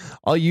up,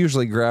 I'll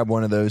usually grab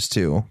one of those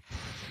too.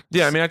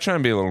 Yeah, I mean, I try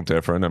and be a little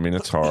different. I mean,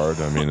 it's hard.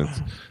 I mean,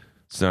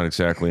 it's not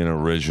exactly an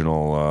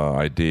original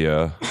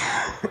idea.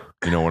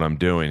 What I'm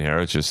doing here.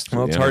 It's just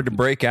it's hard to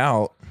break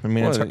out. I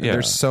mean,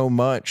 there's so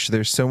much.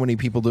 There's so many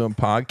people doing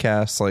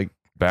podcasts, like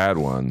bad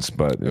ones,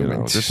 but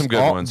there's some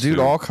good ones, dude.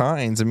 too. All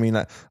kinds. I mean,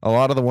 a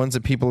lot of the ones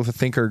that people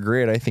think are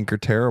great, I think are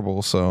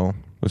terrible. So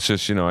it's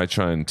just I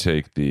try and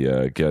take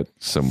get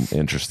some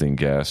interesting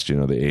guests. The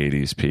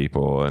 '80s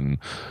people, and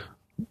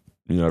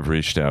I've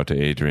reached out to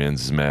Adrian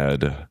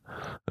Zmed,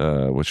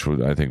 which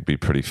would I think be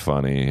pretty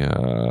funny.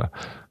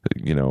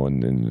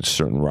 And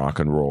certain rock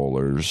and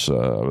rollers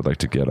I would like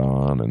to get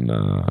on, and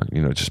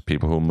just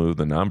people who move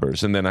the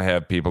numbers. And then I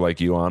have people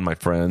like you on, my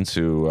friends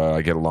who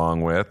I get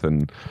along with,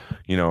 and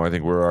I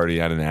think we're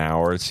already at an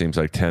hour. It seems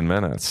like 10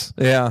 minutes.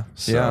 Yeah.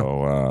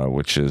 So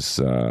which is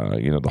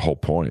the whole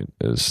point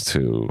is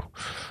to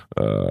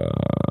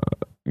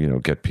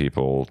get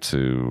people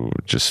to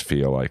just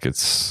feel like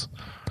it's.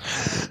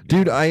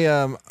 Dude,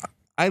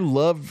 I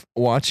love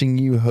watching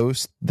you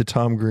host the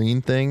Tom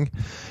Green thing.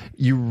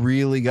 You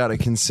really got to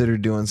consider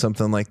doing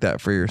something like that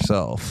for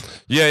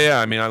yourself. Yeah.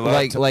 I mean, I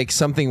love like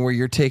something where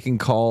you're taking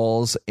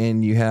calls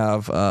and you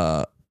have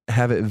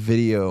it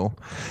video,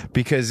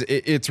 because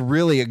it's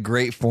really a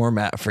great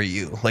format for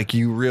you. Like,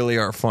 you really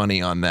are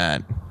funny on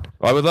that.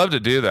 I would love to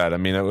do that. I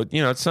mean,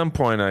 at some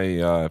point,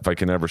 if I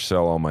can ever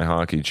sell all my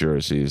hockey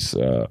jerseys,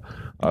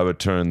 I would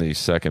turn the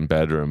second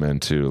bedroom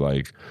into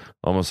like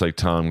almost like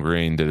Tom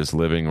Green did his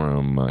living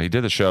room. He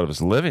did a show of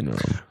his living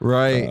room.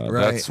 Right.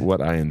 That's what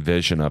I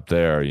envision up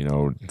there.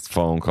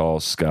 Phone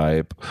calls,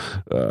 Skype.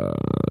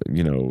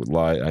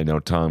 Live. I know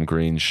Tom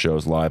Green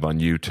shows live on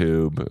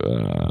YouTube.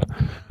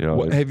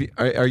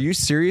 Are you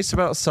serious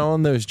about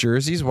selling those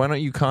jerseys? Why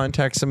don't you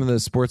contact some of the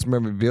sports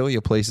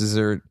memorabilia places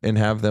and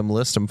have them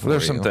list them for you?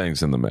 There's some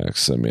things in the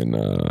mix. I mean,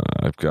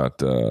 I've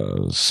got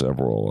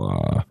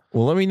several.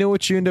 Well, let me know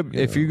what you end up.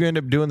 If you end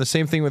up doing the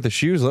same thing with the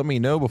shoes, let me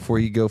know before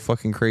you go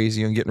fucking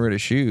crazy on getting rid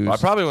of shoes. I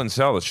probably wouldn't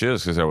sell the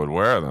shoes because I would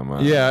wear them.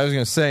 Yeah, I was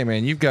gonna say,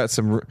 man, you've got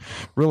some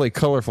really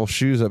colorful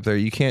shoes up there.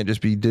 You can't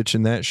just be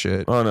ditching that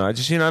shit. Oh no, I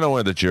don't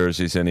wear the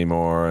jerseys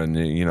anymore, and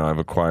I've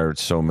acquired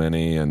so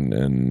many,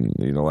 and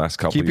last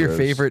couple. Keep years, your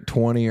favorite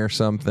 20 or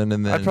something,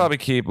 and then I'd probably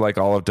keep like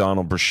all of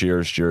Donald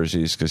Brashear's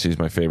jerseys because he's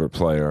my favorite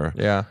player.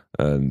 Yeah,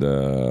 and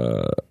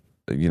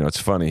it's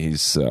funny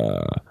he's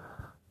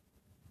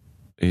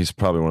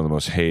probably one of the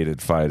most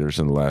hated fighters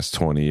in the last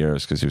 20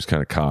 years because he was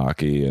kind of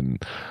cocky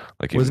and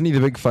like wasn't he the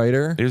big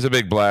fighter? He was a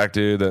big black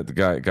dude that the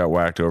guy got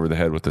whacked over the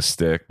head with a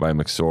stick by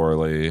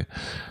McSorley,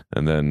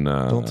 and then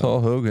don't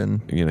tell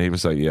Hogan. He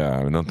was like,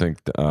 I don't think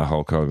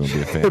Hulk Hogan would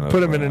be a fan. of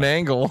Put him in an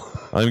angle.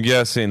 I'm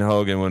guessing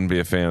Hogan wouldn't be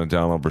a fan of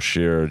Donald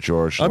Brashear or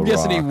George. I'm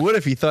guessing he would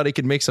if he thought he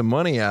could make some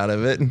money out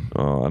of it.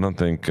 Oh, I don't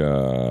think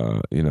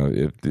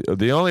if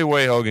the only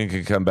way Hogan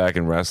can come back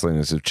in wrestling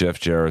is if Jeff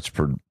Jarrett's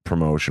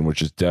promotion,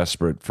 which is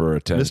desperate for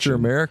attention, Mr.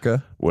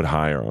 America would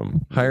hire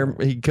him.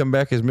 He'd come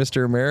back as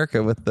Mr.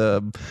 America with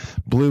the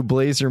blue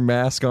blazer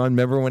mask on.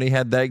 Remember when he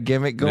had that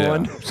gimmick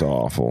going? Yeah, it's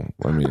awful.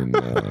 I mean,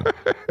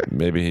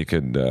 maybe he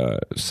could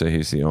say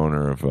he's the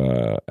owner of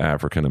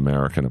African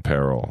American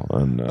apparel.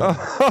 And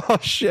oh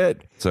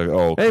shit! It's like, hey,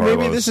 Carlos.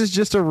 Maybe this is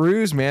just a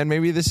ruse, man.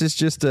 Maybe this is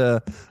just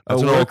a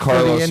an old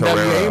Carlos for the NWA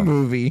Herrera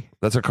movie.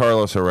 That's a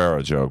Carlos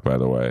Herrera joke, by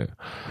the way,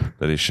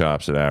 that he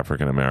shops at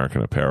African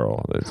American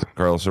apparel. It's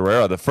Carlos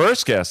Herrera, the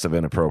first guest of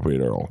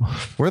Inappropriate Earl.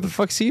 Where the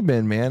fuck's he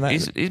been, man?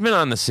 He's been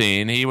on the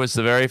scene. He was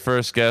the very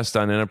first guest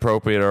on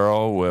Inappropriate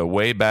Earl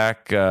way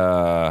back.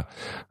 I'm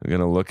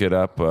going to look it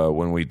up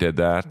when we did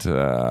that.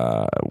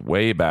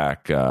 Way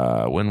back.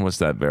 When was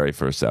that very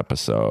first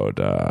episode?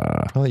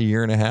 Probably a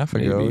year and a half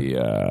ago. Maybe,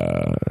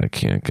 I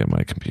can't get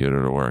my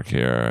computer to work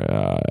here.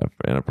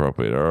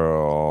 Inappropriate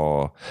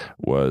Earl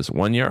was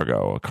 1 year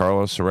ago.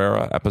 Carlos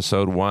Herrera,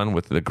 episode 1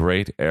 with the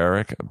great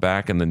Eric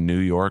back in the New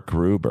York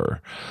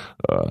Gruber.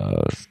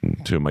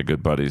 Two of my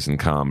good buddies in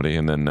comedy.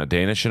 And then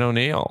Danish and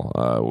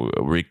O'Neill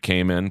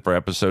came in for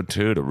episode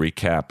 2 to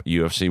recap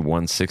UFC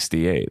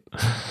 168.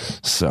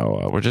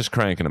 So we're just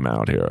cranking them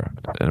out here,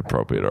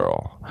 Inappropriate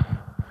Earl.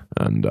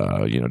 And,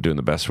 doing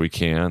the best we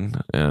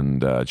can.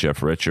 And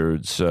Jeff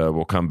Richards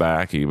will come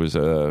back. He was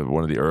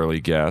one of the early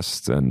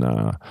guests.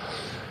 And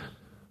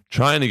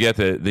trying to get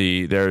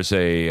there's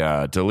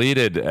a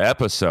deleted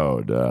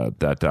episode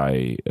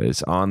that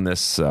is on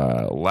this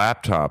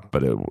laptop,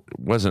 but it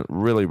wasn't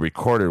really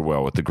recorded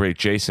well with the great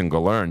Jason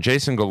Galern.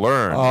 Jason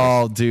Galern.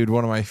 Oh, dude,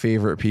 one of my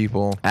favorite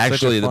people.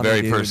 Actually, the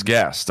very first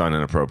guest on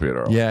Inappropriate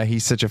Earl. Yeah,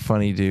 he's such a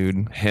funny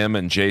dude. Him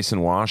and Jason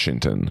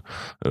Washington,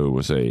 who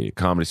was a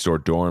Comedy Store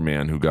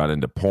doorman who got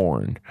into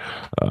porn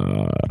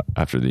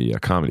after the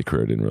comedy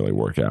career didn't really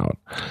work out.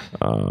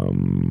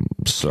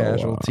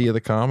 Casualty of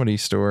the Comedy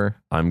Store.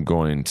 I'm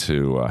going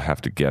to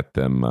have to get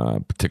them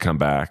to come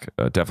back.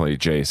 Definitely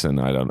Jason.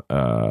 I don't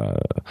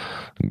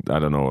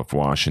know if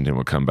Washington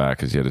would come back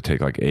because he had to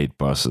take like 8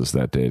 buses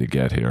that day to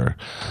get here.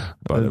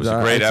 But it was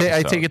a great episode.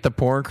 I take it the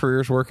porn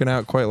career's working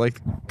out quite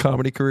like the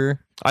comedy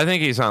career. I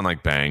think he's on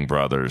like Bang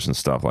Brothers and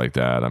stuff like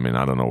that. I mean,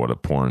 I don't know what a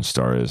porn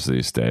star is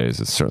these days.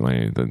 It's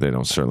certainly they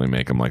don't certainly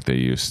make them like they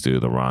used to.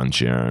 The Ron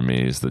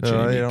Jeremys, the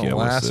Jamie they don't Gillises,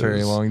 last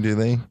very long, do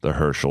they? The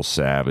Herschel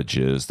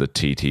Savages, the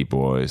TT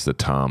Boys, the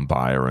Tom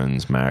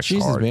Byrons, Max.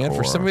 Jesus, Hardcore. Man,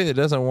 for somebody that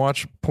doesn't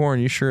watch porn,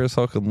 you sure as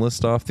hell can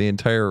list off the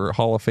entire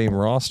Hall of Fame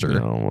roster.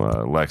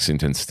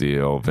 Lexington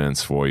Steele,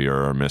 Vince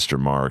Foyer, Mr.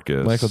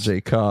 Marcus, Michael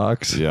J.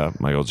 Cox. Yeah,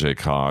 Michael J.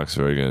 Cox,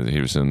 very good.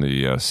 He was in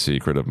the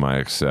Secret of My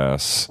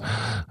Excess,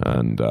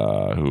 and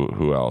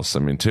who else? I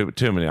mean,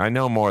 too many. I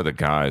know more of the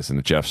guys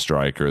than Jeff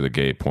Stryker, the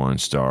gay porn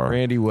star.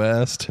 Randy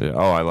West. Yeah.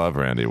 Oh, I love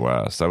Randy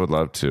West. I would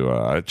love to.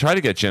 I tried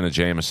to get Jenna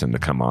Jameson to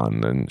come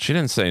on, and she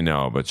didn't say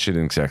no, but she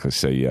didn't exactly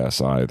say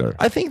yes either.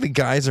 I think the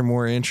guys are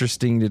more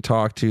interesting to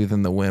talk to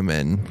than the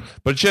women.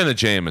 But Jenna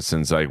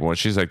Jameson's like,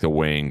 she's like the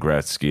Wayne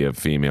Gretzky of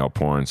female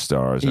porn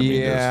stars. I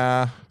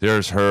mean,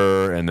 there's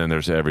her, and then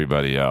there's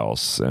everybody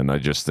else. And I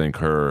just think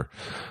her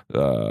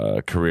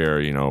career,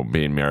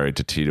 being married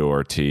to Tito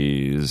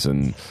Ortiz,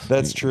 and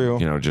that's true.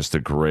 Just a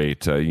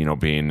great,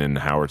 being in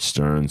Howard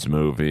Stern's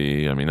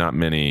movie. I mean, not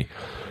many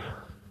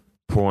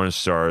porn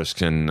stars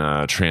can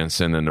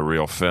transcend into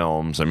real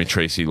films. I mean,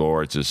 Tracy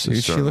Lords is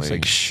certainly... She looks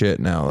like shit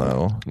now,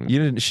 though. She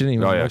didn't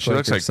even. Oh yeah, look she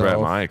looks like Bret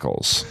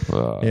Michaels.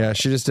 Yeah,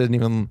 she just didn't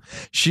even.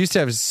 She used to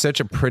have such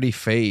a pretty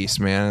face,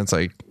 man. It's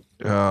like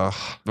Well,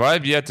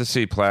 I've yet to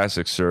see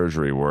plastic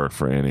surgery work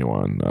for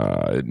anyone.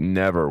 It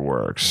never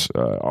works.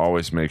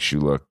 Always makes you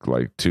look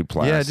like too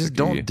plastic. Yeah, just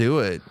don't do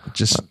it.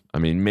 Just, I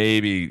mean,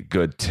 maybe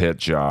good tit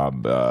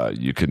job.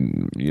 You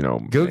can,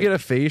 go get a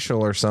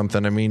facial or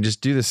something. I mean,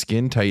 just do the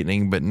skin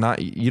tightening, but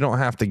not. You don't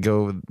have to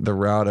go the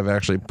route of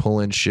actually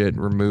pulling shit,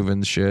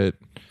 removing shit.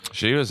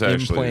 She was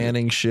actually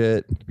implanting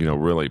shit.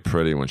 Really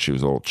pretty when she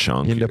was a little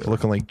chunky. You end up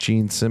looking like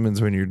Gene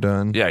Simmons when you're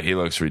done. Yeah, he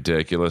looks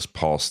ridiculous.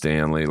 Paul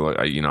Stanley,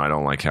 I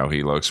don't like how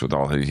he looks with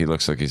all. He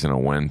looks like he's in a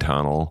wind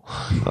tunnel.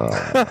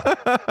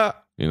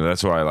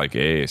 That's why I like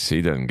Ace.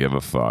 He doesn't give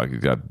a fuck. He's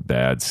got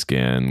bad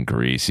skin,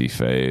 greasy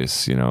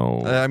face.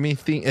 I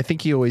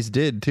think he always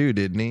did too,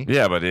 didn't he?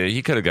 Yeah, but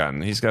he could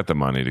have he's got the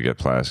money to get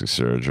plastic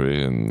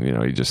surgery, and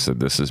he just said,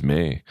 "This is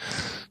me."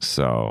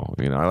 So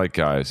I like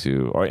guys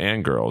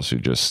and girls who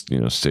just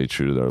stay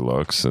true to their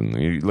looks. And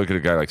you look at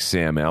a guy like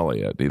Sam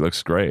Elliott; he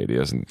looks great. He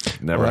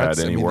never had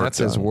any work. That's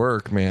his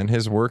work, man.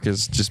 His work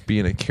is just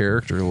being a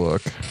character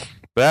look.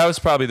 But that was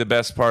probably the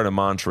best part of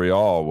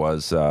Montreal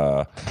was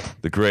the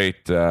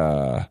great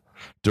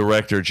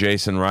director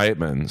Jason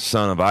Reitman,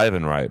 son of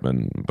Ivan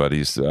Reitman, but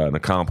he's an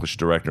accomplished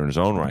director in his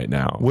own right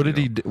now. What has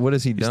he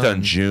done? He's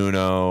done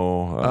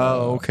Juno.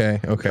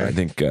 Okay. I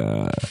think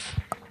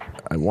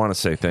I want to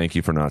say Thank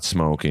You for Not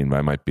Smoking, but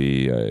I might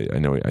be.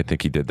 I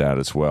think he did that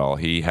as well.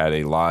 He had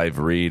a live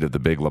read of The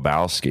Big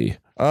Lebowski.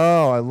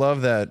 Oh, I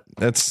love that.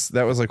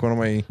 That was like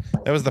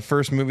that was the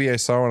first movie I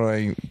saw when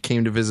I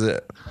came to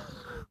visit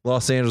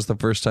Los Angeles the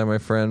first time. My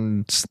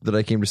friends that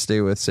I came to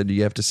stay with said,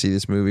 you have to see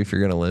this movie if you're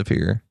going to live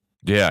here.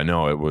 Yeah,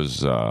 no, it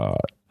was,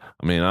 I'm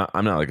not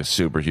like a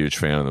super huge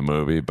fan of the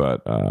movie,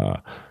 but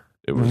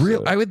it was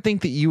real. I would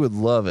think that you would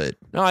love it.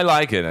 No, I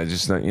like it. I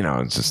just,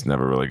 just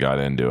never really got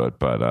into it,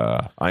 but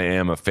I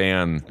am a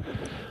fan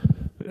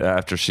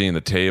after seeing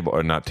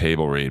the not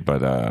table read,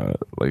 but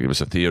like it was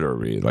a theater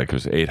read. Like it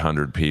was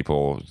 800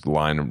 people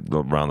lined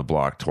around the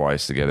block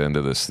twice to get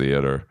into this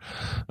theater,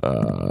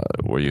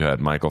 where you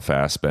had Michael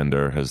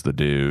Fassbender as the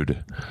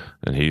dude,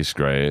 and he's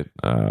great.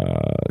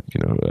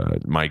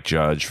 Mike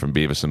Judge from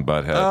Beavis and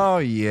Butthead. Oh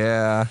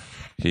yeah.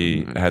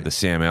 He had the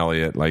Sam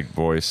Elliott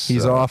voice.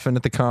 He's often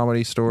at the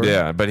Comedy Store.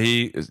 Yeah, but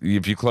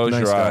if you close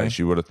your eyes,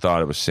 you would have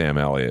thought it was Sam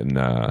Elliott.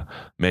 And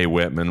Mae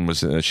Whitman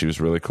she was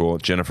really cool.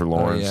 Jennifer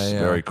Lawrence,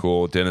 very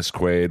cool. Dennis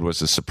Quaid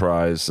was a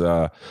surprise.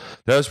 That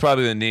was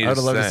probably the neatest I would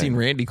have loved thing. to seen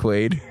Randy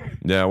Quaid.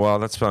 Yeah, well,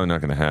 that's probably not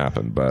going to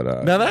happen.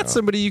 But now that's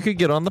somebody you could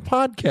get on the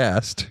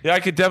podcast. Yeah, I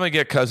could definitely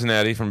get Cousin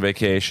Eddie from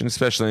Vacation,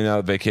 especially now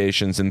that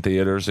Vacation's in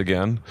theaters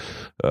again.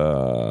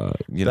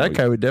 That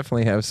guy would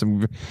definitely have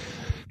some.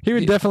 He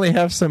would definitely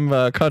have some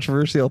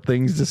controversial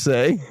things to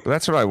say.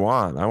 That's what I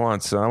want. I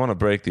want to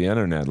break the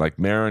internet. Like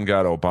Maron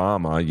got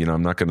Obama.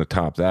 I'm not going to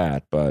top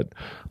that, but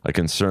I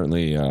can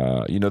certainly.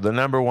 The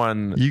number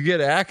one. You get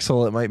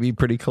Axel, it might be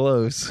pretty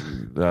close.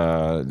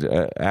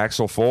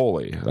 Axel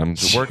Foley. I'm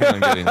working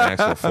on getting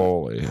Axel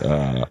Foley.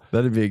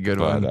 That'd be a good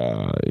one.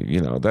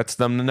 That's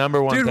the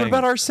number one. Dude, thing. what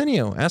about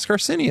Arsenio? Ask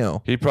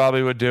Arsenio. He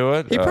probably would do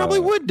it. He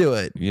probably would do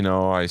it.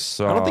 I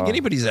saw. I don't think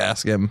anybody's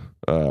asked him.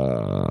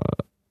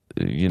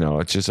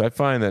 It's just I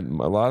find that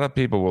a lot of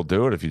people will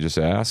do it if you just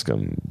ask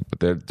them,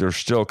 but they're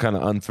still kind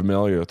of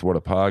unfamiliar with what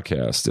a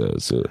podcast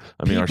is.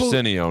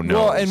 Arsenio knows.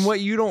 Well, and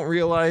what you don't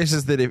realize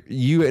is that if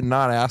you are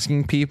not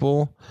asking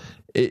people,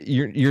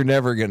 you're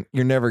never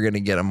gonna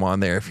get them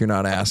on there if you're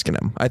not asking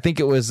them. I think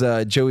it was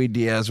Joey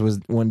Diaz was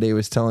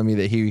telling me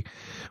that he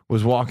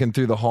was walking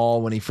through the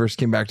hall when he first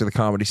came back to the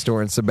Comedy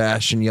Store, and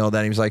Sebastian yelled at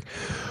him. He was like,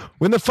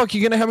 "When the fuck are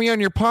you gonna have me on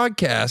your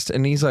podcast?"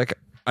 And he's like,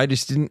 I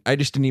just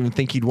didn't even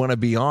think he'd want to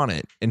be on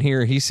it. And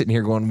here he's sitting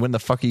here going, when the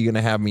fuck are you going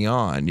to have me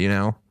on?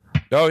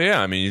 Oh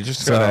yeah. You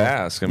just got to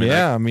ask.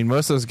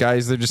 Most of those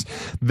guys,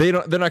 they're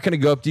not going to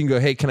go up to you and go,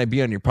 hey, can I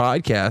be on your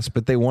podcast?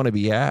 But they want to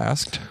be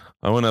asked.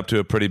 I went up to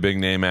a pretty big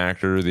name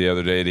actor the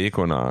other day at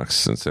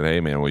Equinox and said, hey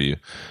man, will you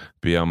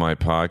be on my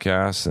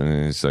podcast?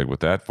 And he's like,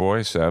 with that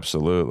voice?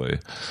 Absolutely.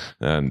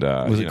 And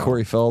was it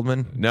Corey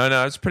Feldman?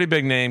 No, it's a pretty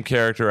big name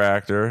character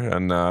actor,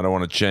 and I don't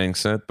want to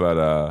jinx it,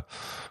 but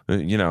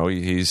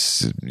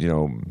he's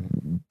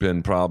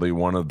been probably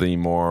one of the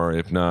more,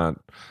 if not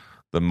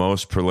the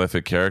most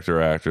prolific character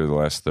actor of the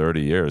last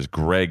 30 years,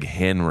 Greg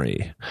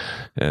Henry.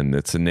 And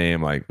it's a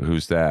name like,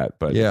 who's that?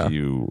 But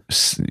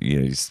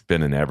he's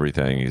been in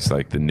everything. He's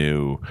like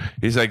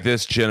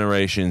this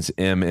generation's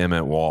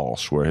Emmett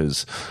Walsh, where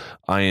his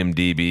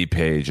IMDb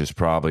page is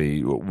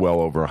probably well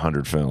over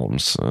 100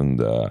 films.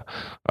 And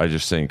I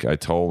just think, I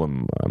told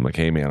him, I'm like,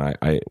 hey man,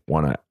 I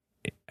want to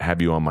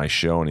have you on my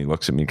show. And he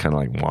looks at me kind of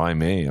like, why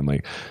me? I'm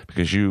like,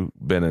 because you've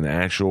been an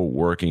actual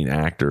working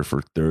actor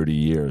for 30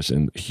 years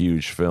in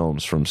huge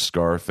films, from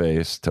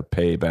Scarface to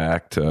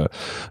Payback to,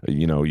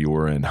 you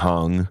were in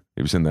Hung.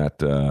 He was in that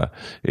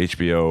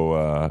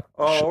HBO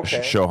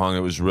show Hung.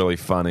 It was really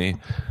funny.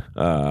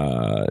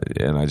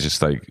 And I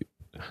just like,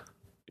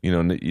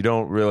 you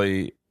don't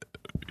really,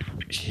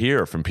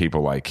 hear from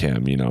people like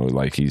him,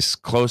 like he's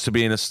close to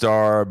being a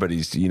star, but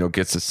he's,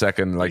 gets a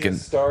second, like a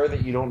star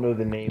that you don't know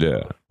the name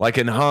of. Like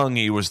in Hung,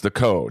 he was the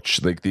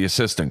coach, like the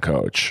assistant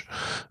coach,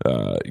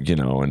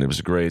 and it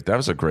was great. That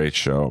was a great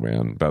show,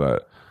 man.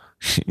 But,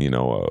 who'd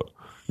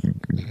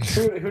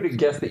have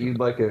guessed that you'd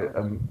like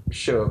a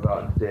show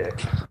about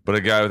dick? But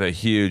a guy with a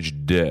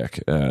huge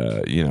dick,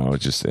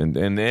 just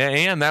and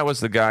that was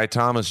the guy,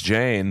 Thomas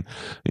Jane.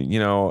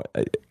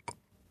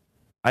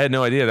 I had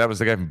no idea that was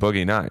the guy from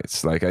Boogie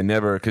Nights. Like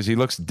because he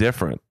looks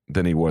different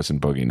than he was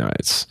in Boogie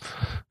Nights,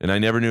 and I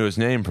never knew his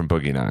name from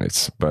Boogie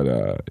Nights.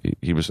 But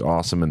he was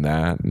awesome in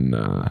that, and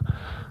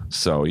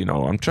so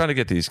I'm trying to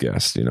get these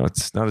guests.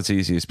 It's not as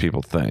easy as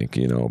people think.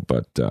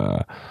 But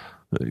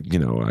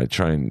I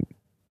try and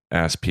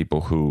ask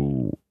people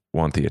who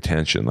want the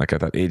attention. Like I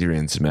thought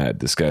Adrian Zmed,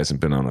 this guy hasn't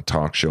been on a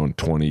talk show in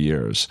 20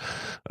 years,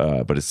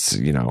 but it's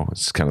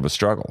it's kind of a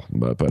struggle.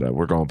 But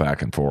we're going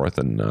back and forth,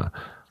 and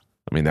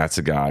that's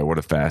a guy. What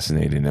a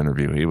fascinating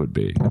interview he would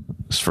be.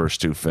 His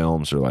first two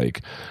films are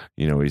like,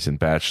 he's in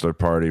Bachelor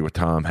Party with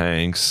Tom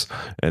Hanks,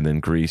 and then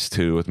Grease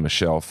 2 with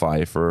Michelle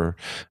Pfeiffer,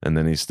 and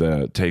then he's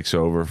takes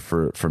over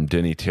from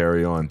Denny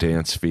Terrio on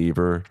Dance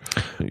Fever.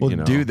 Well,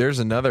 dude, there's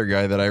another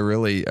guy that I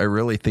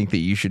really think that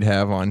you should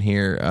have on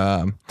here.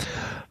 A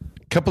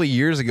couple of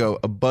years ago,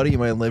 a buddy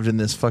of mine lived in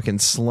this fucking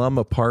slum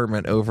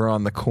apartment over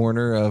on the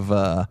corner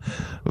of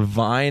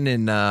Vine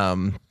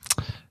and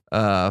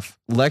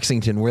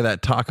Lexington, where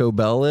that Taco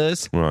Bell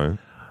is. Right.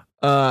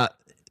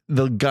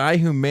 The guy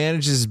who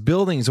manages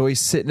buildings always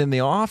sitting in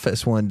the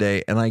office one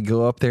day, and I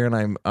go up there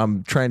and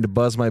I'm trying to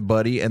buzz my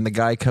buddy, and the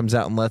guy comes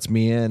out and lets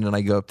me in, and I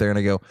go up there and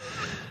I go,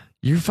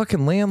 your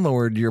fucking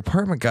landlord, your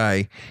apartment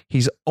guy,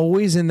 he's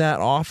always in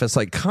that office,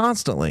 like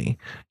constantly.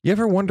 You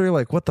ever wonder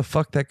like what the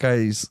fuck that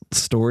guy's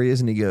story is?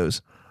 And he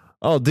goes,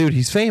 oh, dude,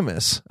 he's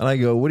famous. And I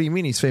go, what do you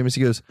mean he's famous?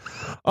 He goes,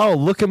 oh,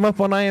 look him up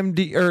on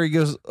IMDb, or he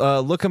goes,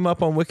 look him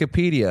up on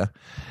Wikipedia.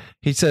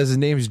 He says his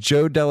name's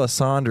Joe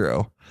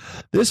D'Alessandro.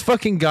 This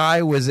fucking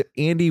guy was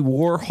Andy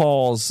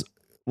Warhol's,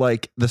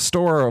 like the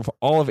star of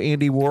all of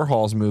Andy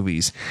Warhol's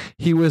movies.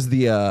 He was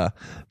the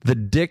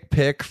dick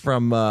pic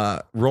from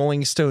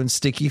Rolling Stone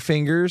Sticky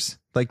Fingers.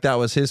 Like that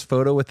was his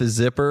photo with the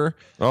zipper.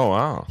 Oh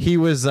wow. He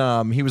was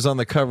on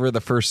the cover of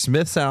the first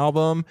Smiths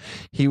album.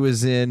 He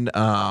was in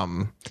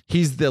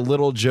he's the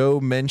little Joe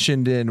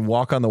mentioned in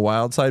Walk on the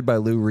Wild Side by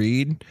Lou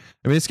Reed.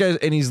 I mean, this guy,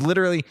 and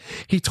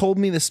he told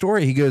me the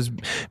story. He goes,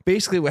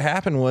 basically what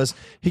happened was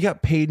he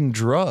got paid in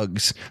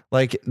drugs.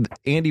 Like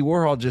Andy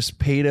Warhol just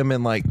paid him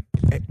in like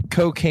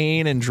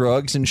cocaine and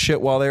drugs and shit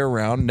while they were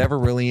around. Never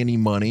really any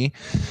money.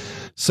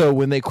 So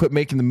when they quit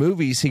making the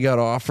movies, he got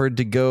offered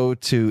to go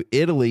to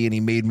Italy, and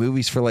he made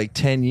movies for like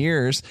 10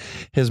 years.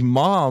 His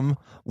mom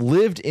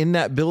lived in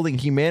that building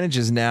he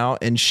manages now,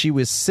 and she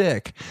was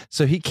sick.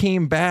 So he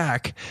came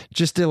back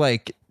just to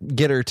like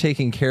get her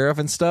taken care of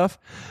and stuff.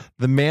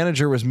 The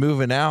manager was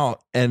moving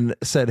out and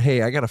said,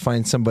 hey, I got to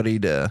find somebody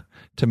to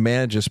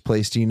manage this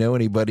place. Do you know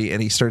anybody? And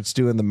he starts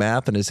doing the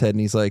math in his head, and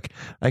he's like,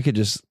 I could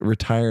just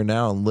retire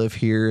now and live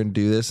here and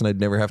do this, and I'd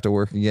never have to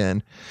work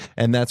again.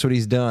 And that's what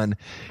he's done.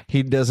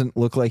 He doesn't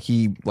look like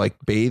he like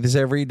bathes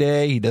every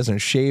day. He doesn't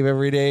shave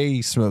every day.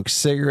 He smokes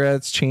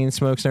cigarettes, chain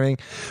smokes and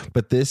everything.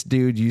 But this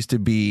dude used to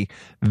be,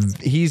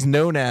 he's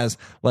known as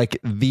like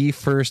the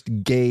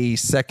first gay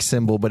sex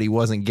symbol, but he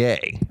wasn't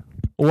gay.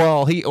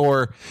 Well, he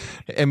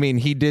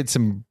did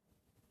some,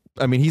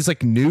 he's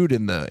like nude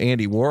in the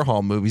Andy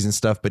Warhol movies and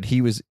stuff, but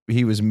he was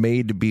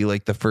made to be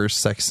like the first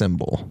sex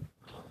symbol.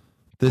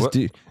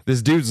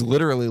 This dude's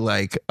literally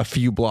like a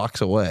few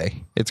blocks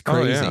away. It's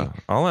crazy. Oh, yeah.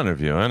 I'll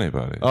interview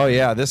anybody. Oh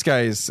yeah, this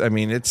guy's,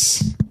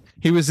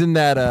 he was in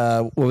that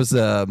what was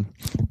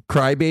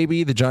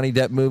Crybaby, the Johnny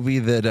Depp movie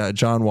that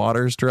John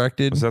Waters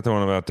directed. Was that the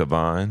one about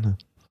Divine?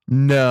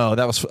 No,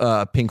 that was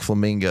Pink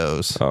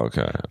Flamingos.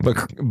 Okay,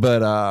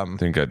 but I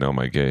think I know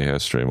my gay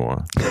history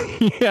more.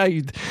 yeah,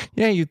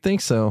 you'd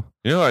think so.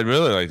 I'd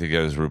really like to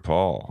get his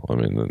RuPaul.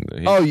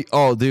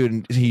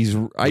 Dude,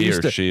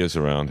 she is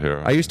around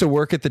here. I used to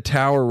work at the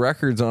Tower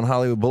Records on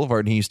Hollywood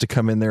Boulevard, and he used to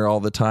come in there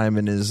all the time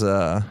in his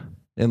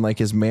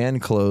his man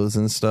clothes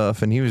and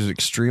stuff, and he was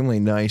extremely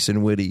nice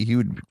and witty. He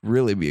would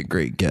really be a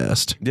great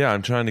guest. Yeah,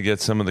 I'm trying to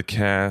get some of the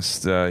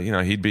cast.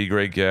 He'd be a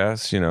great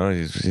guest.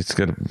 He's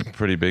got a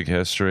pretty big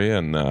history,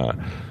 and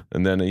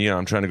then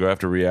I'm trying to go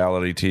after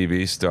reality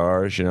TV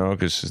stars.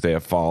 Because they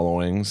have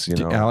followings.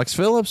 Alex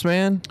Phillips,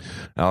 man.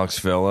 Alex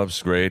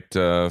Phillips, great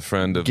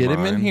friend of mine. Get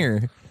him in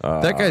here.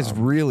 That guy's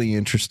really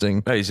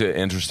interesting. He's an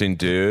interesting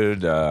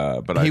dude.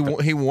 But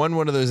he won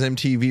one of those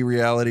MTV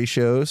reality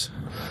shows.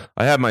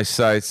 I have my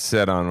sights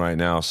set on right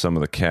now some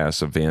of the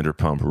cast of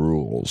Vanderpump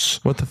Rules.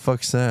 What the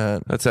fuck's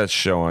that? That's that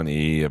show on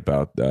E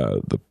about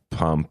the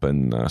Pump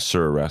and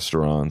Sir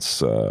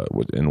restaurants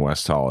in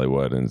West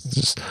Hollywood, and it's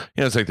just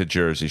it's like the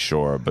Jersey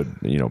Shore, but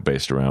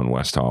based around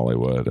West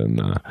Hollywood, and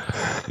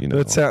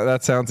that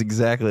sounds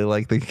exactly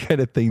like the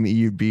kind of thing that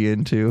you'd be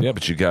into. Yeah,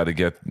 but you got to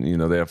get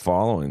they have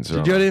followings.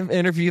 Did you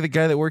interview the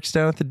guy that works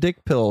down at the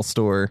Dick Pill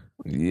store?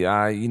 Yeah,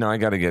 I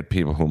got to get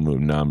people who move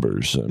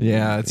numbers.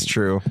 Yeah, it's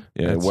true.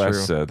 Yeah,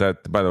 Wes.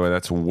 That, by the way,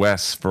 that's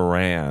Wes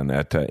Ferran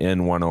at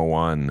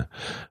N101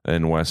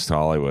 in West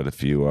Hollywood.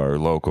 If you are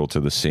local to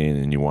the scene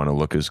and you want to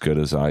look as good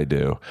as I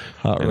do,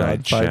 Hot and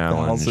Rod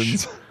I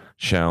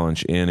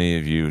challenge any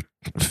of you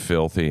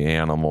filthy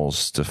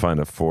animals to find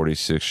a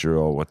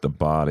 46-year-old with the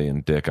body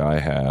and dick I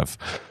have.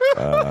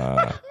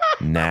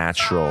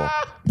 Natural,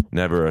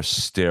 never a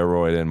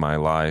steroid in my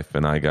life,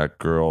 and I got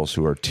girls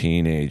who are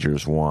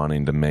teenagers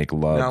wanting to make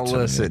love now to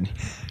listen, me.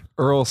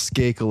 Earl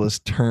Skakel has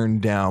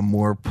turned down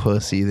more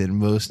pussy than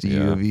most of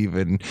you have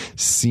even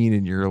seen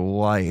in your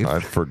life.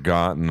 I've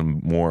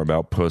forgotten more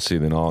about pussy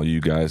than all you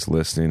guys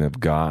listening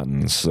have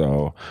gotten,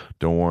 so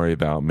don't worry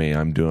about me.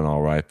 I'm doing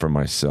all right for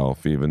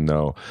myself, even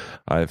though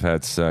I've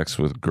had sex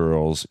with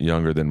girls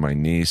younger than my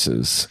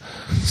nieces.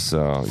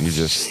 So you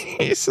just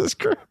Jesus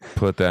Christ.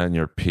 Put that in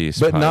your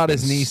peace pipe. But not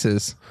as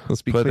nieces.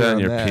 Let's be clear on that. Put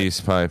that in your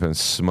peace pipe and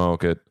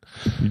smoke it.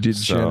 You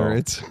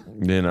degenerate. So,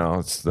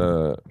 it's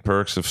the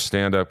perks of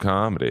stand-up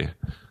comedy.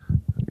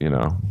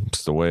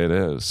 It's the way it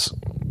is.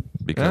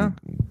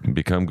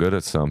 Become good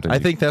at something. I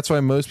think that's why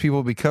most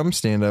people become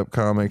stand-up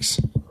comics.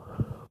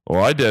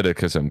 Well, I did it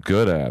because I'm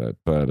good at it,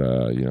 but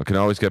can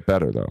always get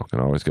better though. Can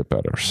always get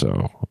better.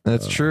 So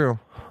that's true.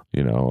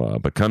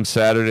 But come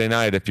Saturday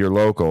night, if you're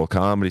local,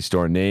 Comedy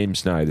Store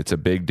Names Night, it's a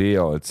big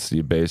deal. It's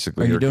you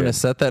basically. Are you doing a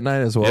set that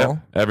night as well? Yep.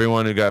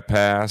 Everyone who got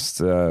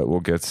passed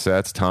will get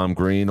sets. Tom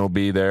Green will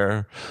be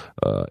there.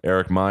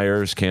 Eric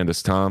Myers,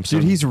 Candace Thompson.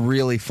 Dude, he's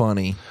really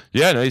funny.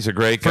 Yeah, no, he's a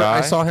great guy.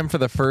 I saw him for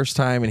the first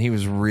time, and he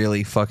was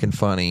really fucking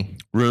funny.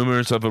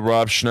 Rumors of a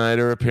Rob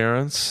Schneider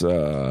appearance.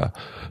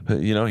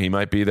 He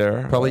might be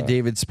there. Probably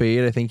David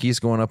Spade. I think he's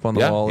going up on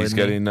the wall. He's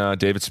getting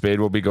David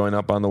Spade will be going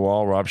up on the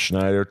wall. Rob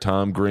Schneider,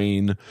 Tom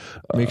Green.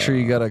 Make sure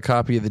you got a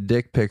copy of the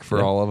dick pic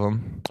for all of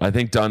them. I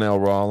think Donnell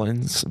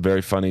Rawlins,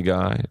 very funny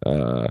guy.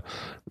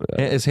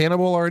 Is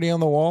Hannibal already on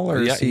the wall? Or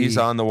he's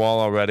on the wall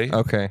already.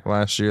 Okay,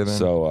 last year then.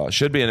 So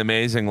should be an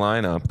amazing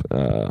lineup.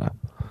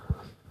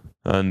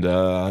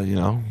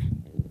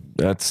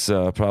 That's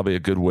probably a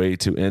good way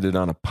to end it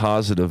on a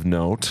positive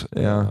note.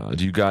 Yeah.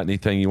 Do you got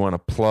anything you want to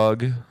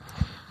plug?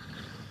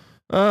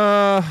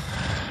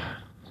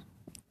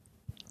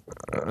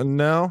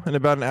 No. In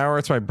about an hour,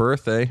 it's my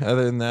birthday.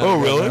 Other than that,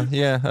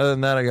 really? Other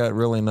than that, I got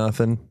really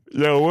nothing.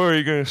 Yeah, where are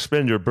you going to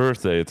spend your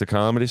birthday? At the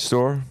Comedy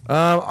Store?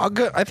 I'll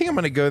go. I think I'm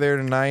going to go there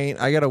tonight.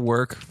 I got to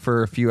work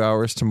for a few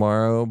hours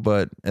tomorrow,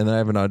 and then I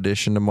have an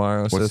audition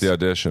tomorrow. What's the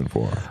audition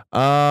for?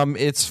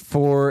 It's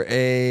for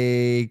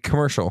a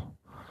commercial.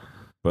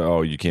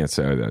 But you can't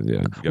say that.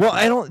 Yeah. Well,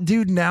 I don't,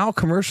 dude. Now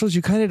commercials,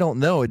 you kind of don't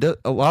know.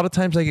 A lot of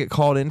times, I get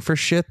called in for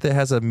shit that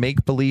has a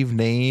make believe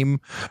name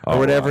or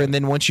whatever, right. And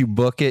then once you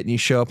book it and you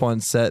show up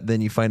on set,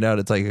 then you find out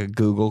it's like a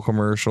Google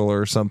commercial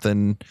or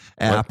something,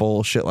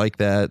 Apple shit like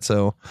that.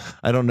 So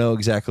I don't know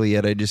exactly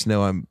yet. I just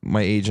know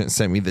my agent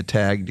sent me the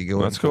tag to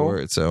go in for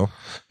it. So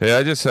hey,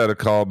 I just had a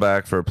call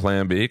back for a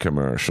Plan B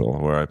commercial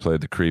where I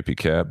played the creepy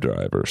cab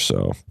driver.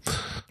 So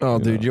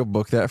dude, you'll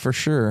book that for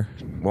sure.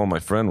 Well, my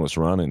friend was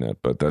running it,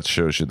 but that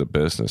shows you the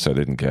business. I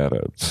didn't get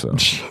it. So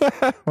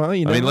well,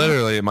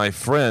 literally, my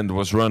friend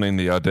was running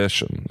the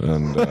audition,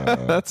 and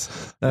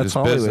that's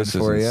Hollywood business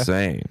for is you.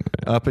 Insane.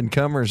 Up and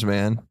comers,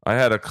 man. I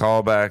had a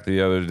call back the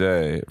other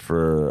day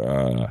for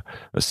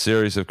a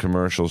series of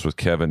commercials with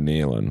Kevin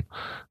Nealon,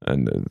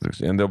 and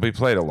they'll be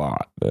played a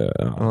lot.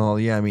 Well,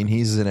 yeah, I mean,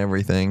 he's in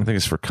everything. I think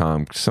it's for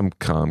some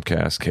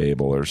Comcast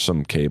cable or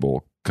some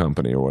cable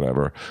company or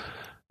whatever.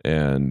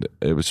 And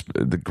it was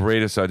the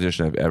greatest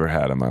audition I've ever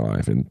had in my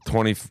life. In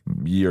 20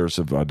 years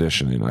of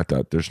auditioning, I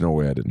thought, there's no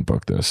way I didn't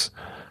book this.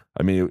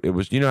 I mean, it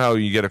was, how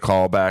you get a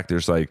call back,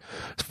 there's like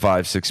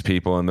 5-6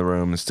 people in the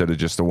room instead of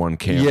just the one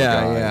camera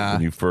guy. Yeah.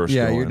 When you first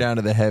you're down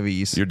to the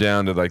heavies. You're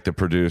down to like the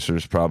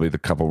producers, probably the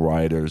couple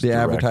writers, the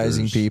directors,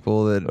 advertising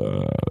people that,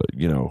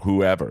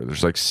 whoever.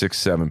 There's like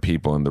 6-7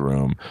 people in the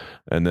room.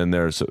 And then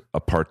there's a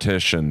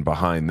partition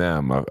behind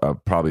them,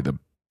 probably the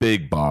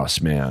big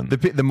boss man,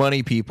 the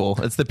money people.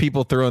 It's the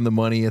people throwing the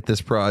money at this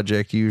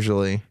project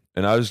usually.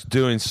 And I was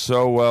doing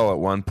so well at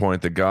one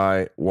point, the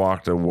guy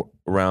walked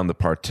around the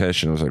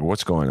partition. I was like,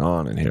 what's going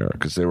on in here?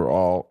 Because they were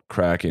all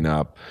cracking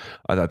up.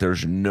 I thought,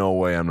 there's no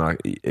way I'm not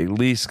at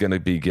least going to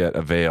get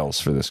avails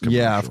for this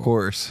commercial. Yeah, of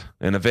course.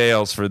 And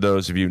avails, for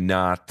those of you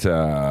not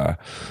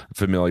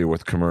familiar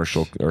with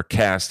commercial or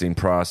casting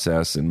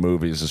process in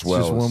movies as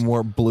well. Just one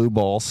more blue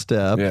ball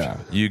step. Yeah.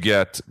 You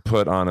get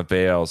put on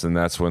avails, and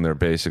that's when they're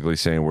basically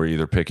saying, we're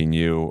either picking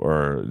you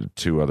or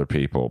 2 other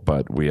people,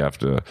 but we have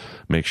to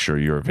make sure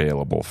you're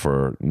available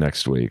for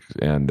next week.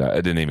 And I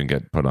didn't even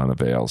get put on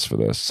avails for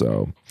this.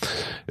 So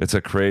it's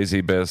a crazy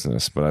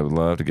business, but I would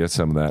love to get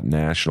some of that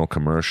national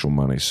commercial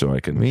money so I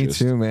can. Me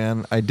too,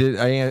 man. I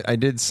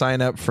did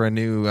sign up for a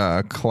new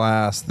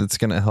class that's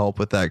going to help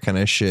with that kind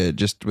of shit,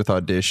 just with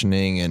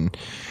auditioning and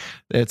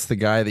It's the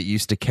guy that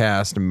used to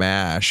cast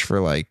MASH for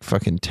like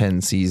fucking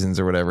 10 seasons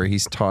or whatever.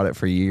 He's taught it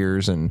for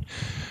years. And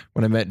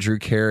when I met Drew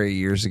Carey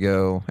years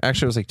ago,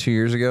 actually it was like 2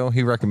 years ago,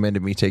 he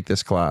recommended me take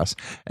this class.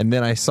 And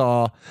then I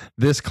saw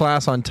this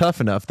class on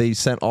Tough Enough. They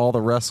sent all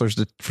the wrestlers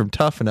from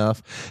Tough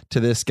Enough to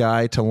this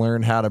guy to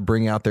learn how to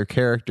bring out their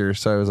characters.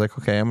 So I was like,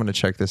 okay, I'm going to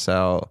check this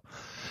out.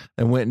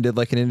 And went and did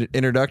like an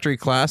introductory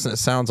class, and it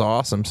sounds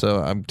awesome.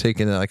 So I'm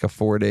taking like a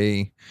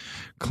 4-day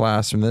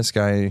class from this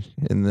guy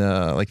in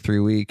like 3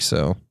 weeks.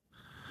 So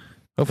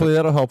hopefully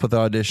that'll help with the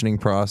auditioning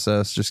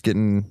process, just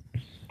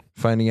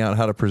finding out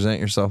how to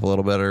present yourself a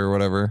little better or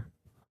whatever.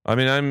 I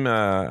mean, I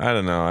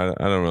don't know.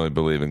 I don't really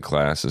believe in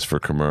classes for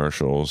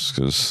commercials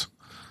because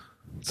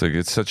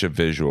it's such a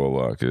visual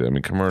look. I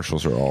mean,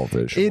 commercials are all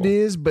visual. It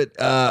is, but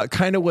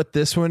kind of what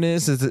this one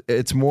is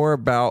it's more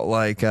about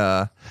like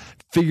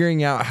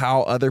figuring out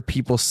how other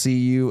people see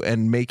you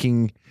and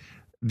making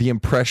the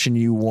impression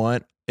you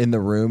want in the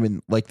room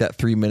in like that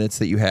 3 minutes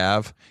that you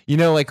have. You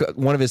know, like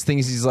one of his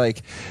things, he's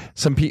like,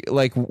 some people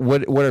like,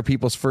 what are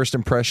people's first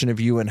impression of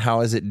you and how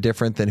is it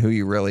different than who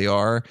you really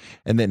are?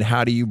 And then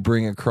how do you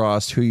bring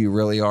across who you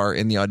really are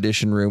in the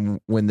audition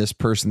room when this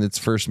person that's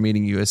first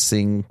meeting you is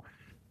seeing,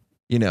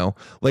 you know,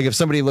 like if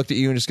somebody looked at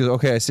you and just goes,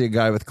 okay, I see a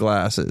guy with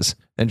glasses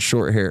and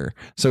short hair,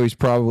 so he's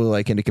probably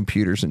like into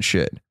computers and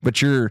shit,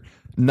 but you're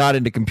not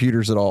into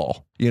computers at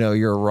all. You know,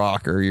 you're a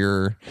rocker,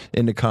 you're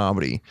into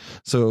comedy.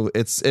 So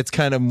it's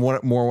kind of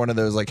more one of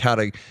those like how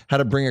to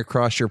bring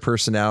across your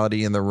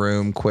personality in the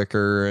room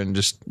quicker and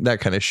just that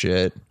kind of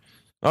shit.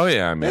 Oh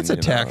yeah, I mean, that's a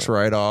tax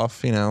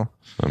write-off, you know.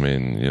 I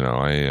mean, you know,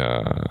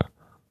 I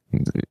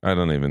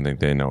don't even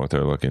think they know what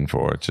they're looking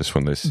for. It's just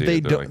when they see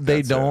it,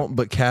 they don't.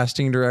 But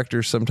casting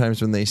directors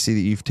sometimes when they see that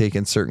you've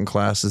taken certain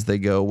classes, they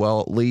go, well,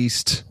 at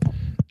least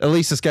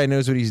this guy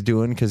knows what he's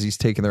doing because he's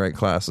taking the right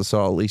classes.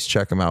 So I'll at least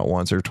check him out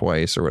once or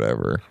twice or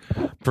whatever.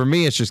 For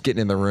me, it's just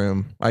getting in the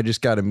room. I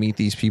just got to meet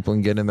these people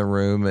and get in the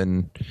room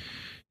and,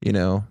 you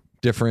know,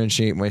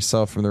 differentiate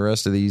myself from the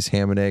rest of these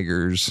ham and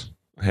eggers.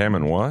 Ham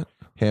and what?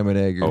 Ham and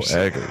eggers. Oh,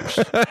 eggers.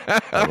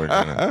 We're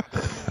gonna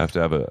have to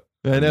have I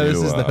know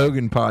this is the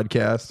Hogan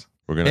podcast.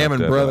 We're gonna Ham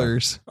and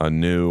Brothers. A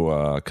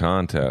new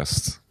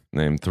contest.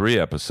 Name 3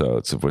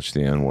 episodes of which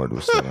the N-word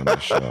was said on the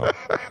show.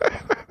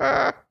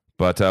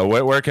 But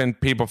where can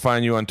people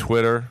find you on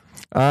Twitter?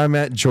 I'm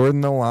at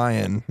Jordan the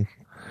Lion.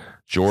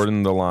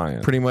 Jordan the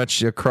Lion. Pretty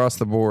much across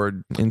the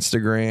board.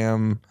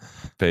 Instagram,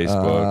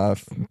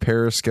 Facebook,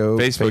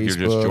 Periscope. Facebook, you're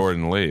just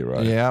Jordan Lee,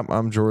 right? Yeah,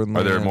 I'm Jordan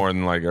Lee.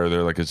 Are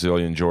there like a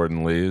zillion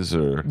Jordan Lees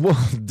or? Well,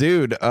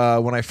 dude,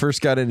 when I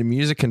first got into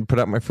music and put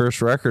out my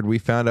first record, we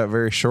found out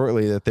very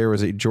shortly that there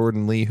was a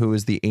Jordan Lee who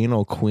was the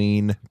anal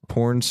queen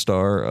porn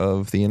star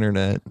of the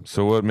internet.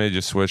 So what made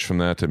you switch from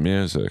that to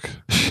music?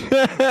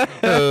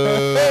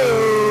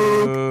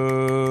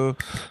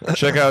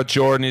 Check out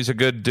Jordan. He's a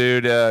good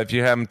dude. If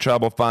you're having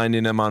trouble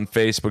finding him on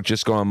Facebook,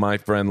 just go on my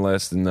friend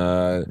list and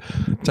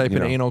type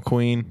in anal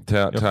queen.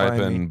 Type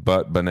in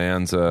butt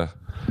bonanza,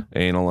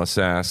 anal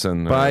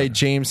assassin. Buy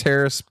James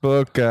Harris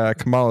book,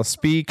 Kamala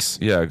Speaks.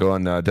 Yeah, go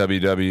on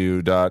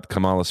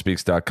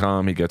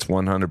www.kamalaspeaks.com. He gets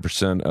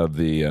 100% of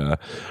the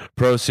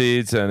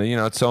proceeds, and you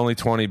know it's only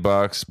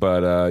 $20.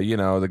 But you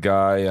know the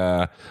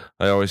guy.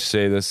 I always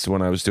say this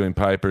when I was doing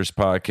Piper's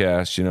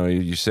podcast, you know,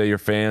 you say you're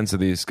fans of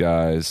these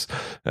guys,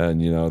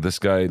 and, you know, this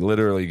guy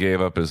literally gave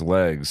up his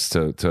legs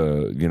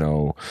to you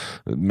know,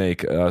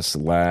 make us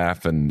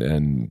laugh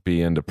and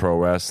be into pro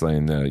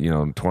wrestling. You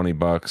know,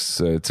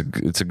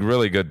 $20. It's a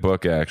really good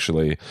book,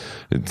 actually.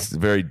 It's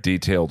very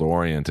detailed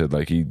oriented.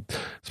 Like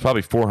it's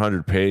probably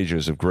 400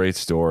 pages of great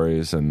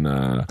stories, and,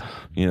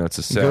 you know, it's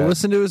a sad. Go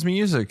listen to his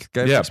music.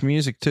 Guy makes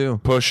music,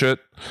 too. Push It.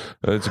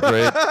 It's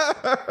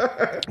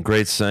a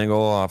great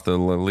single off the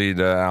lead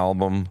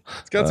album.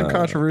 It's got some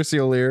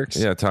controversial lyrics.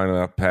 Yeah, talking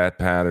about Pat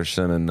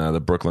Patterson and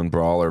the Brooklyn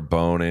Brawler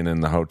boning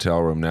in the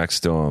hotel room next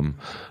to him.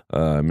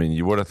 I mean,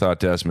 you would have thought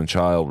Desmond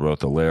Child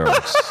wrote the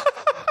lyrics.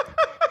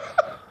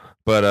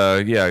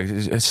 But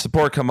yeah,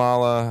 support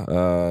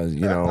Kamala.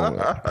 You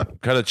know,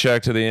 cut a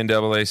check to the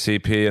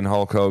NAACP in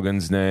Hulk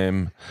Hogan's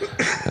name,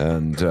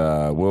 and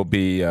we'll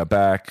be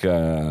back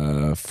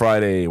hopefully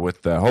Friday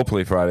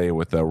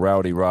with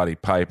Rowdy Roddy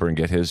Piper and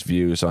get his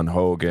views on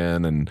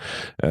Hogan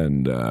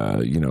and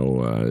you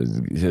know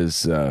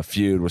his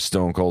feud with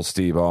Stone Cold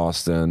Steve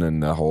Austin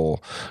and the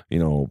whole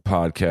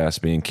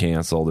podcast being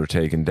canceled or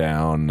taken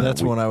down.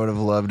 That's one I would have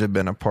loved to have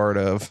been a part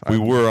of. We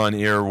were on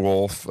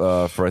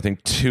Earwolf for I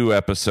think 2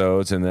 episodes.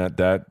 And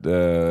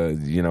that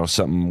you know,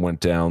 something went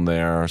down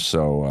there.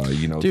 So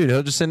you know, dude,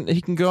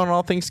 he can go on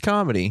All Things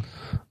Comedy.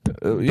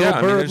 Yeah,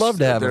 I mean, would love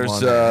to have him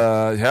on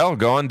there. Hell,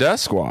 go on Death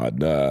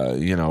Squad.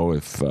 You know,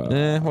 if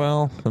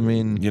well, I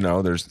mean, you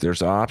know,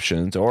 there's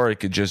options, or he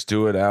could just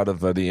do it out of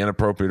the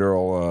Inappropriate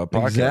Earl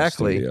podcast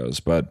studios.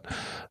 But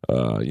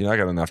I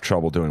got enough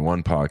trouble doing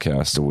one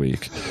podcast a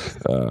week.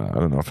 I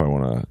don't know if I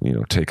want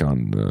to, take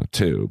on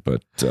two,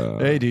 but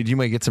hey, dude, you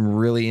might get some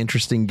really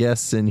interesting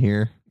guests in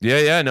here.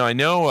 Yeah, no, I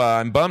know.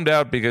 I'm bummed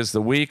out because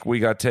the week we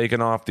got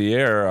taken off the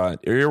air,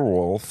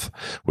 Earwolf,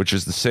 which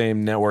is the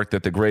same network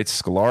that the great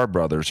Sklar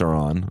brothers are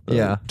on,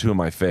 two of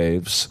my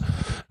faves,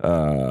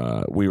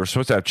 we were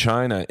supposed to have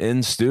China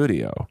in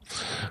studio.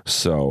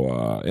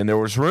 So, and there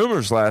was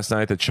rumors last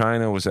night that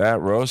China was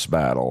at Roast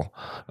Battle.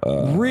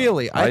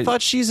 Really? I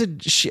thought she's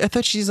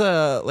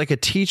like a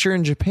teacher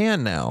in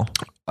Japan now.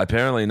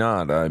 Apparently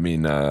not. I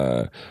mean,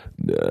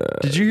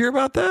 did you hear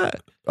about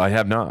that? I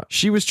have not.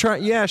 She was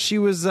trying. Yeah, she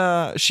was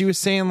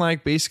saying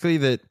like basically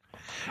that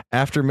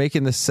after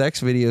making the sex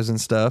videos and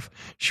stuff,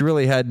 she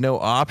really had no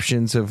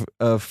options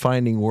of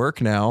finding work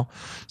now.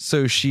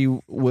 So she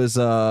was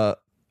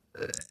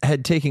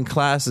had taken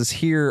classes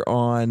here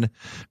on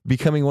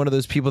becoming one of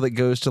those people that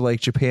goes to like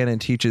Japan and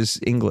teaches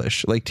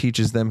English, like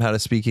teaches them how to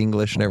speak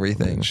English and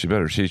everything. She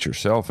better teach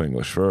herself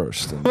English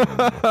first.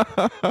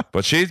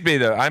 But she'd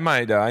be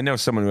I know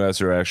someone who has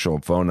her actual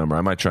phone number.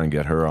 I might try and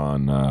get her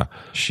on.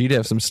 She'd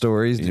have some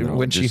stories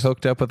when she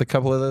hooked up with a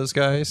couple of those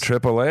guys.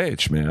 Triple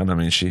H, man. I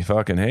mean, she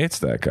fucking hates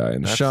that guy.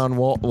 And Sean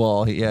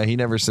Well, yeah, he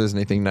never says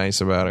anything nice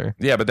about her.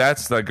 Yeah, but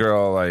that's the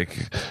girl,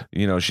 like,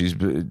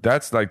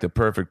 that's like the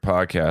perfect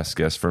podcast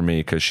guest for me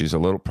because she's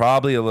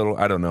probably a little,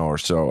 I don't know, or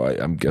so.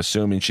 I'm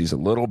assuming she's a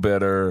little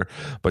bitter,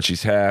 but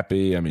she's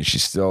happy. I mean,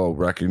 she's still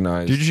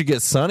recognized. Dude, you should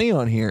get Sunny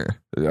on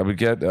here. I would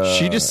get.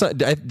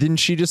 Didn't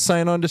she just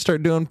sign on to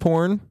start doing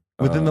porn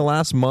within the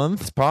last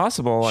month? It's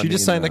possible. She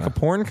just signed like a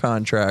porn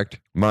contract.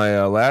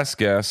 My last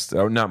guest,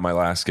 not my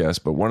last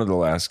guest, but one of the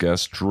last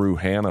guests, Drew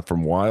Hanna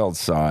from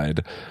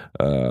Wildside,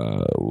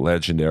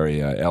 legendary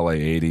LA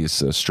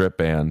 80s strip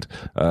band.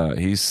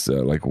 He's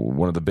like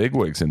one of the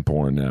bigwigs in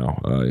porn now.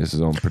 He has his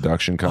own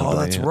production company. Oh,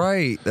 that's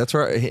right. That's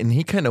right. And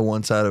he kind of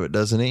wants out of it,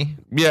 doesn't he?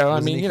 Yeah, I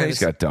mean, he's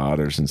got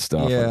daughters and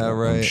stuff. Yeah,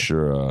 right. I'm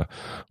sure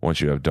once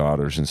you have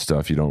daughters and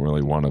stuff, you don't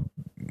really want to,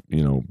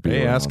 be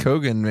Hey, ask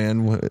Hogan,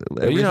 man.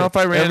 If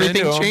I ran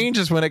everything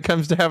changes when it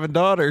comes to having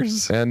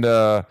daughters.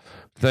 And,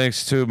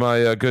 thanks to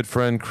my good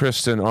friend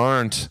Kristen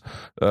Arndt,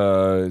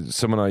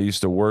 someone I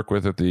used to work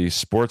with at the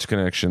Sports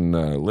Connection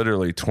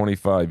literally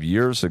 25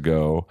 years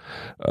ago.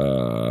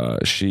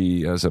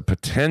 She has a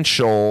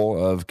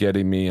potential of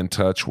getting me in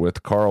touch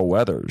with Carl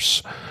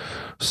Weathers.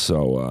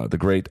 So the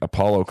great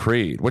Apollo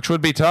Creed, which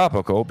would be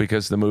topical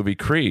because the movie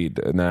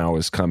Creed now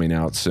is coming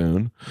out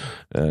soon,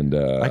 and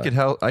I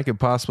could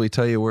possibly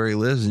tell you where he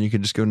lives, and you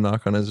could just go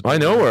knock on his door. I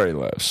know where he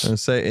lives. And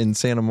say in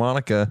Santa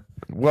Monica.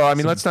 Well, I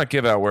mean, let's not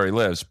give out where he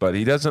lives, but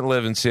he doesn't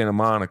live in Santa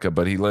Monica,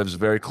 but he lives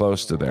very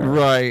close to there.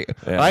 Right.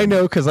 And I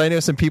know because I know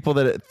some people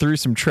that threw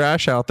some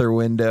trash out their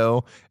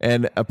window,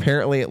 and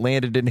apparently it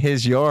landed in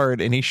his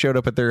yard, and he showed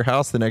up at their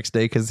house the next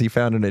day because he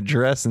found an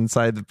address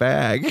inside the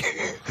bag.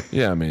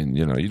 Yeah, I mean,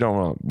 you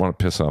don't want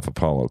to piss off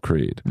Apollo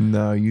Creed.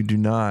 No, you do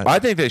not. I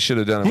think they should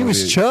have done it. He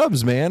was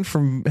Chubbs, man,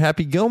 from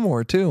Happy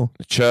Gilmore, too.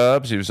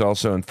 Chubbs. He was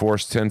also in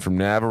Force 10 from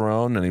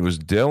Navarone, and he was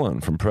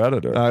Dylan from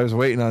Predator. I was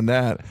waiting on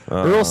that.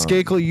 Earl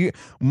Skakel,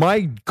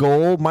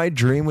 my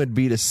dream would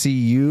be to see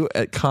you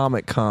at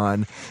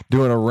Comic-Con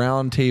doing a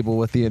round table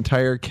with the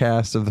entire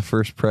cast of the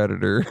first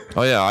Predator.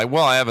 Oh, yeah.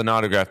 I have an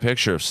autographed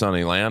picture of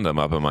Sonny Landham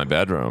up in my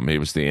bedroom. He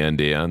was the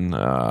Indian.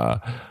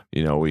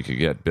 We could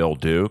get Bill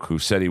Duke, who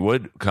said he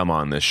would come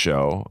on this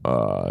show,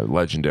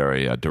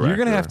 legendary director. You're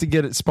going to have to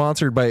get it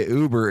sponsored by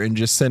Uber and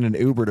just send an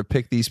Uber to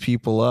pick these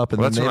people up.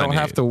 And then they don't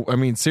have to, I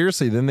mean,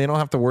 seriously, then they don't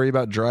have to worry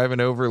about driving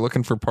over,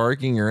 looking for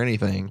parking or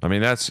anything. I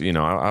mean, that's,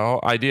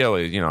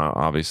 ideally,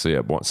 obviously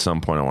at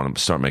some point I want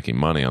to start making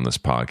money on this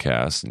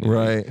podcast.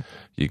 Right.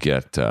 You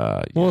get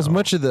as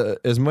much of the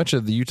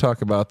you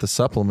talk about the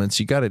supplements,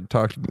 you got to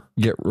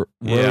get Rogan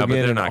but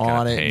they're not on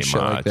gonna it pay and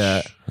shit much. like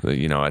that.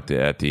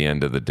 At the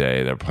end of the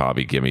day, they'll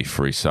probably give me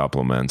free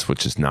supplements,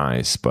 which is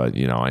nice. But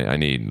I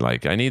need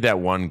that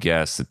one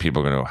guest that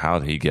people are going to go, how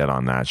did he get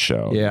on that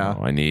show? Yeah,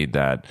 I need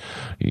that.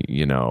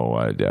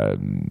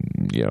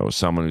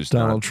 Someone who's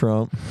Donald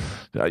Trump.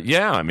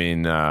 Yeah, I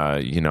mean, I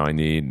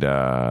need.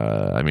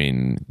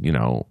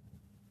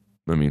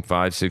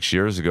 5-6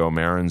 years ago,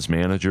 Maron's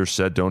manager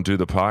said, "Don't do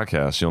the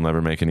podcast. You'll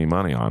never make any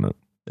money on it."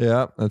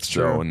 Yeah, that's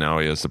true. So now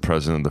he has the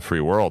president of the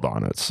free world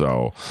on it.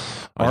 So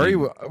Ari,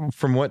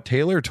 from what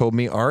Taylor told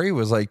me, Ari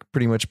was like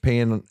pretty much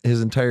paying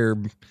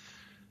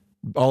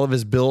all of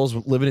his bills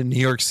living in New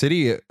York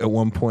City at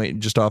one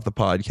point just off the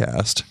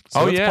podcast.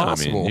 So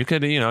possible. I mean, you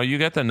could, you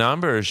get the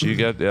numbers, you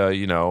get,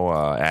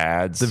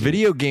 ads. The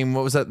video game,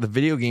 what was that? The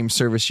video game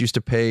service used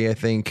to pay, I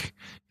think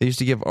they used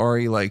to give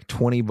Ari like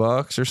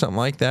 $20 or something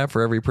like that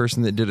for every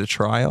person that did a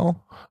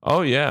trial.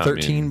 Oh yeah.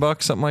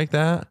 $13, something like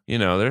that.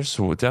 There's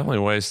definitely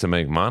ways to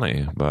make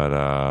money, but,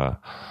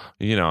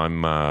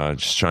 I'm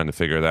just trying to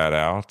figure that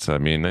out. I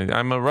mean,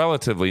 I'm a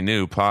relatively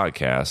new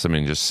podcast. I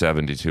mean, just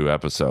 72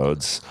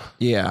 episodes.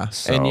 Yeah,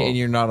 so, and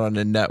you're not on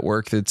a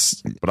network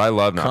that's. But I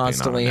love not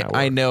constantly. Being on a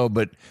network. I know,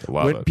 but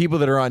people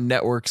that are on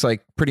networks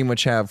like pretty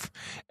much have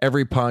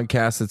every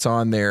podcast that's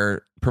on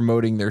there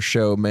promoting their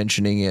show,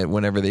 mentioning it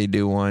whenever they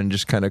do one,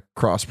 just kind of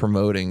cross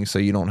promoting, so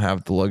you don't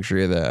have the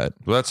luxury of that.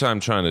 Well, that's what I'm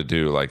trying to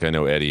do. Like, I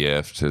know Eddie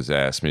Ift has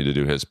asked me to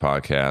do his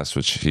podcast,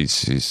 which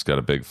he's got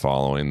a big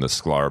following. The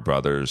Sklar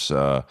brothers,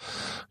 have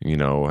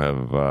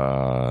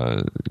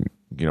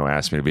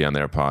asked me to be on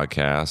their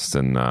podcast,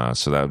 and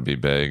so that would be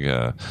big.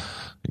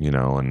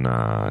 And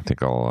I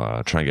think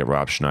I'll try and get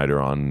Rob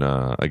Schneider on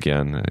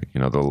again.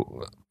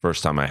 The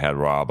first time I had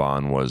Rob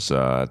on was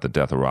at the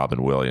death of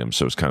Robin Williams,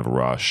 so it was kind of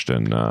rushed,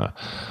 and but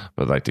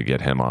I'd like to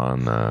get him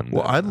on.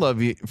 Well, I'd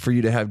love for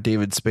you to have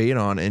David Spade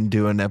on and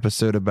do an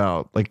episode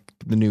about like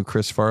the new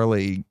Chris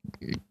Farley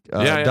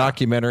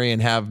documentary,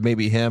 and have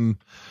maybe him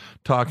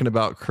talking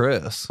about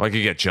Chris. Well, I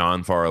could get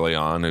John Farley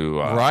on, who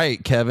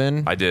right,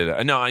 Kevin. I did.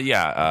 Kevin.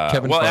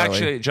 Well, Farley.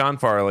 Actually, John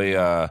Farley.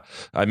 I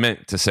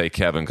meant to say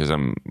Kevin because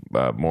I'm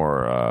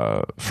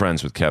more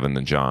friends with Kevin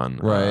than John.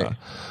 Right.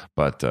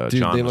 But dude,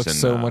 John they look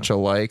so much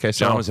alike.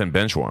 John was in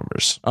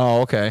Benchwarmers.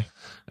 Oh, okay.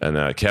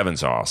 And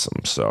Kevin's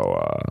awesome.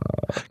 So,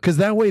 because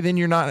that way, then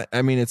you're not.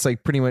 I mean, it's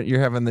like pretty much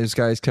you're having those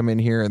guys come in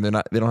here, and they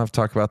don't have to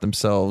talk about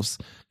themselves.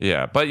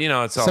 Yeah, but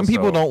it's some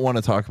people don't want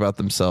to talk about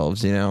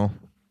themselves.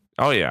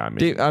 Oh yeah, I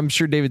mean, I'm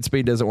sure David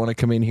Spade doesn't want to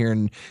come in here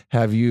and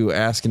have you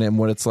asking him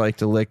what it's like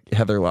to lick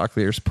Heather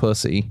Locklear's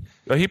pussy.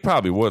 He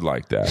probably would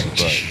like that,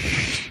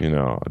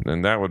 but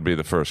and that would be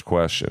the first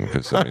question,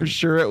 because I'm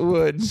sure it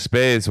would.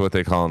 Spade's what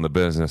they call in the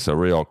business a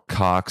real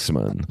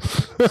cocksman.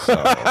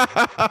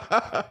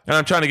 And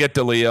I'm trying to get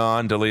D'Elia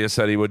on. D'Elia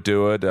said he would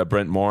do it.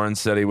 Brent Morin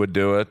said he would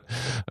do it,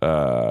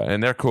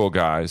 and they're cool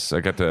guys.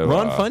 I got to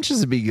Ron Funches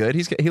would be good.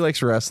 He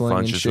likes wrestling.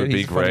 Funches and shit. would be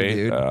He's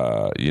great.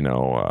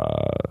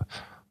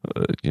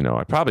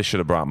 I probably should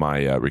have brought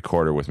my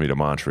recorder with me to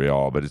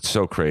Montreal, but it's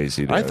so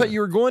crazy there. I thought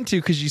you were going to,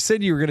 because you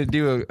said you were going to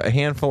do a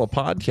handful of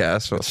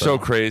podcasts. It's so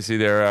crazy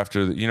there.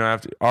 After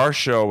our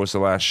show was the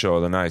last show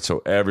of the night,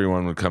 so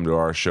everyone would come to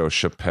our show.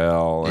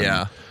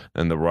 Chappelle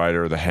and the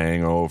writer of The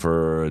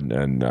Hangover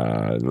and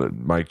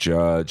Mike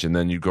Judge, and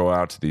then you go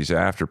out to these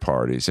after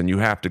parties, and you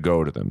have to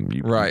go to them.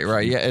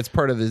 Right. Yeah, it's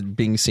part of the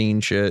being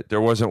seen shit.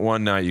 There wasn't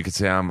one night you could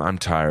say, I'm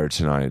tired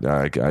tonight.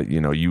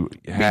 You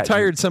be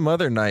tired some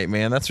other night,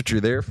 man. That's what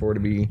you're there for, to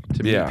meet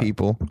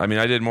people. I mean,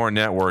 I did more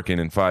networking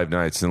in 5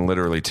 nights than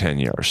literally 10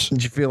 years.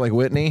 Did you feel like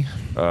Whitney?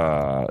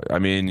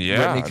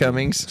 Whitney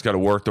Cummings. It's got to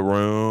work the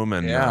room,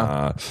 and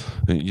the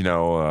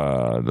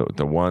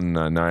one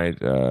night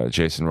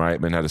Jason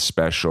Reitman had a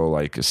special,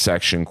 like a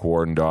section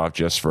cordoned off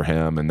just for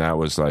him, and that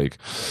was like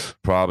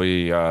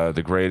probably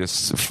the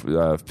greatest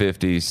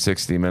 50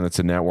 60 minutes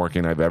of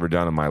networking I've ever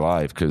done in my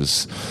life,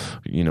 because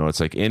it's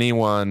like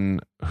anyone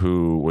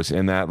who was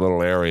in that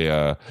little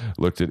area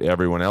looked at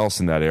everyone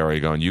else in that area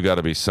going, you got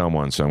to be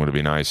someone, so I'm going to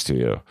be nice to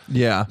you.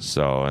 Yeah.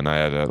 So, and I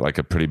had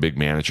a pretty big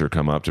manager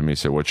come up to me,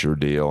 say, what's your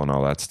deal, and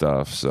all that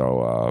stuff.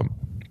 So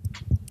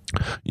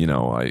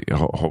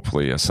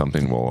hopefully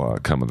something will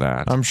come of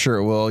that. I'm sure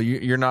it will.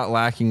 You're not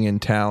lacking in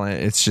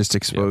talent. It's just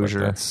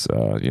exposure. Yeah, that's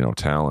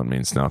talent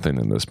means nothing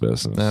in this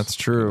business. That's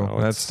true.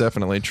 That's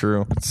definitely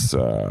true. It's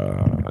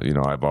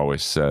I've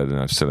always said, and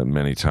I've said it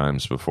many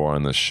times before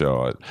on this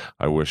show,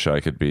 I wish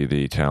I could be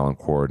the talent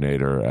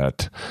coordinator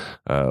at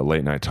a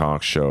late night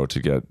talk show to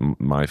get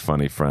my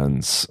funny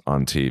friends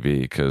on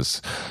TV,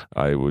 because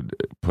I would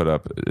put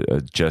up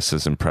just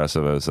as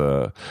impressive as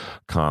a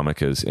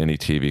comic as any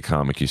TV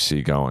comic you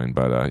see going.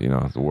 But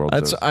the world.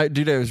 I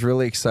was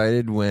really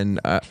excited when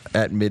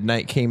At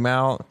Midnight came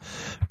out,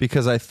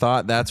 because I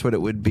thought that's what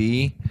it would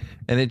be,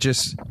 and it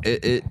just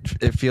it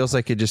feels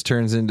like it just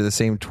turns into the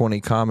same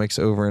 20 comics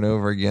over and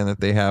over again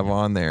that they have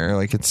on there.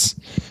 Like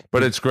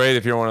but it's great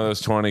if you're one of those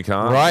 20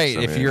 comics, right?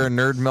 If you're a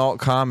Nerd Melt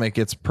comic,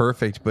 it's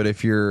perfect. But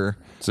if you're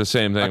it's the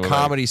same thing. A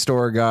Comedy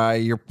Store guy,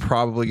 you're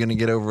probably going to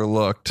get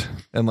overlooked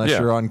unless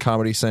you're on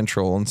Comedy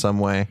Central in some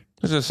way.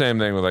 It's the same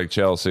thing with like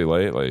Chelsea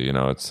lately.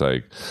 It's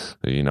like,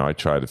 I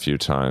tried a few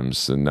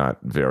times, and not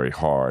very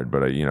hard,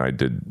 but I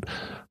did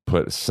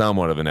put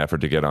somewhat of an effort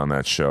to get on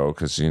that show,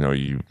 because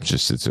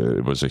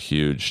it was a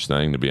huge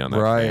thing to be on that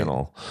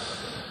panel.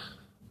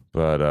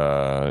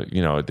 But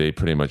they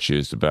pretty much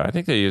used I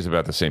think they used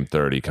about the same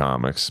 30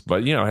 comics.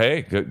 But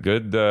hey,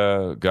 good.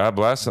 God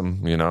bless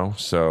them.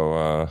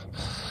 So.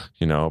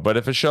 But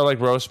if a show like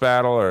Roast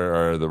Battle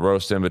or the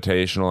Roast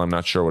Invitational, I'm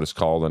not sure what it's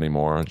called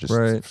anymore, just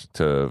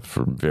for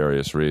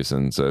various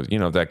reasons. If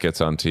that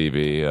gets on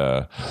TV,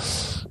 I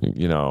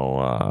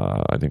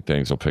think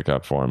things will pick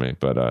up for me.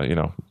 But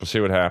we'll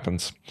see what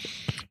happens.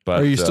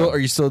 But are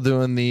you still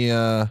doing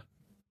the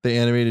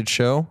animated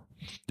show?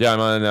 Yeah,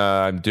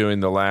 I'm doing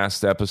the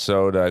last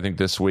episode, I think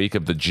this week,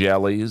 of the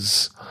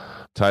Jellies,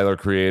 Tyler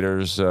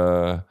Creator's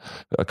a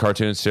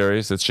cartoon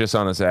series that's just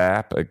on his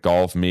app at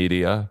Golf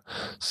Media.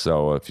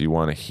 So if you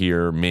want to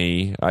hear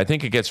me, I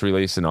think it gets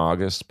released in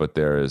August, but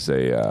there is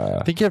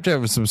I think you have to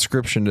have a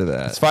subscription to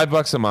that. It's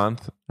 $5 a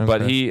month,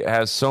 but he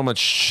has so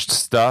much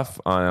stuff.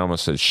 I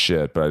almost said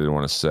shit, but I didn't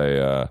want to say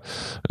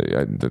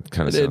that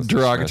kind of sounds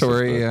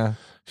derogatory. Yeah.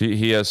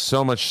 He has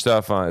so much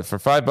stuff on for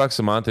 $5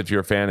 a month. If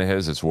you're a fan of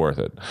his, it's worth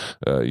it.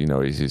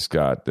 He's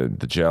got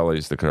the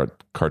Jellies, the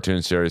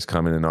cartoon series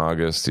coming in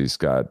August. He's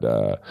got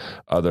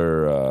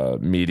other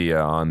media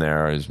on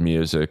there, his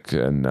music,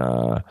 and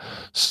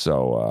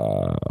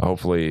so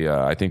hopefully,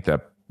 I think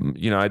that.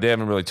 They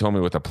haven't really told me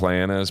what the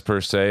plan is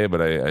per se,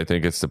 but I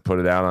think it's to put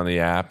it out on the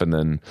app and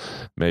then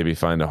maybe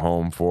find a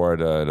home for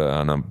it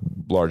on a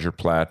larger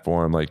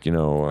platform.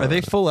 Are they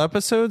full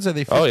episodes? Are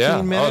they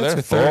 15 minutes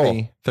or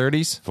 30?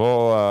 30s?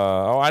 Full.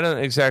 I don't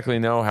exactly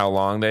know how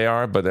long they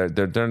are, but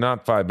they're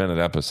not 5-minute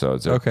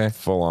episodes. They're okay.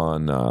 Full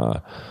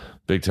on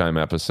big time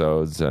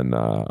episodes, and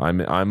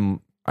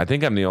I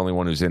think I'm the only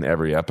one who's in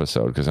every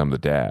episode because I'm the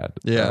dad.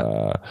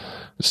 Yeah.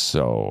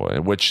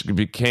 Which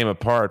became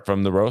apart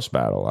from the roast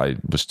battle. I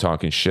was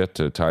talking shit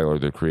to Tyler,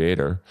 the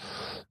Creator.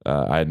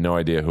 I had no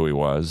idea who he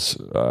was.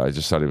 I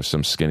just thought he was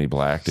some skinny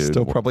black dude.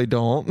 Still probably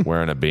don't.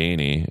 Wearing a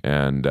beanie.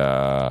 And,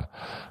 I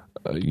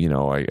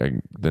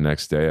the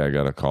next day I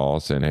got a call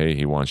saying, hey,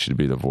 he wants you to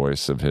be the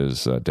voice of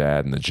his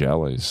dad and the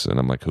Jellies. And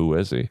I'm like, who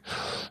is he?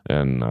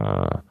 And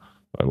I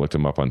looked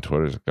him up on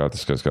Twitter. God,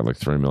 this guy's got like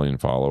 3 million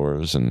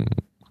followers. And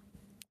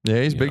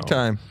yeah, he's big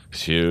time.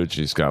 He's huge.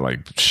 He's got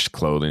like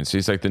clothing. So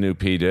he's like the new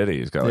P. Diddy.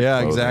 He's got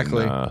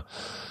exactly.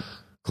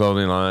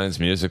 Clothing lines,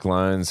 music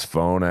lines,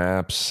 phone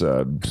apps,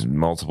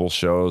 multiple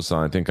shows.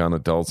 I think on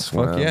Adult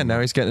Swim. Fuck yeah! Now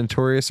he's got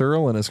Notorious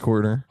Earl in his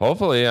corner.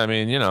 Hopefully,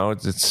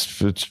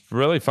 it's a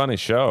really funny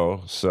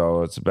show.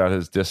 So it's about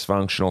his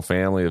dysfunctional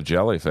family of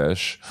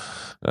jellyfish,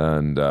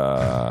 and.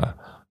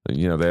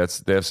 They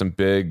have some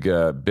big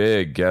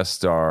guest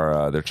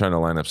star. They're trying to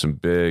line up some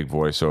big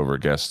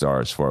voiceover guest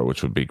stars for it,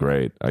 which would be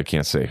great. I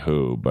can't say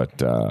who, but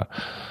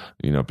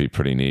it'd be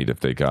pretty neat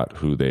if they got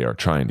who they are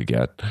trying to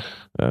get.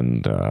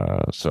 And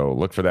so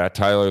look for that.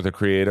 Tyler, the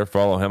Creator.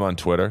 Follow him on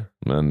Twitter,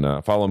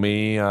 and follow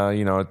me.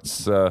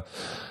 It's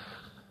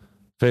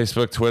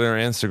Facebook, Twitter,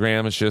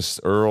 Instagram. It's just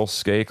Earl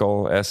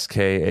Skakel,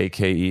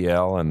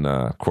 Skakel. And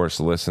of course,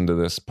 listen to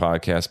this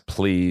podcast,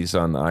 please,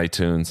 on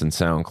iTunes and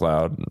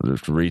SoundCloud.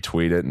 Just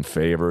retweet it and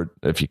favorite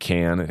if you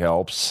can. It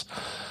helps.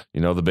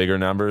 The bigger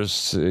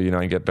numbers,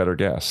 I get better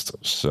guests.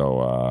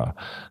 So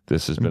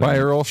this has been... Buy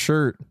Earl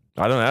shirt.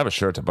 I don't have a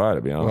shirt to buy,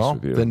 to be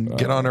honest with you. Then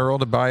get on Earl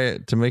to buy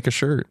it, to make a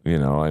shirt.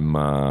 I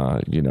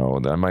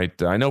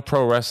know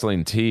Pro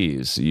Wrestling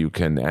Tees, you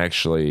can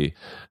actually,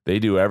 they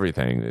do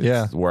everything.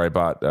 It's where I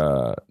bought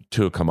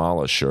 2 of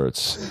Kamala's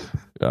shirts.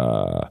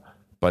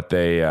 But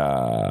they,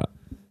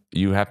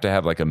 you have to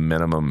have like a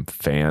minimum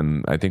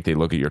fan. I think they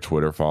look at your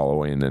Twitter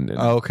following and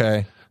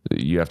okay.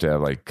 You have to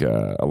have like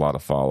a lot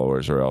of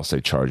followers, or else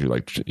they charge you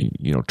like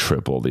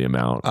triple the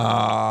amount. Oh,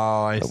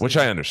 I see. Which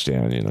I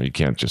understand. You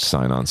can't just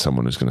sign on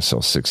someone who's going to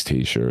sell 6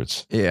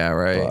 T-shirts. Yeah,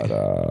 right.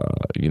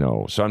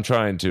 But so I'm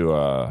trying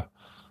to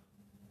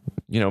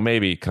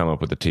maybe come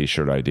up with a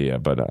T-shirt idea,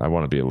 but I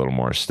want to be a little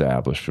more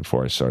established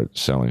before I start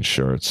selling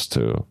shirts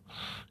to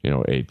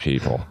 8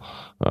 people.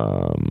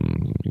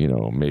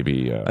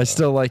 Maybe I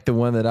still like the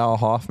one that Al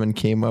Hoffman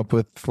came up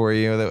with for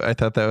you. I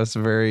thought that was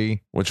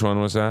very... Which one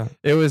was that?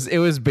 It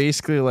was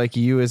basically like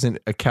you as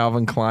a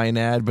Calvin Klein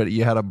ad, but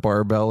you had a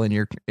barbell in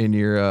your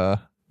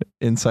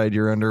inside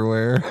your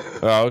underwear.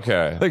 Oh,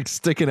 okay. Like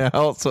sticking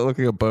out so it looked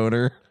like a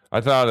boner.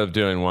 I thought of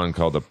doing one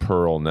called the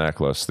Pearl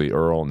Necklace, the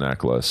Earl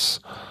Necklace.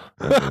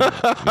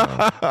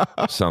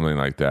 Something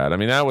like that. I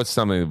mean, that was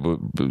something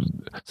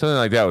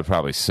like that would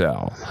probably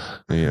sell.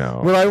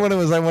 What I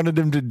wanted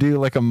him to do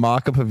like a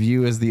mock-up of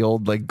you as the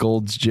old like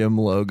Gold's Gym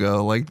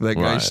logo, like that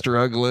guy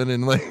struggling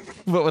and like,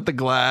 but with the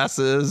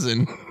glasses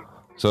and.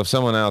 So if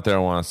someone out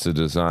there wants to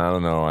design, I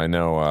don't know. I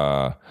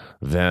know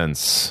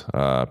Vince,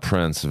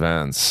 Prince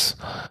Vince.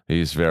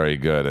 He's very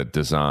good at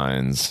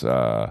designs.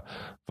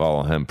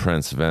 Follow him,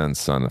 Prince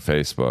Vince, on the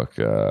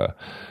Facebook.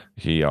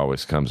 He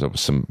always comes up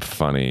with some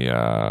funny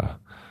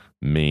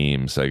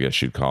memes, I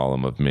guess you'd call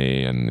them, of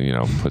me, and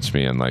puts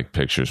me in like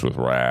pictures with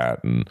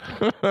Rat, and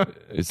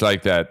it's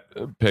like that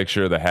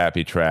picture of the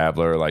Happy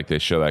Traveler, like they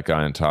show that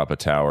guy on top of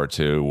Tower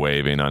 2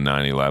 waving on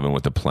 9/11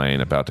 with the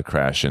plane about to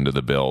crash into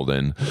the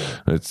building.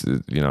 It's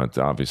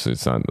obviously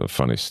it's not a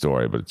funny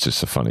story, but it's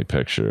just a funny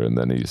picture. And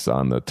then he's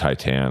on the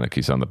Titanic.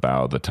 He's on the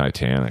bow of the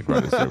Titanic,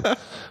 right?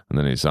 And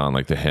then he's on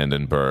like the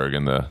Hindenburg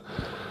and the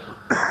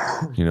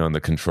in the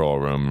control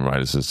room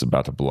right as it's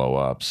about to blow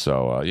up.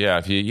 So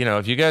if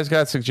you guys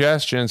got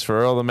suggestions for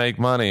Earl to make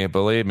money,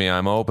 believe me,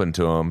 I'm open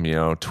to them.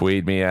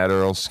 Tweet me at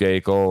Earl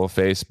Skakel,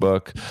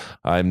 Facebook.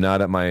 I'm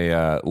not at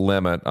my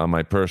limit on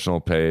my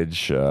personal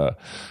page,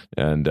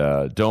 and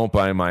don't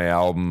buy my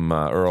album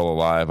Earl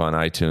Alive on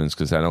iTunes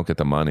because I don't get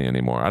the money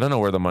anymore. I don't know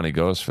where the money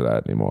goes for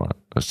that anymore.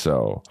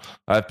 So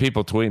I have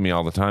people tweet me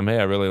all the time, hey,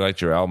 I really liked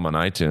your album on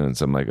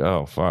iTunes. I'm like,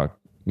 oh fuck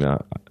yeah.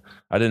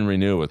 I didn't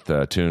renew with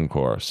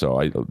TuneCore, so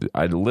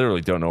I literally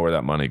don't know where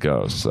that money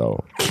goes.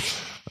 So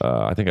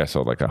I think I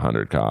sold like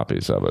 100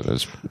 copies of it.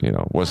 It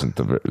wasn't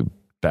the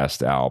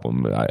best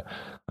album.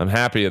 I'm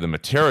happy of the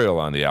material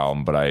on the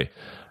album, but I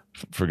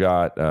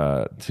forgot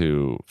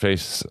to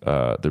face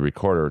the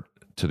recorder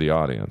to the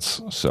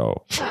audience.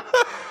 So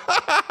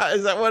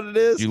Is that what it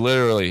is? You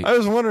literally... I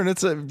was wondering.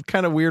 It's a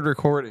kind of weird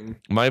recording.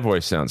 My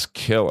voice sounds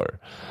killer,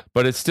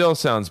 but it still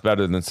sounds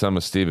better than some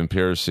of Stephen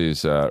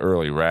Piercy's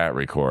early Rat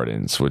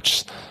recordings,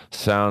 which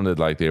sounded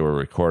like they were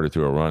recorded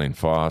through a running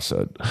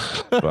faucet.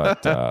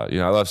 But, I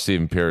love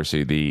Stephen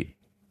Piercy, the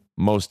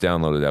most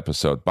downloaded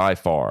episode by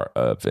far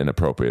of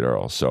Inappropriate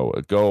Earl. So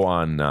go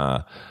on,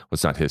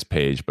 it's not his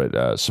page,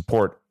 but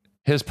support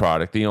his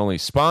product, the only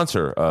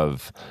sponsor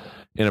of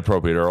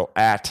Inappropriate Earl,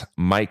 at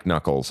Mike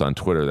Knuckles on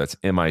Twitter. That's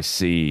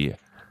MIC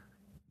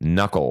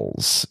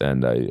Knuckles.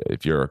 And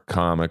if you're a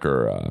comic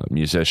or a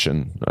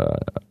musician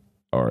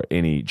or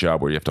any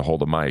job where you have to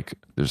hold a mic,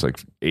 there's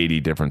like 80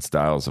 different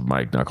styles of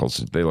Mike Knuckles.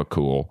 They look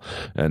cool.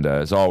 And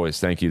as always,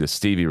 thank you to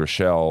Stevie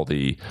Rochelle,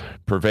 the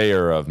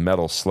purveyor of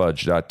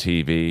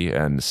metalsludge.tv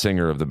and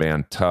singer of the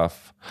band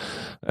Tough.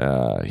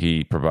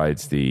 He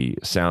provides the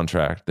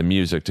soundtrack, the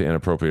music to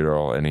Inappropriate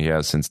Earl, and he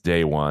has since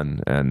day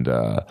one. And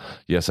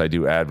yes, I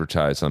do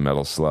advertise on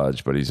Metal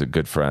Sludge, but he's a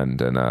good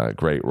friend and a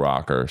great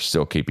rocker,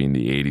 still keeping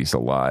the 80s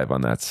alive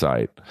on that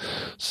site.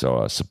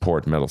 So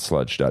support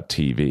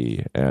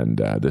metalsludge.tv. And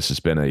this has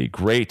been a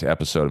great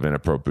episode of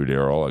Inappropriate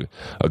Earl,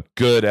 a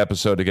good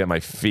episode to get my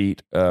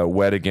feet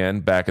wet again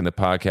back in the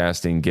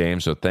podcasting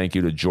game. So thank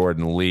you to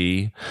Jordan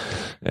Lee.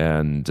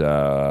 And,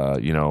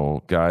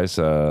 guys,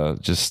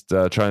 just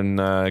try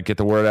and get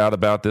the word out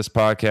about this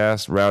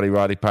podcast. Rowdy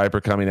Roddy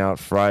Piper coming out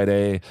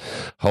Friday.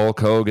 Hulk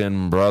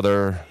Hogan,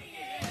 brother.